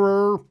 man.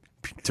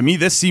 To me,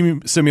 this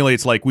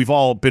simulates like we've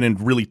all been in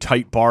really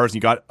tight bars and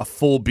you got a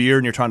full beer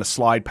and you're trying to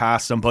slide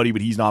past somebody,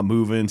 but he's not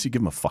moving. So you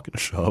give him a fucking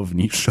shove and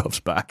he shoves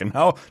back and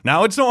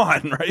now it's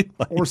on, right?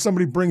 Or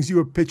somebody brings you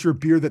a pitcher of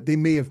beer that they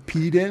may have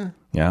peed in.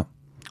 Yeah.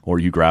 Or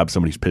you grab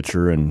somebody's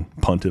pitcher and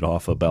punt it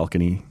off a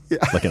balcony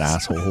like an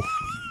asshole.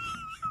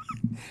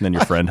 And then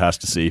your friend has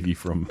to save you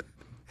from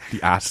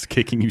the ass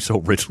kicking you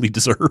so richly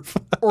deserve.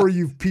 Or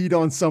you've peed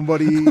on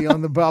somebody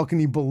on the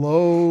balcony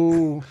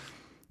below.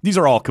 These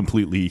are all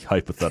completely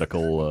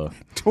hypothetical.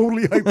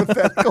 Totally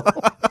hypothetical.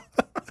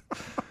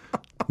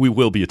 We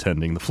will be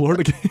attending the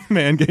Florida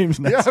Man Games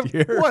next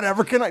year.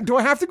 Whatever. Do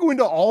I have to go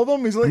into all of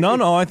them?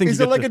 No. I think is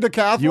it like a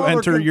decathlon? You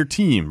enter your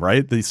team,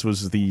 right? This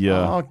was the.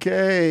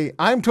 Okay,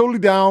 I'm totally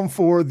down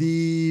for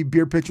the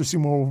beer pitcher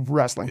sumo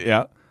wrestling.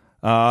 Yeah.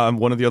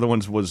 One of the other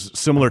ones was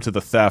similar to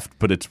the theft,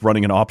 but it's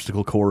running an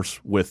obstacle course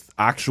with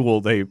actual.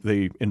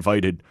 They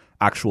invited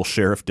actual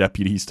sheriff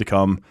deputies to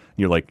come. And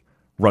you're like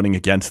running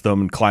against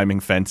them and climbing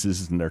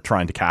fences, and they're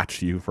trying to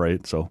catch you,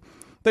 right? So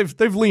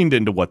they've leaned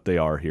into what they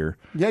are here.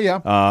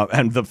 Yeah.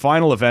 And the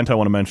final event I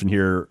want to mention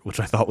here, which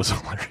I thought was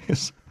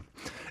hilarious,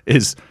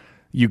 is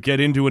you get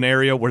into an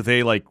area where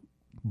they like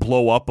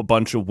blow up a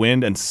bunch of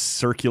wind and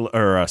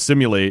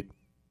simulate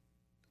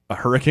a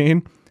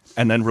hurricane,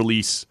 and then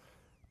release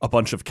a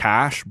bunch of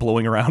cash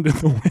blowing around in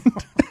the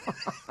wind.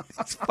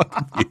 These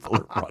fucking people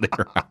are running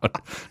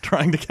around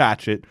trying to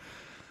catch it.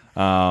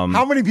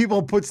 How many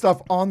people put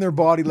stuff on their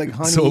body like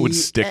honey, so it would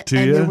stick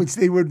to you? And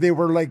they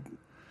were like,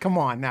 come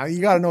on now, you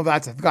got to know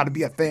that's got to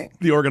be a thing.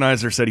 The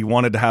organizer said he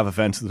wanted to have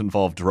events that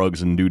involved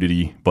drugs and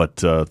nudity, but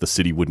the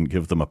city wouldn't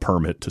give them a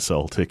permit to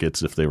sell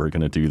tickets if they were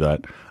going to do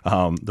that.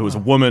 There was a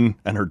woman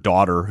and her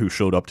daughter who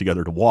showed up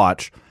together to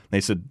watch. They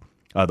said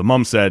the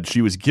mom said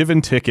she was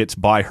given tickets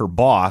by her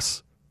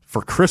boss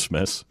for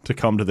Christmas to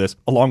come to this,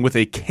 along with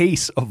a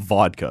case of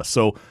vodka.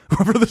 So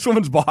whoever this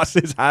woman's boss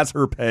is has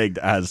her pegged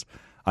as,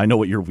 I know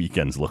what your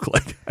weekends look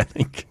like, I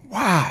think.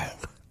 Wow.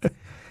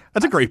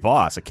 That's a great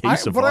boss, a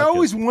case of vodka. But I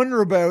always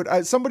wonder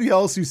about somebody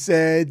else who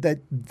said that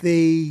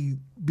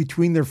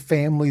between their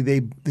family,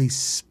 they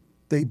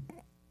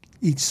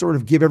each sort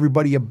of give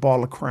everybody a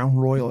bottle of Crown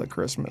Royal at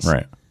Christmas.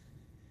 Right.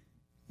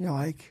 You're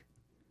like,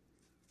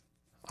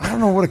 I don't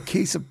know what a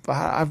case of,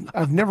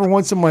 I've never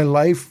once in my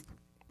life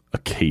a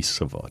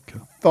case of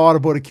vodka. Thought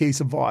about a case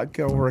of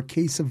vodka or a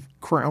case of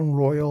Crown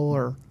Royal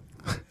or...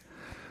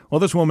 Well,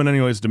 this woman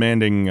anyway is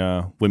demanding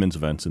women's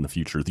events in the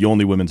future. The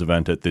only women's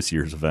event at this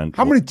year's event.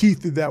 How many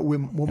teeth did that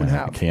woman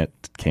have? I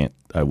can't.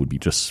 I would be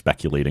just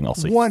speculating. I'll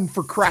say one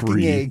for cracking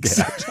 3. eggs.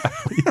 Yeah,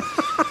 exactly.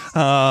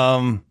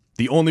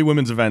 The only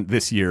women's event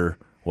this year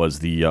was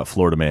the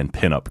Florida Man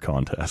pinup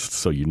contest.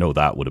 So you know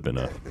that would have been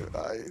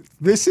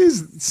This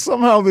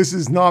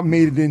is not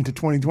made it into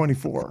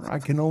 2024. I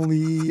can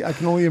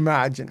only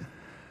imagine.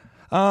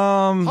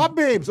 Hot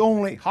babes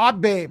only. Hot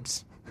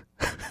babes.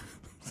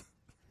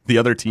 The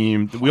other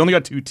team, we only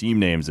got 2 team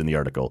names in the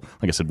article.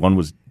 Like I said, one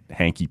was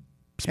Hanky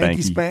Spanky.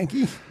 Hanky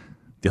Spanky.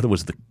 The other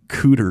was the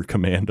Cooter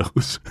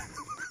Commandos.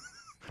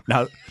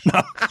 Now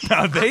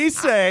they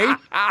say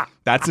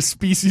that's a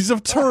species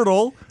of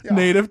turtle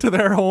native to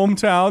their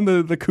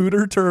hometown, the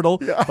Cooter turtle.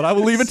 Yeah. But I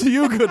will leave it to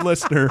you, good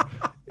listener,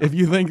 if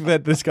you think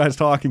that this guy's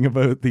talking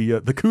about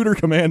the Cooter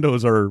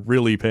Commandos are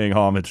really paying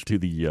homage to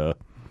the...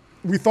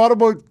 We thought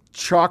about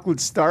chocolate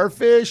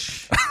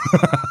starfish,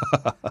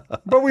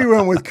 but we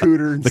went with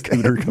Cooter instead. The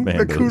Cooter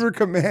Commandos. The Cooter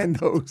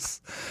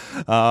Commandos.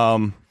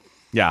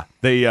 Yeah,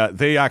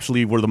 they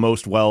actually were the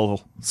most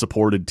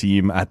well-supported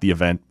team at the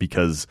event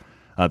because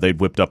they'd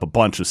whipped up a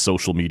bunch of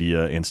social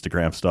media,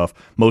 Instagram stuff.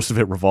 Most of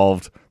it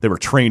they were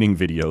training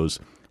videos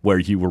where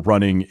you were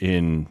running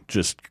in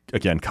just,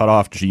 again,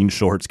 cut-off jean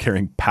shorts,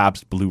 carrying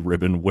Pabst Blue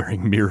Ribbon,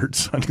 wearing mirrored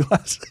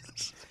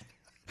sunglasses.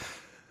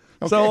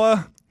 Okay. So,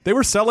 they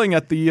were selling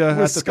at the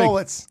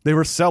skullets. They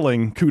were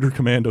selling Cooter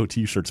Commando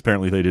T-shirts.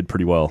 Apparently, they did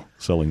pretty well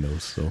selling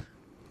those. So,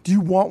 do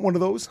you want one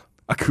of those?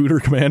 A Cooter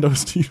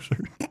Commandos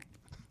T-shirt?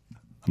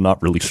 I'm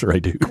not really sure I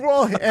do.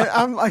 Well, and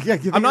I'm like,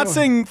 I'm not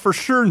saying for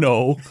sure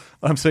no.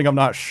 I'm saying I'm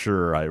not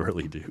sure I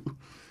really do.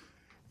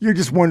 You're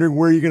just wondering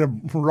where you're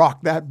going to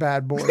rock that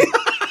bad boy.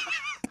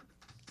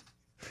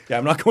 Yeah,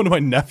 I'm not going to my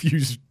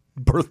nephew's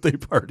birthday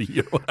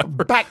party or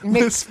whatever. Bat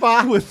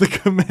mitzvah with the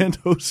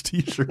Commandos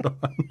T-shirt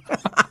on.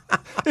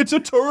 It's a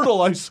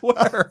turtle, I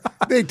swear.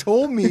 They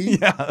told me.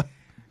 Yeah.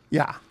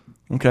 Yeah.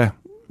 Okay.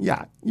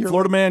 Yeah.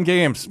 Florida Man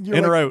games,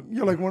 in or out?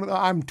 You're like one of the,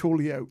 I'm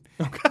totally out.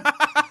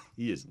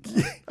 He is.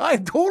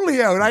 I'm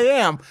totally out. I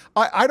am.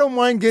 I don't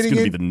mind It's getting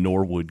going in. to be the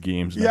Norwood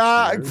games next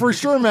Yeah, year. for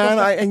sure, man.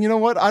 And you know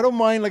what? I don't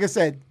mind, like I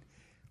said,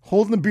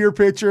 holding the beer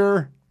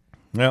pitcher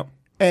Yeah.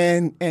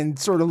 and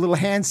sort of little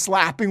hand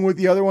slapping with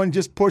the other one,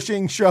 just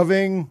pushing,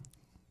 shoving.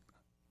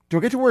 Do I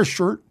get to wear a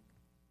shirt?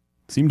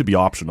 Seemed to be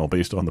optional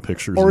based on the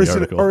pictures Or in is the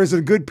it article. or is it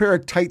a good pair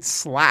of tight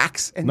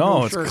slacks and no,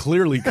 no it's shirt?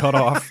 clearly cut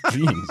off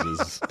jeans.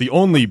 Is the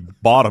only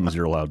bottoms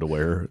you're allowed to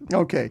wear.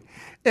 Okay.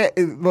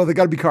 Well, they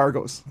got to be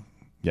cargos.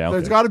 Yeah, okay.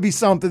 There's got to be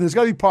something. There's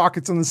got to be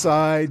pockets on the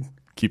side.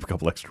 Keep a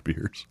couple extra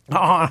beers. Oh,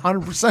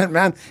 100%,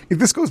 man. If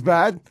this goes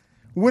bad,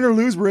 win or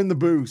lose, we're in the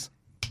booze.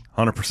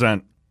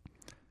 100%.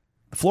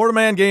 The Florida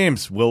Man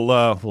games.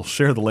 We'll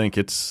share the link.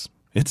 It's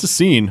a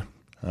scene.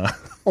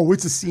 Oh,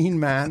 it's a scene,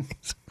 man.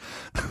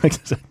 Like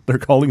I said, they're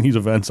calling these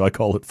events. I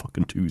call it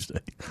fucking Tuesday.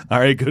 All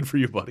right, good for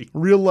you, buddy.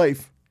 Real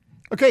life.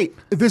 Okay,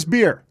 this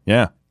beer.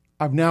 Yeah.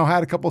 I've now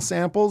had a couple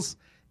samples.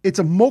 It's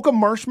a mocha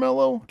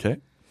marshmallow. Okay.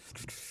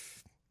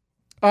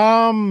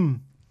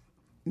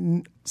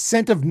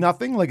 Scent of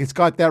nothing. Like it's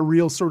got that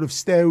real sort of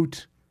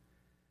stout,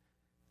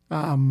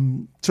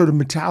 sort of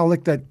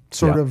metallic, that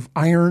sort of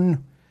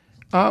iron.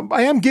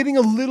 I am getting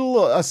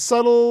a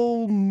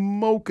subtle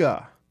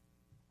mocha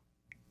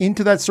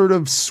into that sort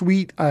of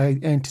sweet. I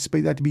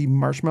anticipate that to be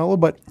marshmallow,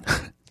 but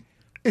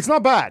it's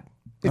not bad.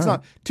 It's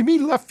not. To me,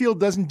 left field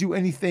doesn't do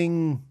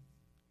anything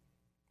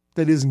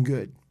that isn't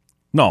good.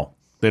 No,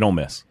 they don't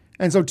miss.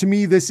 And so to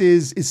me, this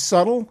is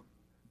subtle,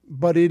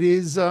 but it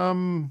is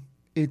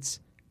it's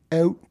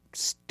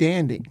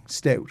outstanding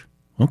stout.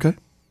 Okay.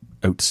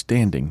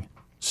 Outstanding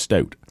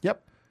stout.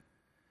 Yep.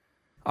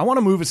 I want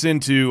to move us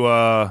into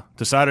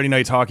to Saturday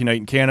night's hockey night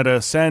in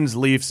Canada. Sens,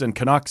 Leafs, and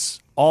Canucks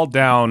all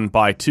down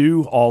by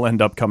 2. All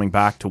end up coming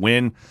back to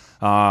win.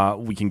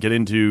 We can get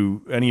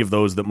into any of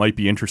those that might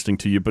be interesting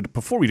to you. But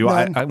before we do,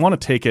 I want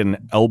to take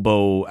an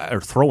elbow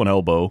or throw an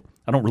elbow.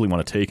 I don't really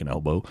want to take an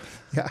elbow.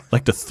 Yeah.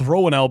 Like to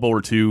throw an elbow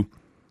or two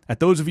at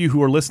those of you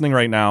who are listening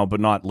right now but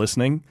not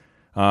listening.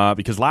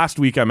 Because last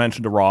week I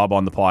mentioned to Rob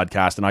on the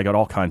podcast and I got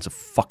all kinds of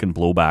fucking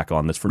blowback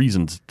on this for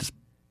reasons just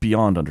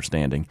beyond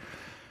understanding.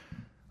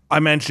 I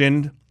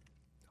mentioned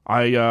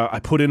I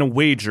put in a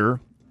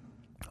wager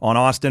on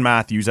Austin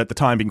Matthews at the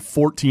time being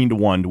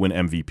 14-1 to win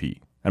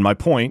MVP. And my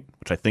point,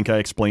 which I think I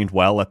explained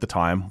well at the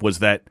time, was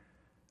that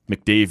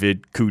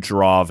McDavid,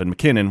 Kucherov, and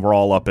McKinnon were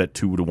all up at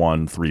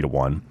 2-1,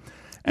 3-1.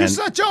 You're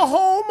such a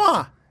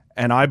homer.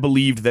 And I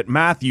believed that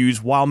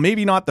Matthews, while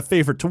maybe not the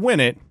favorite to win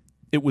it,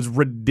 it was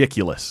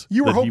ridiculous.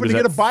 You were hoping to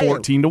get a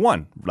buyout.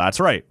 14-1. That's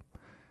right.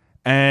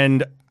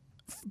 And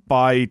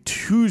by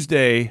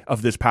Tuesday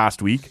of this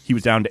past week, he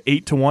was down to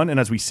 8-1. And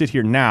as we sit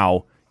here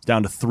now, he's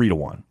down to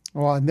 3-1.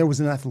 Well, and there was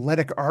an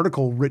Athletic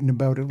article written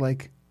about it.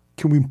 Like,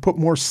 can we put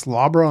more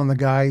slobber on the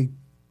guy?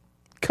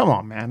 Come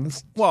on, man.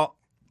 Well,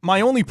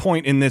 my only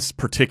point in this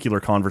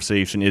particular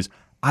conversation is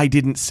I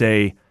didn't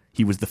say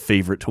he was the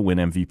favorite to win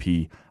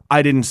MVP.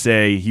 I didn't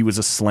say he was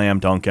a slam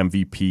dunk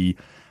MVP.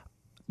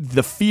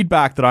 The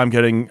feedback that I'm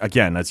getting,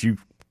 again, as you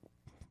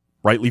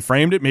rightly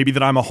framed it, maybe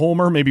that I'm a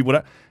homer, maybe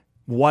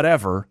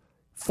whatever,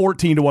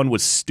 14-1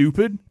 was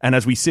stupid. And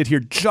as we sit here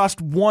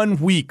just 1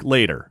 week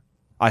later,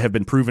 I have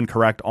been proven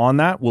correct on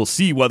that. We'll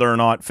see whether or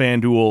not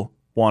FanDuel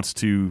wants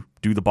to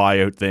do the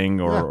buyout thing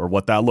or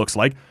what that looks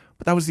like.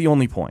 But that was the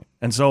only point.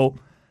 And so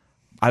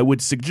I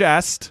would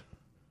suggest,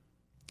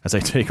 as I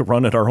take a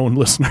run at our own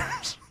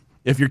listeners,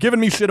 if you're giving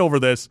me shit over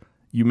this,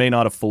 you may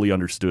not have fully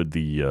understood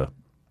the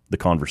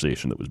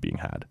conversation that was being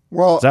had.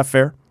 Well, is that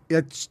fair?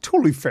 It's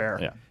totally fair.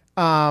 Yeah.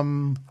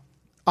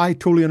 I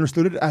totally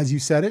understood it as you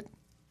said it.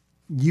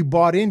 You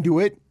bought into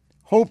it,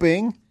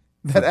 hoping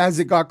that as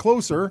it got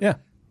closer,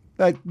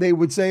 that they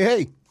would say,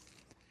 "Hey,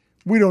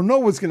 we don't know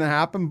what's going to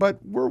happen,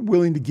 but we're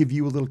willing to give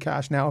you a little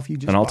cash now if you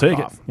just." And I'll take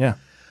off. it. Yeah.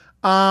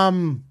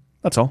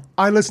 That's all.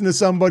 I listened to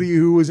somebody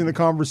who was in a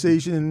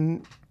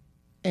conversation,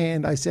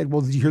 and I said, "Well,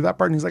 did you hear that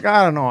part?" And he's like,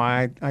 "I don't know.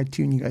 I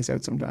tune you guys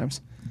out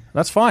sometimes."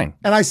 That's fine.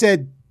 And I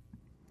said,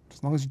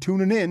 "As long as you're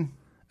tuning in."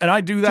 And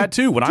I do that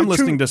too when I'm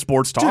listening to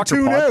sports talk or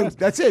podcasts. Out.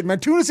 That's it, man.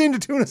 Tune us in to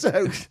tune us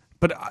out.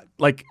 But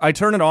I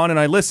turn it on and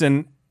I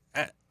listen.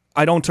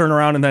 I don't turn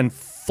around and then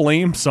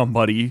flame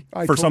somebody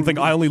for something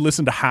I only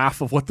listened to half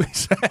of what they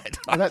said.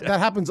 that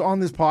happens on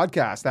this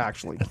podcast,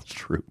 actually. That's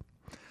true.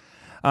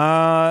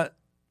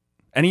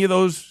 Any of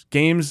those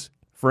games,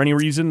 for any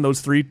reason,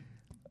 those three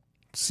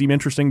seem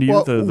interesting to you,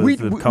 well, the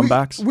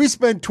comebacks? We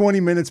spent 20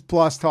 minutes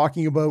plus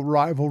talking about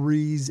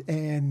rivalries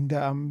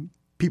and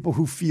people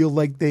who feel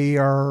like they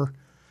are...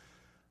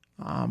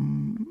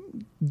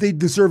 they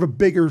deserve a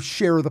bigger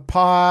share of the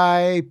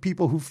pie.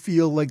 People who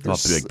feel like they're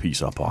a big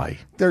piece of pie.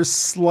 They're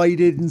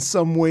slighted in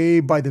some way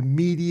by the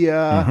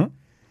media.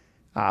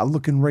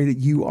 Looking right at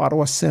you,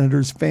 Ottawa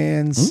Senators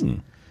fans.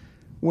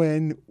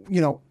 When,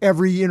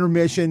 every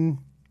intermission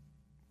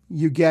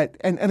you get,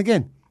 and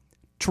again,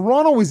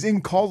 Toronto is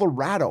in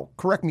Colorado.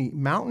 Correct me,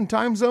 Mountain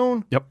Time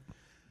Zone. Yep.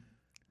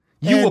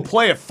 You will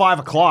play at 5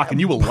 o'clock and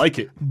you will like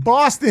it.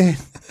 Boston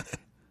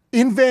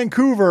in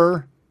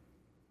Vancouver,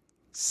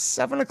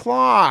 7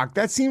 o'clock.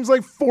 That seems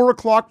like 4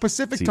 o'clock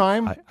Pacific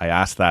time. I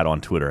asked that on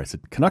Twitter. I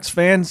said, Canucks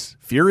fans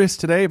furious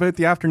today about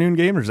the afternoon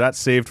game, or is that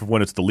saved for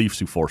when it's the Leafs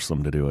who force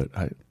them to do it?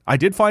 I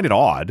did find it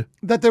odd.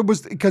 That there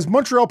was, because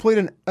Montreal played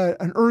an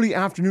early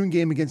afternoon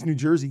game against New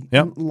Jersey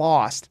and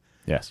lost.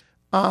 Yes.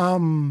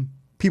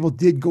 People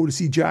did go to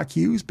see Jack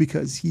Hughes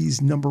because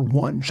he's number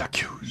one. Jack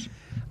Hughes.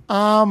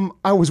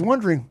 I was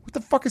wondering, what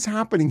the fuck is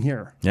happening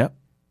here? Yeah.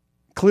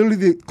 Clearly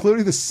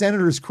the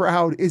Senators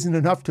crowd isn't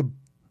enough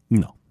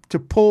to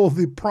pull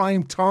the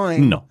prime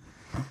time. No.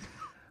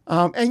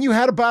 And you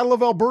had a Battle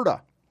of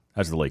Alberta.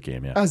 As the late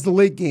game, yeah. As the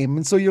late game.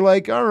 And so you're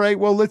like, all right,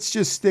 well, let's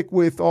just stick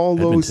with all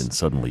Edmonton those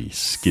suddenly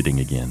skidding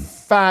again.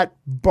 fat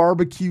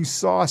barbecue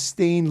sauce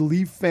stained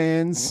Leaf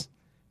fans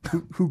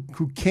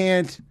who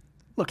can't.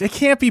 Look, it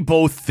can't be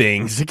both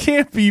things. It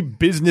can't be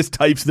business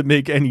types that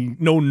make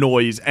no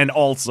noise and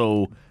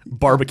also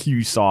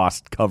barbecue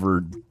sauce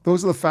covered.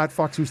 Those are the fat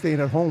fucks who are staying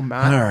at home,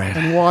 man. All right.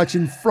 And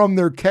watching from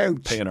their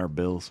couch. Paying our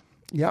bills.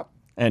 Yep.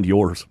 And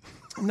yours.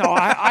 No,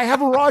 I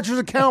have a Rogers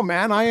account,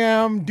 man. I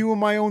am doing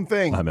my own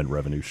thing. I'm in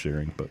revenue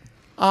sharing, but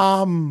they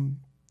I'm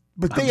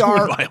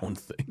are doing my own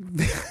thing.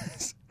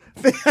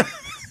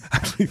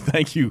 Actually,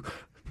 thank you.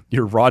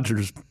 Your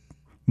Rogers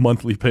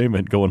monthly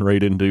payment going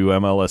right into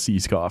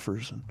MLSE's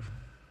coffers.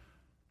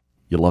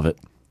 You love it.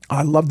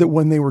 I loved it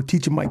when they were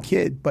teaching my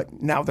kid,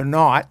 but now they're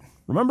not.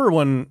 Remember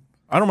when,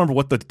 I don't remember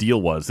what the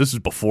deal was. This is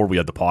before we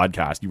had the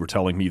podcast. You were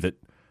telling me that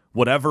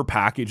whatever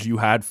package you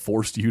had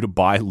forced you to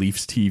buy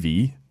Leafs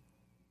TV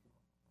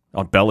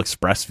on Bell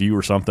Express View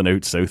or something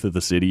out south of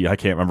the city. I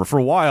can't remember. For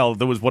a while,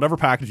 there was whatever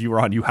package you were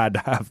on, you had to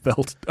have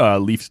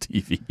Leafs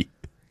TV.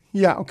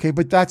 Yeah, okay,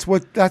 but that's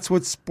what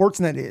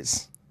Sportsnet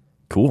is.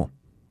 Cool.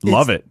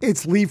 Love it.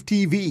 It's Leaf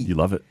TV. You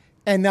love it.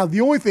 And now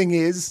the only thing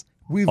is,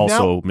 we've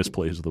also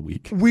misplays of the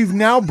week. We've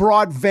now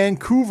brought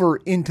Vancouver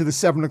into the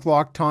 7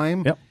 o'clock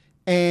time. Yep.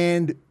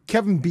 And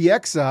Kevin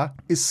Bieksa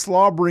is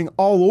slobbering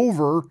all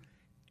over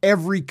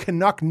every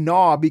Canuck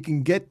knob he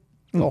can get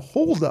a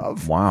hold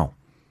of. Wow.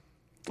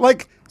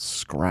 Like,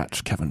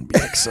 scratch Kevin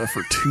Bieksa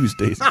for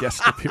Tuesday's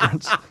guest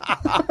appearance.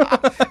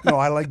 No,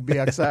 I like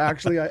Bieksa.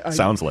 Actually, I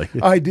sounds like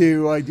it. I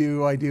do.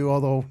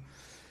 Although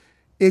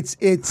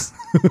it's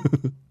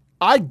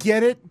I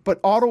get it, but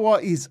Ottawa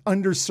is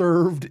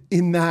underserved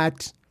in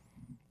that.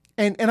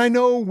 And I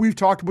know we've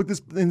talked about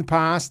this in the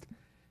past.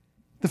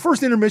 The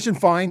first intermission,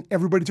 fine.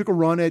 Everybody took a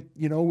run at,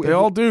 They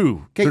all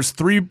do. Okay. There's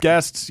 3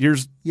 guests.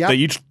 They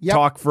each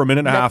talk for a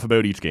minute and a half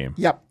about each game.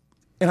 Yep.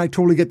 And I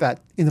totally get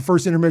that. In the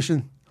first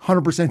intermission,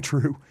 100%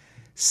 true.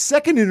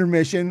 Second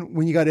intermission,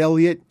 when you got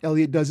Elliott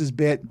does his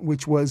bit,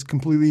 which was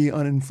completely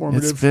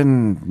uninformative. It's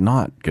been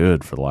not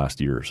good for the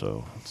last year or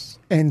so.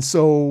 And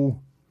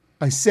so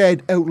I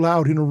said out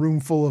loud in a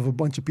room full of a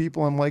bunch of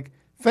people, I'm like,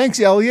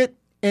 thanks, Elliott.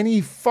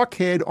 Any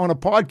fuckhead on a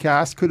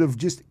podcast could have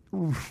just...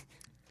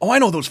 Oh, I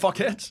know those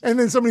fuckheads. And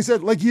then somebody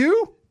said, like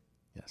you?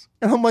 Yes.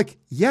 And I'm like,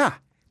 yeah,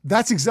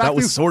 that's exactly... That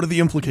was sort of the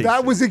implication.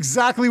 That was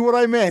exactly what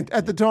I meant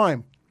at the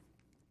time.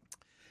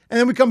 And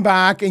then we come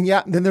back, and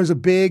then there's a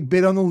big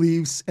bit on the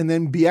Leafs, and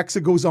then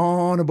Bieksa goes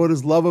on about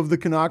his love of the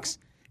Canucks,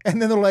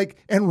 and then they're like,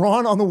 and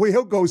Ron on the way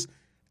out goes,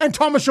 and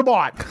Thomas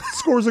Chabot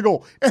scores a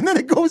goal. And then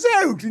it goes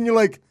out, and you're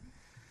like...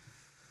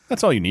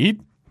 That's all you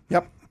need.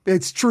 Yep.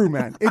 It's true,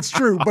 man. It's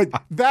true. But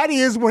that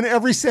is when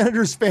every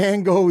Senators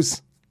fan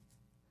goes,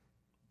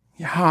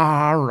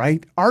 yeah, all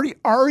right. Are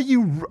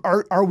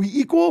we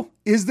equal?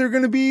 Is there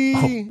going to be?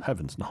 Oh,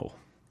 heavens no.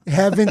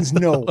 Heavens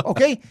no.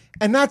 Okay.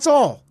 And that's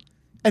all.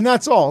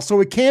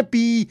 So it can't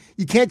be,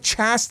 you can't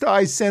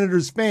chastise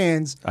Senators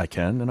fans. I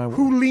can and I will.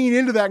 Who lean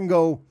into that and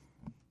go,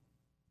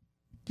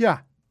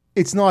 yeah,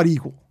 it's not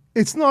equal.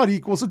 It's not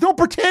equal. So don't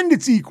pretend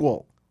it's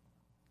equal.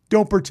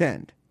 Don't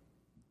pretend.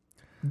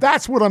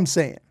 That's what I'm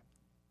saying.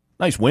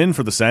 Nice win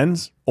for the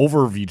Sens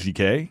over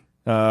VGK.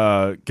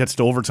 Gets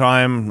to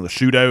overtime, the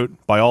shootout.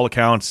 By all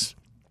accounts,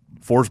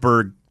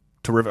 Forsberg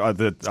terrific.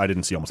 I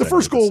didn't see almost the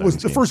first goal was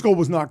the first goal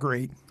was not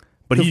great.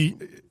 But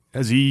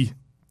has he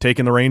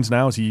taken the reins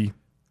now? Is he?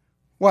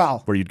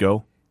 Well, where you'd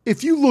go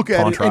if you look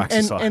at contracts it,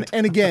 aside.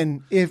 and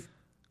again, I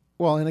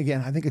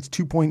think it's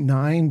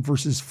 2.9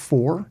 versus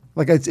 4.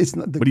 Like it's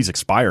not. But he's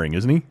expiring,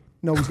 isn't he?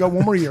 No, he's got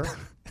one more year.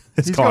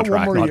 He's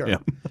contract, got 1 more year.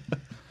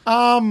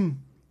 Not him.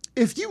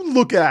 If you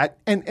look at,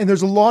 and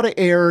there's a lot of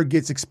air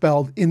gets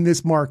expelled in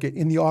this market,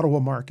 in the Ottawa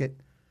market,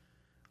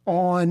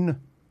 on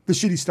the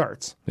shitty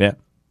starts. Yeah.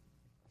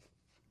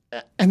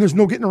 And there's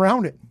no getting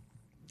around it.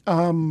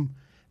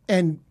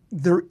 And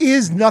there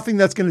is nothing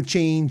that's going to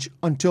change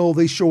until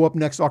they show up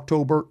next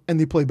October and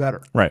they play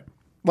better. Right.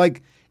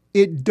 Like,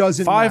 it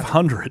doesn't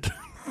 500.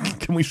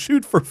 Can we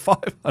shoot for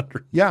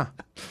 500? Yeah.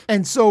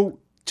 And so,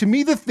 to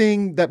me, the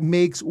thing that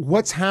makes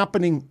what's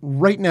happening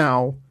right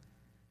now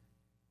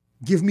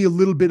give me a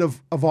little bit of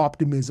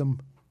optimism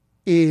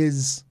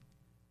is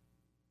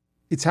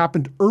it's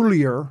happened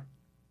earlier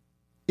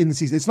in the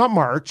season. It's not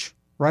March,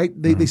 right?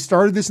 They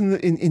started this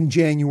in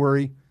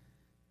January,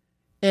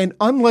 And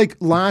unlike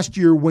last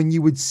year when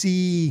you would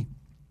see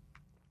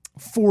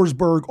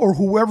Forsberg or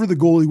whoever the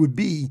goalie would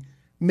be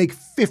make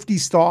 50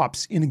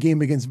 stops in a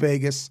game against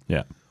Vegas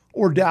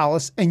or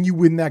Dallas and you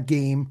win that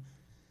game.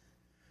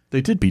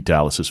 They did beat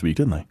Dallas this week,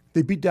 didn't they?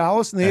 They beat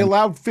Dallas and they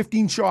allowed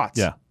 15 shots.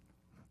 Yeah.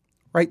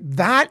 Right?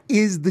 That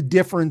is the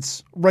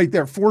difference right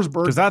there.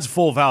 Forsberg. Because that's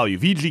full value.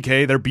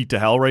 VGK, they're beat to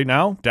hell right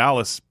now.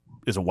 Dallas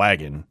is a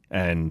wagon,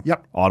 and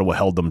Ottawa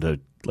held them to,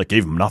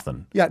 gave them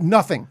nothing. Yeah,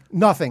 nothing.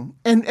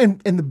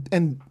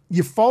 And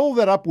you follow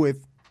that up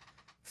with,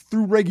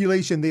 through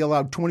regulation, they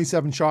allowed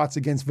 27 shots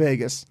against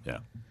Vegas. Yeah.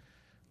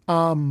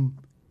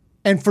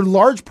 And for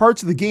large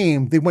parts of the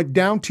game, they went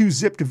down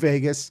 2-0 to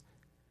Vegas.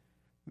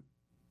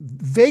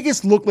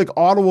 Vegas looked like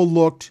Ottawa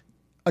looked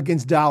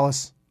against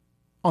Dallas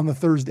on the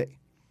Thursday,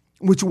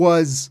 which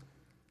was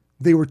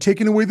they were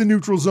taking away the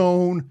neutral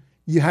zone.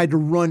 You had to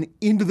run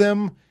into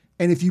them.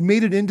 And if you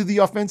made it into the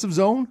offensive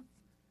zone,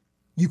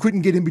 you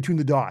couldn't get in between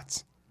the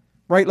dots,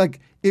 right? Like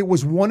it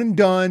was one and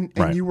done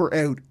and you were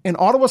out. And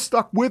Ottawa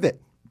stuck with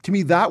it. To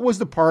me, that was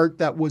the part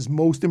that was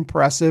most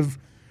impressive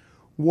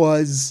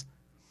was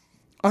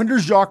under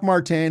Jacques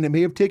Martin, it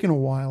may have taken a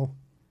while,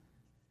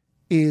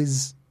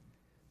 is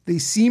they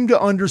seem to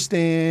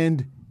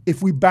understand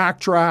if we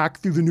backtrack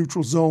through the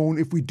neutral zone,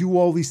 if we do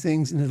all these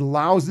things and it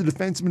allows the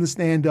defenseman to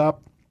stand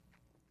up,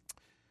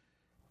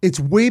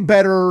 it's way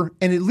better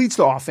and it leads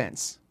to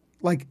offense.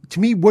 Like, to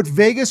me, what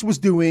Vegas was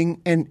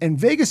doing, and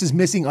Vegas is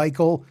missing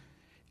Eichel,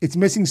 it's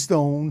missing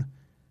Stone,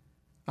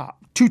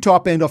 two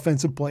top-end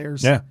offensive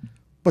players. Yeah.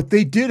 But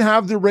they did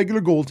have their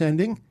regular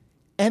goaltending,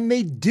 and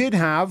they did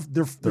have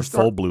their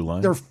full blue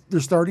line. Their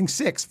starting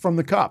six from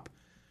the Cup,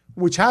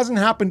 which hasn't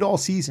happened all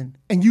season.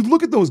 And you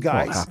look at those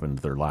guys. Well, it happened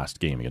their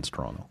last game against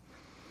Toronto.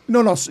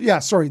 No, yeah,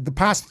 sorry. The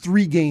past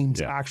 3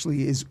 games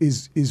actually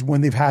is when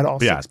they've had all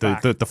six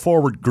back. The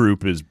forward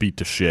group is beat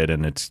to shit,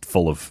 and it's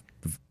full of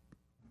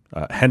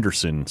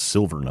Henderson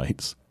Silver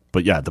Knights.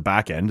 But yeah, the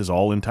back end is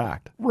all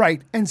intact.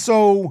 Right. And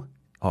so...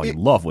 you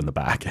love when the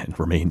back end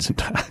remains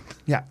intact.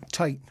 Yeah,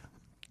 tight.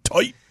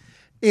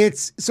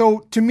 It's so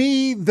to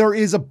me, there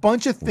is a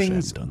bunch of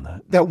things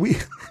that we...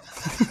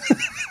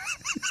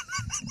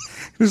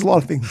 There's a lot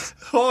of things.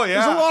 Oh,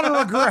 yeah. There's a lot of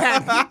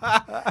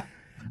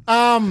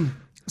regret.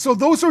 So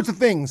those sorts of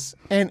things.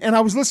 And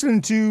I was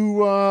listening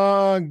to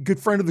a good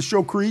friend of the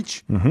show,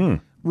 Creech,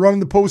 running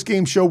the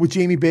post-game show with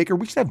Jamie Baker.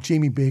 We should have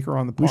Jamie Baker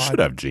on the pod. We should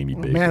have Jamie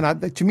Baker. Man,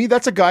 to me,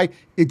 that's a guy,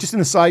 just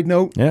in a side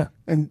note. Yeah.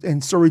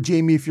 And sorry,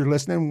 Jamie, if you're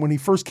listening, when he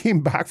first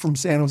came back from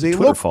San Jose,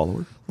 Twitter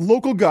follower.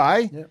 Local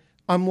guy,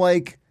 I'm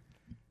like,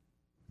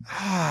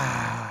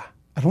 I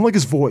don't like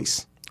his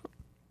voice.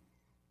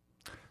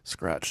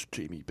 Scratch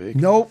Jamie Baker.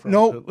 No,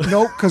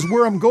 because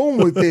where I'm going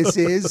with this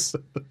is,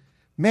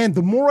 man,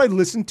 the more I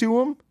listen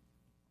to him,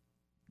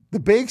 the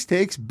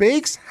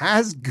Bakes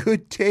has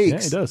good takes.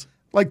 Yeah, he does.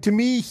 Like, to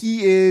me,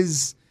 he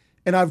is,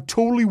 and I've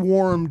totally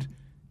warmed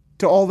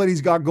to all that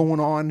he's got going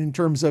on in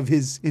terms of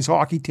his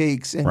hockey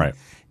takes. And,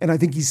 and I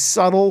think he's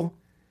subtle,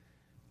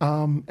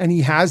 and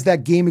he has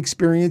that game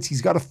experience.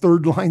 He's got a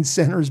third-line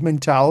center's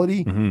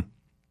mentality. Mm-hmm.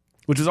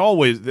 Which is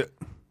always,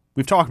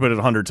 we've talked about it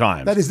 100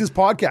 times. That is this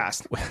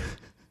podcast.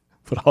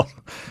 But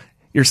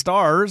your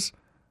stars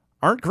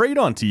aren't great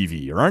on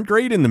TV or aren't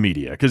great in the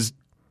media because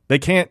you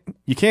can't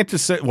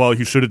just say, well,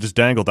 you should have just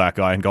dangled that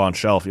guy and gone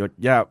shelf. You're like,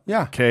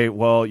 yeah. Okay,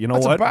 well, you know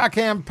That's what? That's a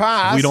backhand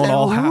pass. We don't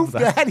all have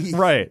that. Daddy.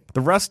 Right.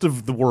 The rest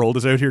of the world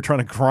is out here trying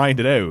to grind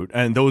it out,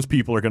 and those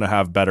people are going to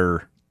have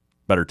better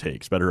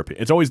takes, better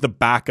opinions. It's always the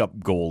backup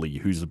goalie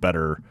who's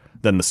better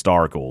than the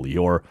star goalie.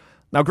 Or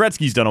now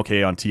Gretzky's done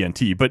okay on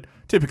TNT, but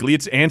typically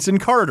it's Anson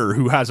Carter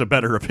who has a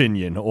better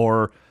opinion,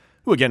 or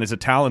who again is a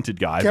talented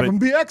guy. Kevin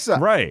Bieksa.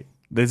 Right.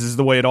 This is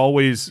the way it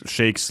always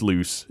shakes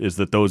loose, is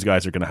that those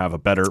guys are going to have a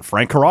better...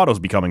 Frank Corrado's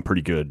becoming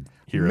pretty good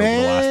here over the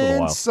last little while.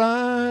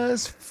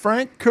 Man-size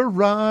Frank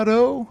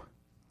Corrado.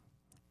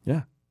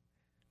 Yeah.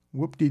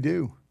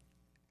 Whoop-de-doo.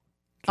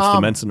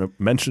 Just the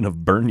mention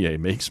of Bernier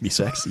makes me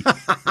sexy.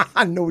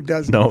 No, it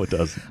doesn't. No, it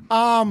doesn't.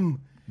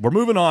 We're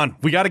moving on.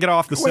 We got to get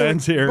off the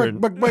Sens here.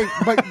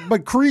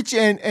 But Creech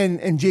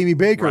and Jamie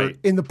Baker,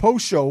 in the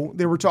post-show,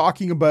 they were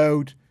talking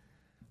about...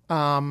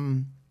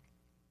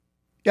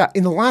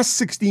 in the last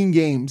 16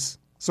 games,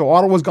 so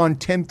Ottawa's gone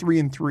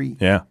 10-3-3.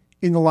 Yeah.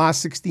 In the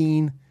last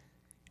 16.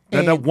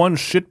 And that one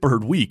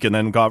shitbird week and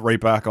then got right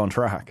back on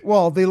track.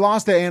 Well, they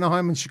lost to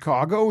Anaheim and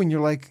Chicago, and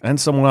you're like... And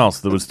someone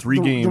else. There was 3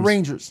 games. The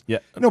Rangers. Yeah.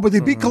 No, but they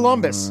beat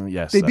Columbus.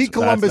 Yes. They beat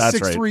Columbus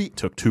 6-3. Right.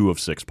 Took 2 of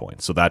 6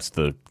 points. So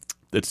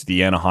it's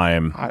the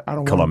Anaheim,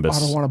 Columbus. I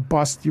don't want to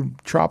bust your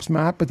chops,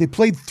 Matt, but they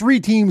played 3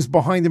 teams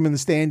behind them in the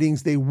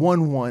standings. They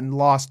won 1,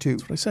 lost 2.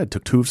 That's what I said.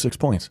 Took 2 of 6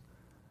 points.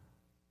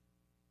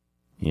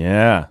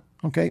 Yeah.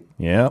 Okay.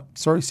 Yeah.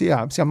 Sorry. See,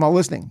 I'm not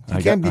listening.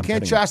 You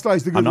can't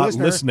chastise the good listener. I'm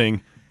not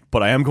listening,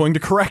 but I am going to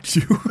correct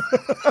you.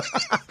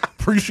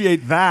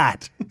 Appreciate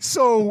that.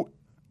 So,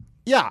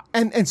 yeah.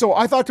 And so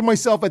I thought to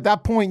myself at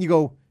that point,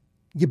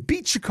 you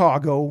beat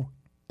Chicago,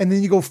 and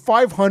then you go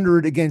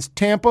 500 against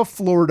Tampa,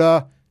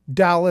 Florida,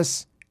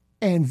 Dallas,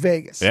 and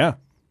Vegas. Yeah.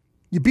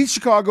 You beat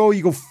Chicago,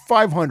 you go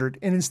 500,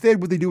 and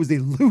instead what they do is they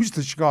lose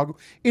to Chicago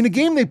in a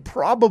game they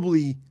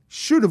probably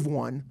should have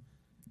won.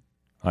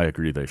 I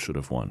agree they should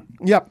have won.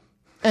 Yep.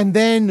 And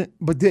then,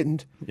 but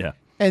didn't. Yeah.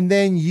 And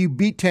then you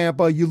beat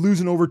Tampa, you lose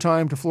in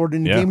overtime to Florida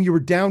in a game you were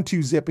down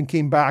 2-0 and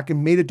came back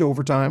and made it to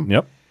overtime.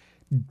 Yep.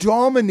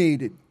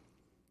 Dominated.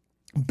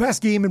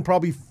 Best game in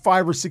probably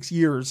 5 or 6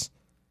 years.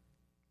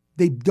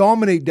 They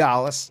dominate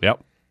Dallas.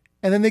 Yep.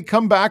 And then they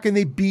come back and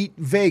they beat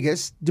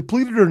Vegas,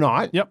 depleted or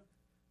not. Yep.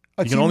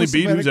 You can only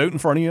beat who's out in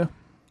front of you.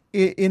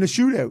 In a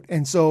shootout.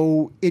 And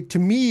so it, to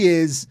me,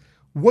 is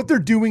what they're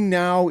doing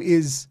now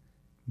is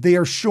they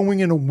are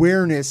showing an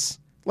awareness.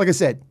 Like I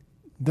said,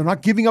 they're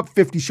not giving up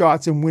 50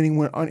 shots and winning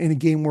in a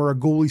game where a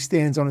goalie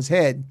stands on his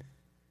head.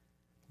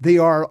 They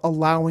are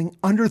allowing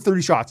under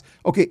 30 shots.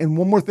 Okay, and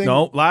one more thing.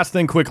 No, last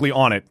thing quickly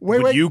on it.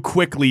 Would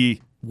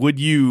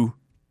you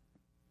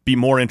be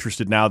more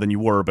interested now than you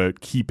were about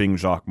keeping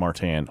Jacques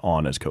Martin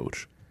on as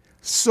coach?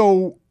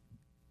 So,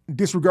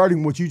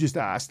 disregarding what you just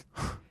asked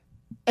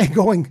and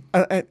going,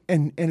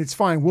 and it's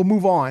fine. We'll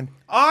move on.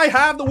 I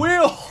have the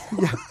wheel.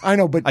 Yeah, I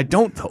know, but I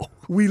don't, though.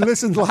 We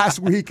listened last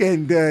week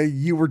and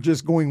you were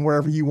just going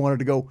wherever you wanted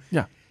to go.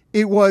 Yeah.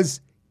 It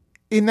was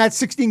in that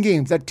 16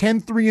 games, that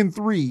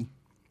 10-3-3,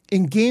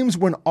 in games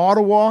when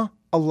Ottawa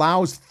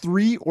allows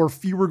 3 or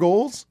fewer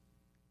goals,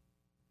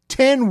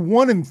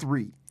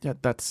 10-1-3. Yeah,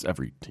 that's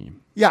every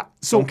team. Yeah.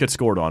 So don't get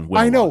scored on.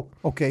 I know.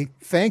 Okay,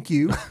 thank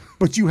you.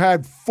 But you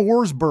had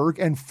Forsberg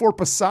and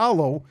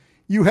Forpasalo.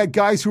 You had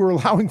guys who were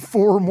allowing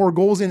 4 or more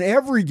goals in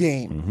every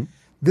game. Mm-hmm.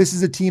 This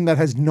is a team that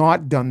has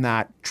not done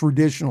that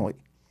traditionally.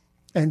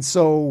 And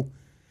so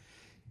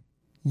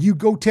you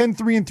go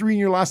 10-3-3 in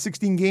your last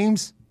 16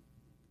 games,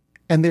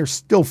 and they're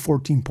still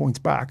 14 points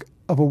back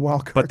of a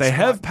wild card But they spot.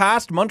 have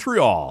passed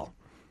Montreal.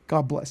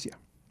 God bless you.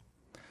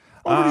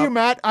 Over to you,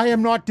 Matt. I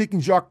am not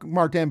taking Jacques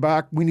Martin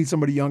back. We need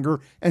somebody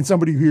younger and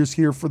somebody who's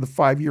here for the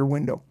 5-year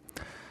window.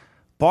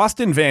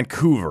 Boston,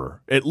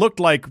 Vancouver. It looked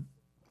like,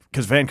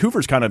 because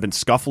Vancouver's kind of been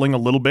scuffling a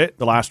little bit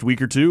the last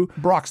week or two.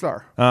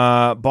 Brockstar.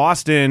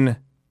 Boston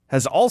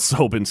has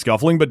also been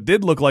scuffling, but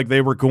did look like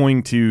they were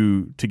going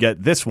to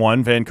get this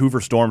one.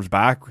 Vancouver storms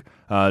back,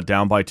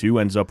 down by 2,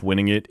 ends up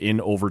winning it in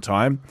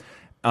overtime.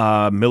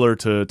 Miller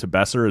to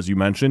Besser, as you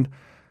mentioned.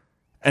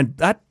 And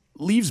that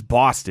leaves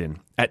Boston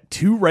at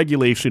 2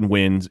 regulation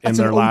wins in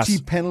their last... That's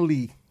an OT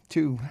penalty,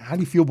 too. How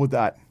do you feel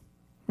about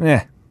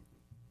that?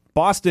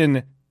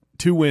 Boston,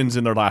 2 wins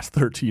in their last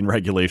 13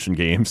 regulation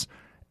games.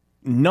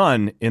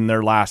 None in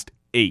their last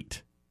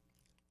 8.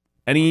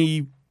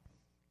 Any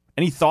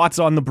thoughts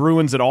on the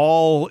Bruins at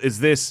all? Is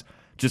this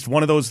just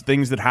one of those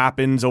things that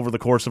happens over the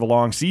course of a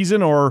long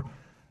season, or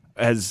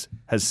has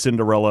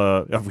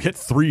Cinderella... Have we hit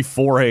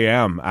 4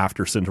 a.m.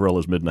 after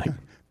Cinderella's midnight?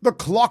 The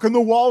clock on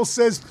the wall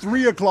says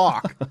 3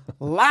 o'clock.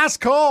 Last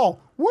call.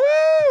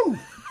 Woo!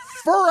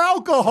 For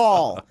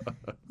alcohol.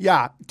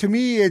 Yeah, to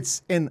me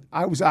it's, and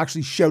I was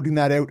actually shouting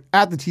that out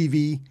at the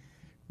TV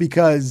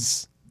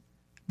because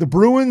the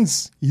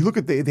Bruins, you look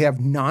at they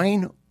have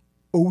 9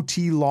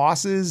 OT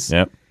losses.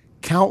 Yep.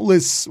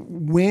 Countless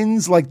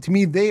wins. Like, to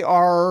me, they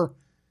are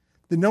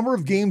the number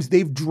of games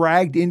they've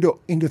dragged into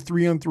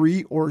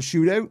 3-on-3 or a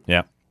shootout.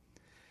 Yeah.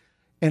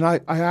 And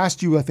I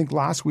asked you, I think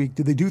last week,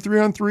 did they do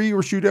 3-on-3 or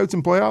shootouts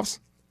in playoffs?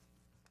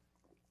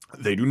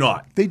 They do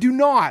not. They do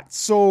not.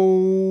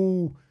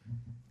 So,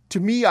 to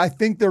me, I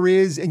think there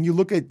is, and you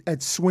look at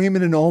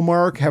Swayman and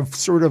Ullmark have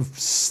sort of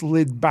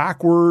slid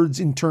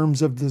backwards in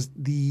terms of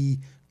the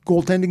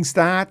goaltending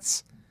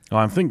stats. Oh,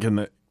 I'm thinking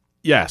that,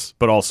 yes,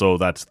 but also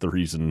that's the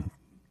reason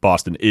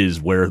Boston is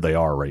where they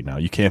are right now.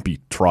 You can't be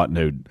trotting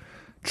out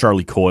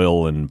Charlie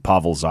Coyle and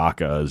Pavel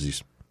Zacha as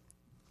he's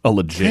a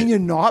legit... Can you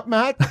not,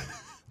 Matt?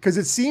 Because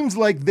it seems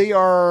like they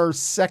are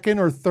 2nd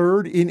or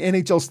 3rd in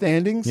NHL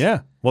standings.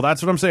 Yeah. Well,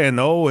 that's what I'm saying,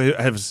 though.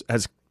 Has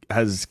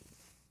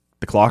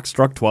the clock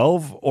struck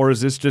 12? Or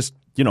is this just,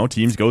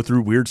 teams go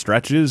through weird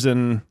stretches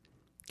and...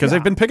 Because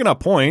they've been picking up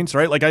points,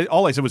 right? Like,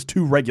 all I said was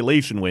 2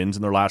 regulation wins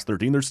in their last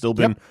 13. There's still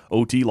been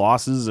OT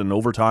losses and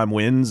overtime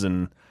wins,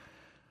 and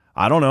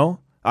I don't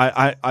know.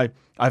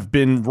 I've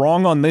been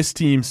wrong on this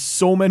team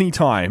so many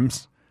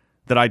times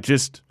that I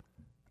just...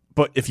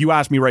 But if you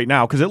ask me right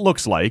now, because it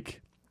looks like...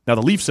 Now,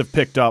 the Leafs have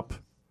picked up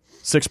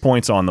 6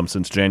 points on them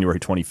since January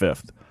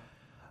 25th.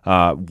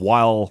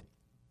 While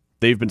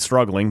they've been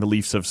struggling, the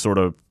Leafs have sort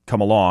of come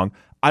along.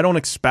 I don't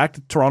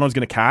expect Toronto's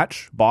going to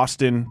catch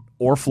Boston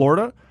or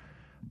Florida,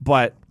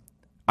 but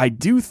I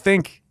do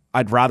think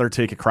I'd rather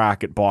take a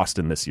crack at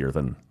Boston this year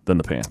than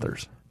the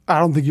Panthers. I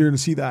don't think you're going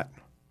to see that.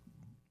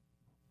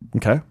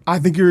 Okay. I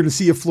think you're going to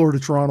see a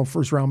Florida-Toronto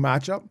first-round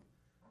matchup.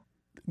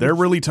 They're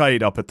really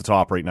tight up at the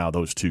top right now,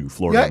 those two,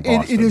 Florida and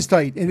Boston. It is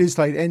tight. It is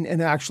tight.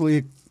 And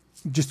actually,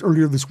 just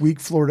earlier this week,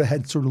 Florida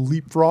had sort of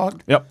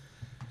leapfrogged. Yep.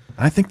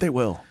 I think they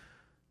will.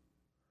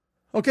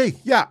 Okay,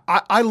 yeah.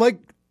 I like...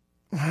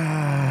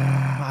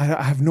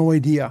 I have no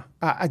idea.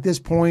 At this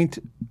point,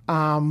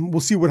 we'll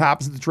see what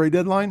happens at the trade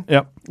deadline.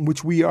 Yep.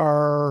 Which we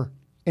are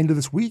end of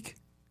this week?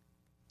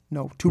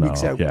 No, 2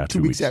 weeks out. Yeah,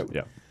 2 weeks out.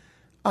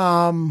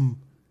 Yeah.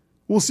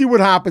 We'll see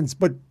what happens,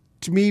 but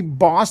to me,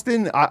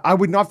 Boston, I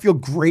would not feel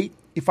great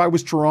if I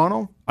was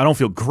Toronto. I don't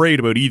feel great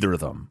about either of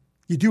them.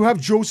 You do have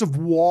Joseph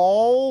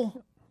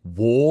Woll.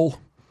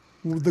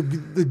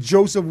 The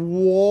Joseph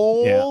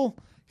Woll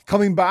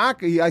coming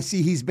back. I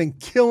see he's been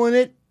killing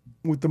it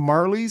with the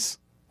Marlies.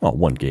 Well,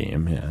 one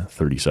game,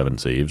 37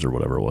 saves or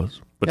whatever it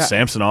was. But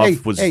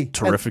Samsonov was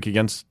terrific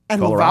against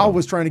Colorado. Laval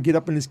was trying to get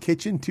up in his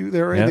kitchen too.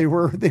 There, they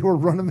were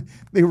running.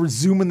 They were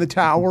zooming the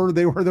tower.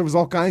 There was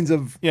all kinds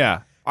of.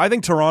 Yeah, I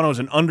think Toronto's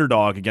an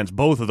underdog against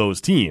both of those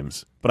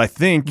teams. But I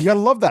think you gotta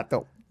love that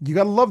though. You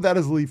gotta love that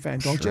as a Leaf fan,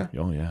 don't you?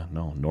 Oh yeah,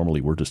 no.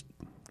 Normally we're just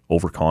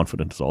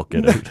overconfident as all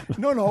get out.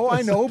 No,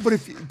 I know.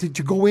 But did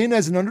you go in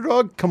as an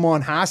underdog? Come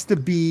on, has to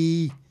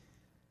be.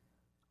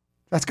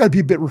 That's got to be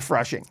a bit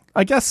refreshing.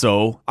 I guess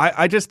so.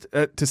 I just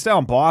to stay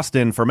on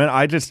Boston for a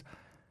minute.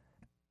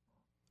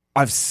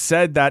 I've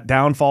said that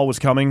downfall was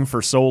coming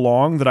for so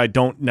long that I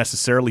don't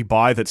necessarily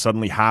buy that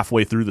suddenly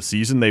halfway through the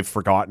season they've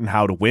forgotten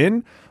how to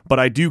win. But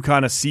I do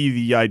kind of see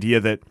the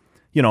idea that,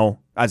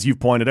 as you've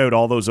pointed out,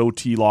 all those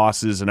OT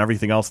losses and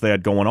everything else they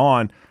had going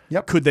on,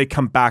 could they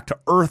come back to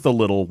earth a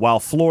little? While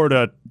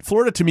Florida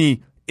to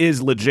me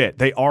is legit.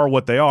 They are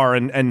what they are.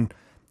 And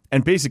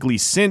basically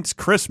since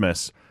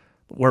Christmas,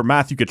 where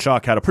Matthew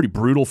Tkachuk had a pretty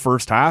brutal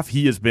first half,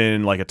 he has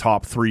been like a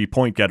top 3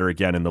 point getter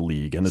again in the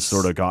league and has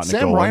sort of gotten it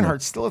going. Sam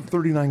Reinhart's still at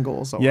 39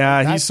 goals.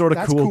 Yeah, he's sort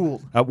of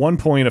cool. At one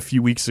point a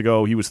few weeks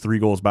ago, he was 3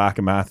 goals back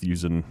of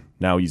Matthews, and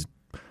now he's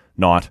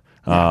not.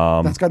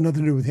 That's got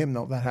nothing to do with him,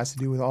 though. That has to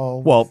do with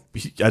all... Well,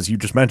 as you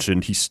just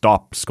mentioned, he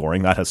stopped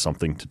scoring. That has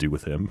something to do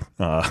with him,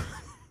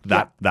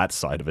 that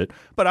side of it.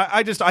 But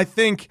I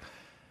think...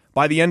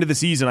 By the end of the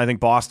season, I think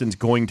Boston's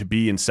going to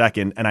be in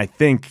second, and I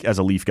think as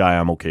a Leaf guy,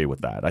 I'm okay with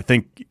that. I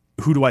think...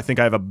 Who do I think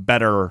I have a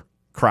better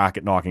crack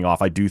at knocking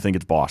off? I do think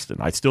it's Boston.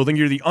 I still think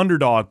you're the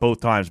underdog both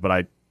times,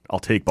 but I'll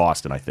take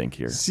Boston, I think,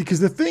 here. See,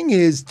 because the thing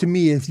is, to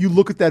me, if you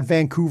look at that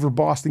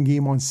Vancouver-Boston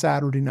game on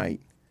Saturday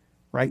night,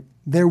 right,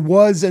 there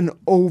was an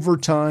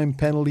overtime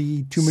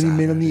penalty, too many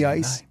men on the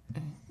ice.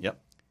 Yep.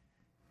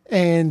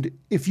 And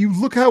if you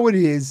look how it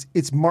is,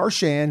 it's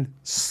Marchand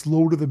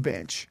slow to the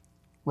bench,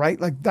 right?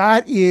 Like,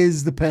 that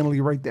is the penalty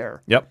right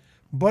there. Yep.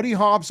 Buddy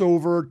hops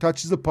over,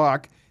 touches the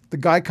puck, the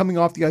guy coming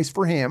off the ice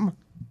for him,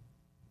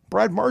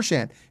 Brad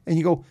Marchand. And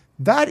you go,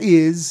 that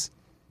is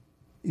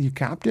your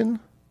captain?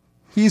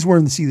 He's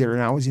wearing the C there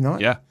now, is he not?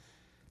 Yeah.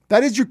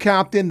 That is your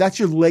captain. That's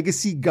your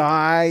legacy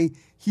guy.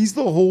 He's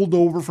the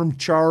holdover from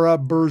Chara,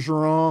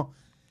 Bergeron.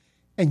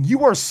 And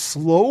you are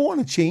slow on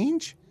a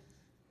change?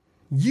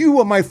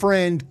 You, my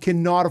friend,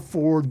 cannot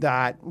afford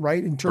that,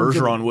 right? In terms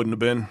Bergeron wouldn't have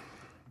been.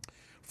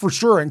 For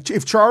sure. And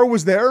if Chara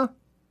was there,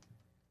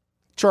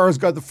 Chara's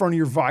got the front of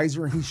your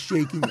visor and he's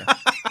shaking it.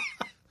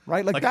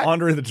 Right? Like that,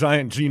 Andre the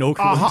Giant, Gene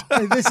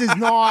Okerlund. This is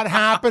not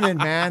happening,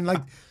 man. Like,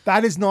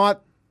 that is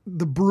not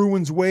the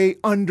Bruins way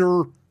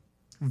under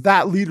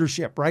that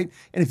leadership, right?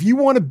 And if you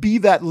want to be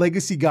that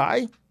legacy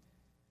guy,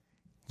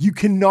 you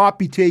cannot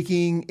be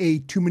taking a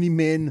too many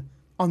men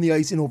on the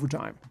ice in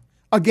overtime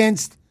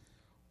against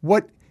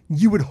what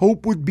you would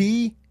hope would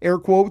be, air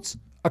quotes,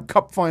 a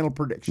cup final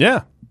prediction.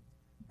 Yeah.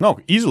 No,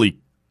 easily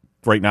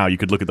right now you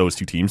could look at those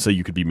two teams, say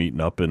you could be meeting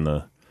up in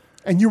the...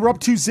 And you were up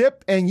 2-0,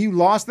 and you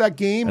lost that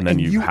game, and then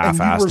you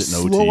half-assed were it,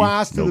 no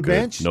slow-assed to no the good.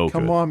 bench. No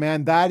Come good. on,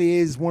 man. That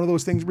is one of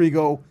those things where you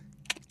go...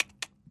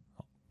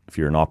 If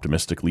you're an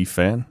optimistic Leaf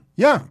fan,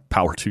 yeah,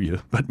 power to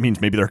you. But it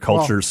means maybe their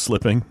culture's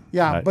slipping.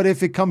 Yeah, but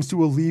if it comes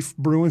to a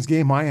Leaf-Bruins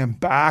game, I am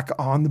back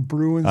on the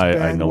Bruins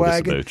bandwagon. I know this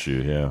about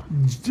you,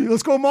 yeah.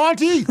 Let's go,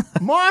 Monty!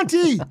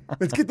 Monty!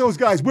 Let's get those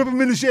guys. Whip them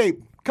into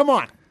shape. Come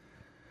on.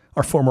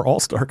 Our former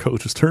All-Star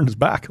coach has turned his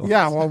back on us.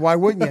 Yeah, well, why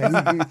wouldn't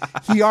you?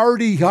 He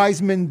already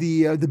Heisman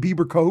the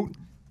Bieber coat.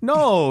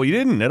 No, he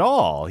didn't at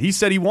all. He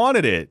said he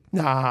wanted it.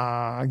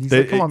 Nah, he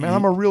said, come on, man,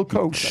 I'm a real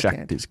coach. He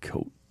checked his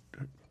coat.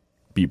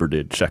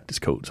 Bieber checked his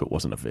coat, so it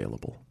wasn't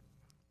available.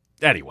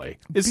 Anyway,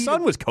 his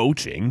son was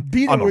coaching.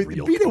 Beat it with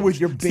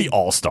your big... It's the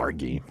All-Star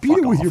game. Beat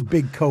it with your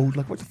big coat.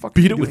 Like, what the fuck?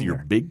 Beat it with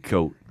your big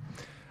coat.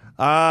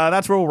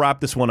 That's where we'll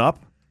wrap this one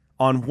up.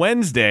 On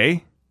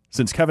Wednesday,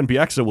 since Kevin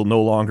Bieksa will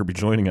no longer be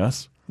joining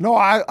us. No,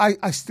 I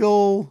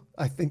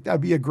think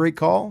that'd be a great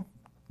call.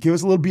 Give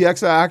us a little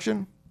Bieksa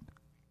action.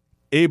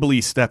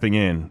 Ably stepping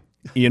in,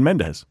 Ian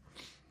Mendez.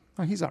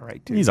 Oh, he's all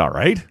right, too. He's all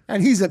right.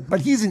 And he's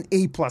an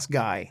A-plus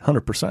guy.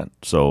 100%.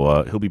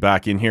 So he'll be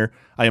back in here.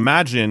 I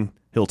imagine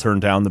he'll turn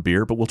down the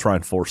beer, but we'll try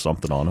and force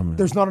something on him.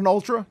 There's not an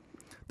Ultra?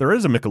 There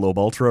is a Michelob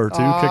Ultra or two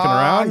kicking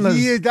around.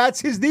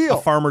 That's his deal.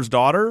 A farmer's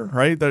daughter,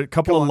 right? A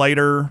couple of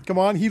lighter. Come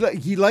on,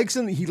 he likes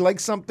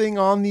something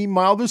on the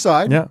milder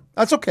side. Yeah,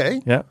 that's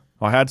okay. Yeah,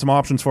 I had some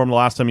options for him the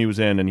last time he was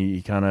in, and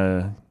he kind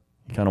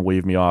of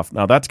waved me off.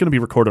 Now that's going to be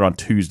recorded on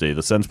Tuesday.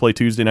 The Sens play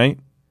Tuesday night.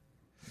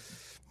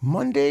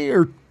 Monday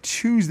or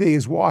Tuesday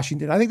is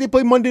Washington. I think they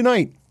play Monday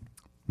night.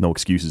 No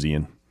excuses,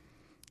 Ian.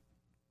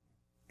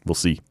 We'll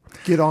see.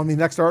 Get on the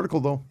next article,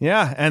 though.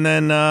 Yeah, and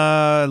then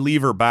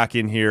Lever back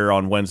in here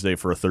on Wednesday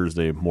for a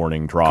Thursday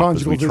morning drop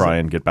Conjugal as we try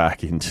and get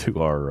back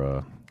into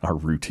our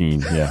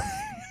routine. Yeah,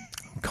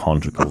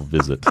 conjugal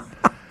visit.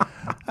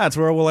 That's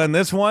where we'll end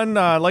this one.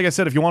 Like I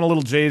said, if you want a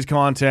little Jays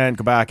content,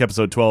 go back.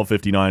 Episode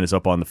 1259 is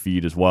up on the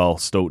feed as well.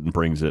 Stoughton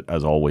brings it,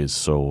 as always.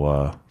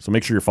 So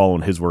make sure you're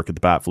following his work at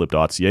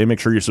thebatflip.ca. Make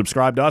sure you're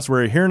subscribed to us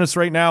where you're hearing us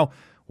right now,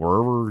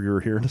 wherever you're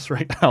hearing us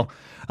right now.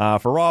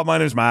 For Rob, my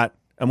name's Matt,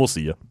 and we'll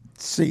see you.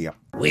 See ya.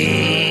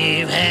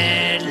 We've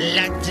had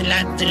lots and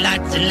lots and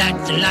lots and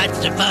lots and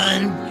lots of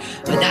fun,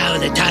 but now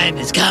the time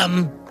has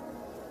come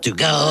to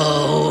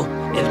go.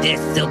 If this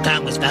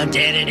Silcon was found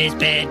dead in his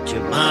bed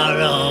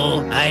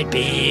tomorrow, I'd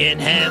be in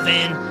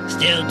heaven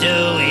still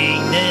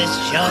doing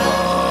this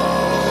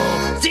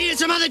show. See you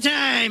some other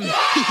time.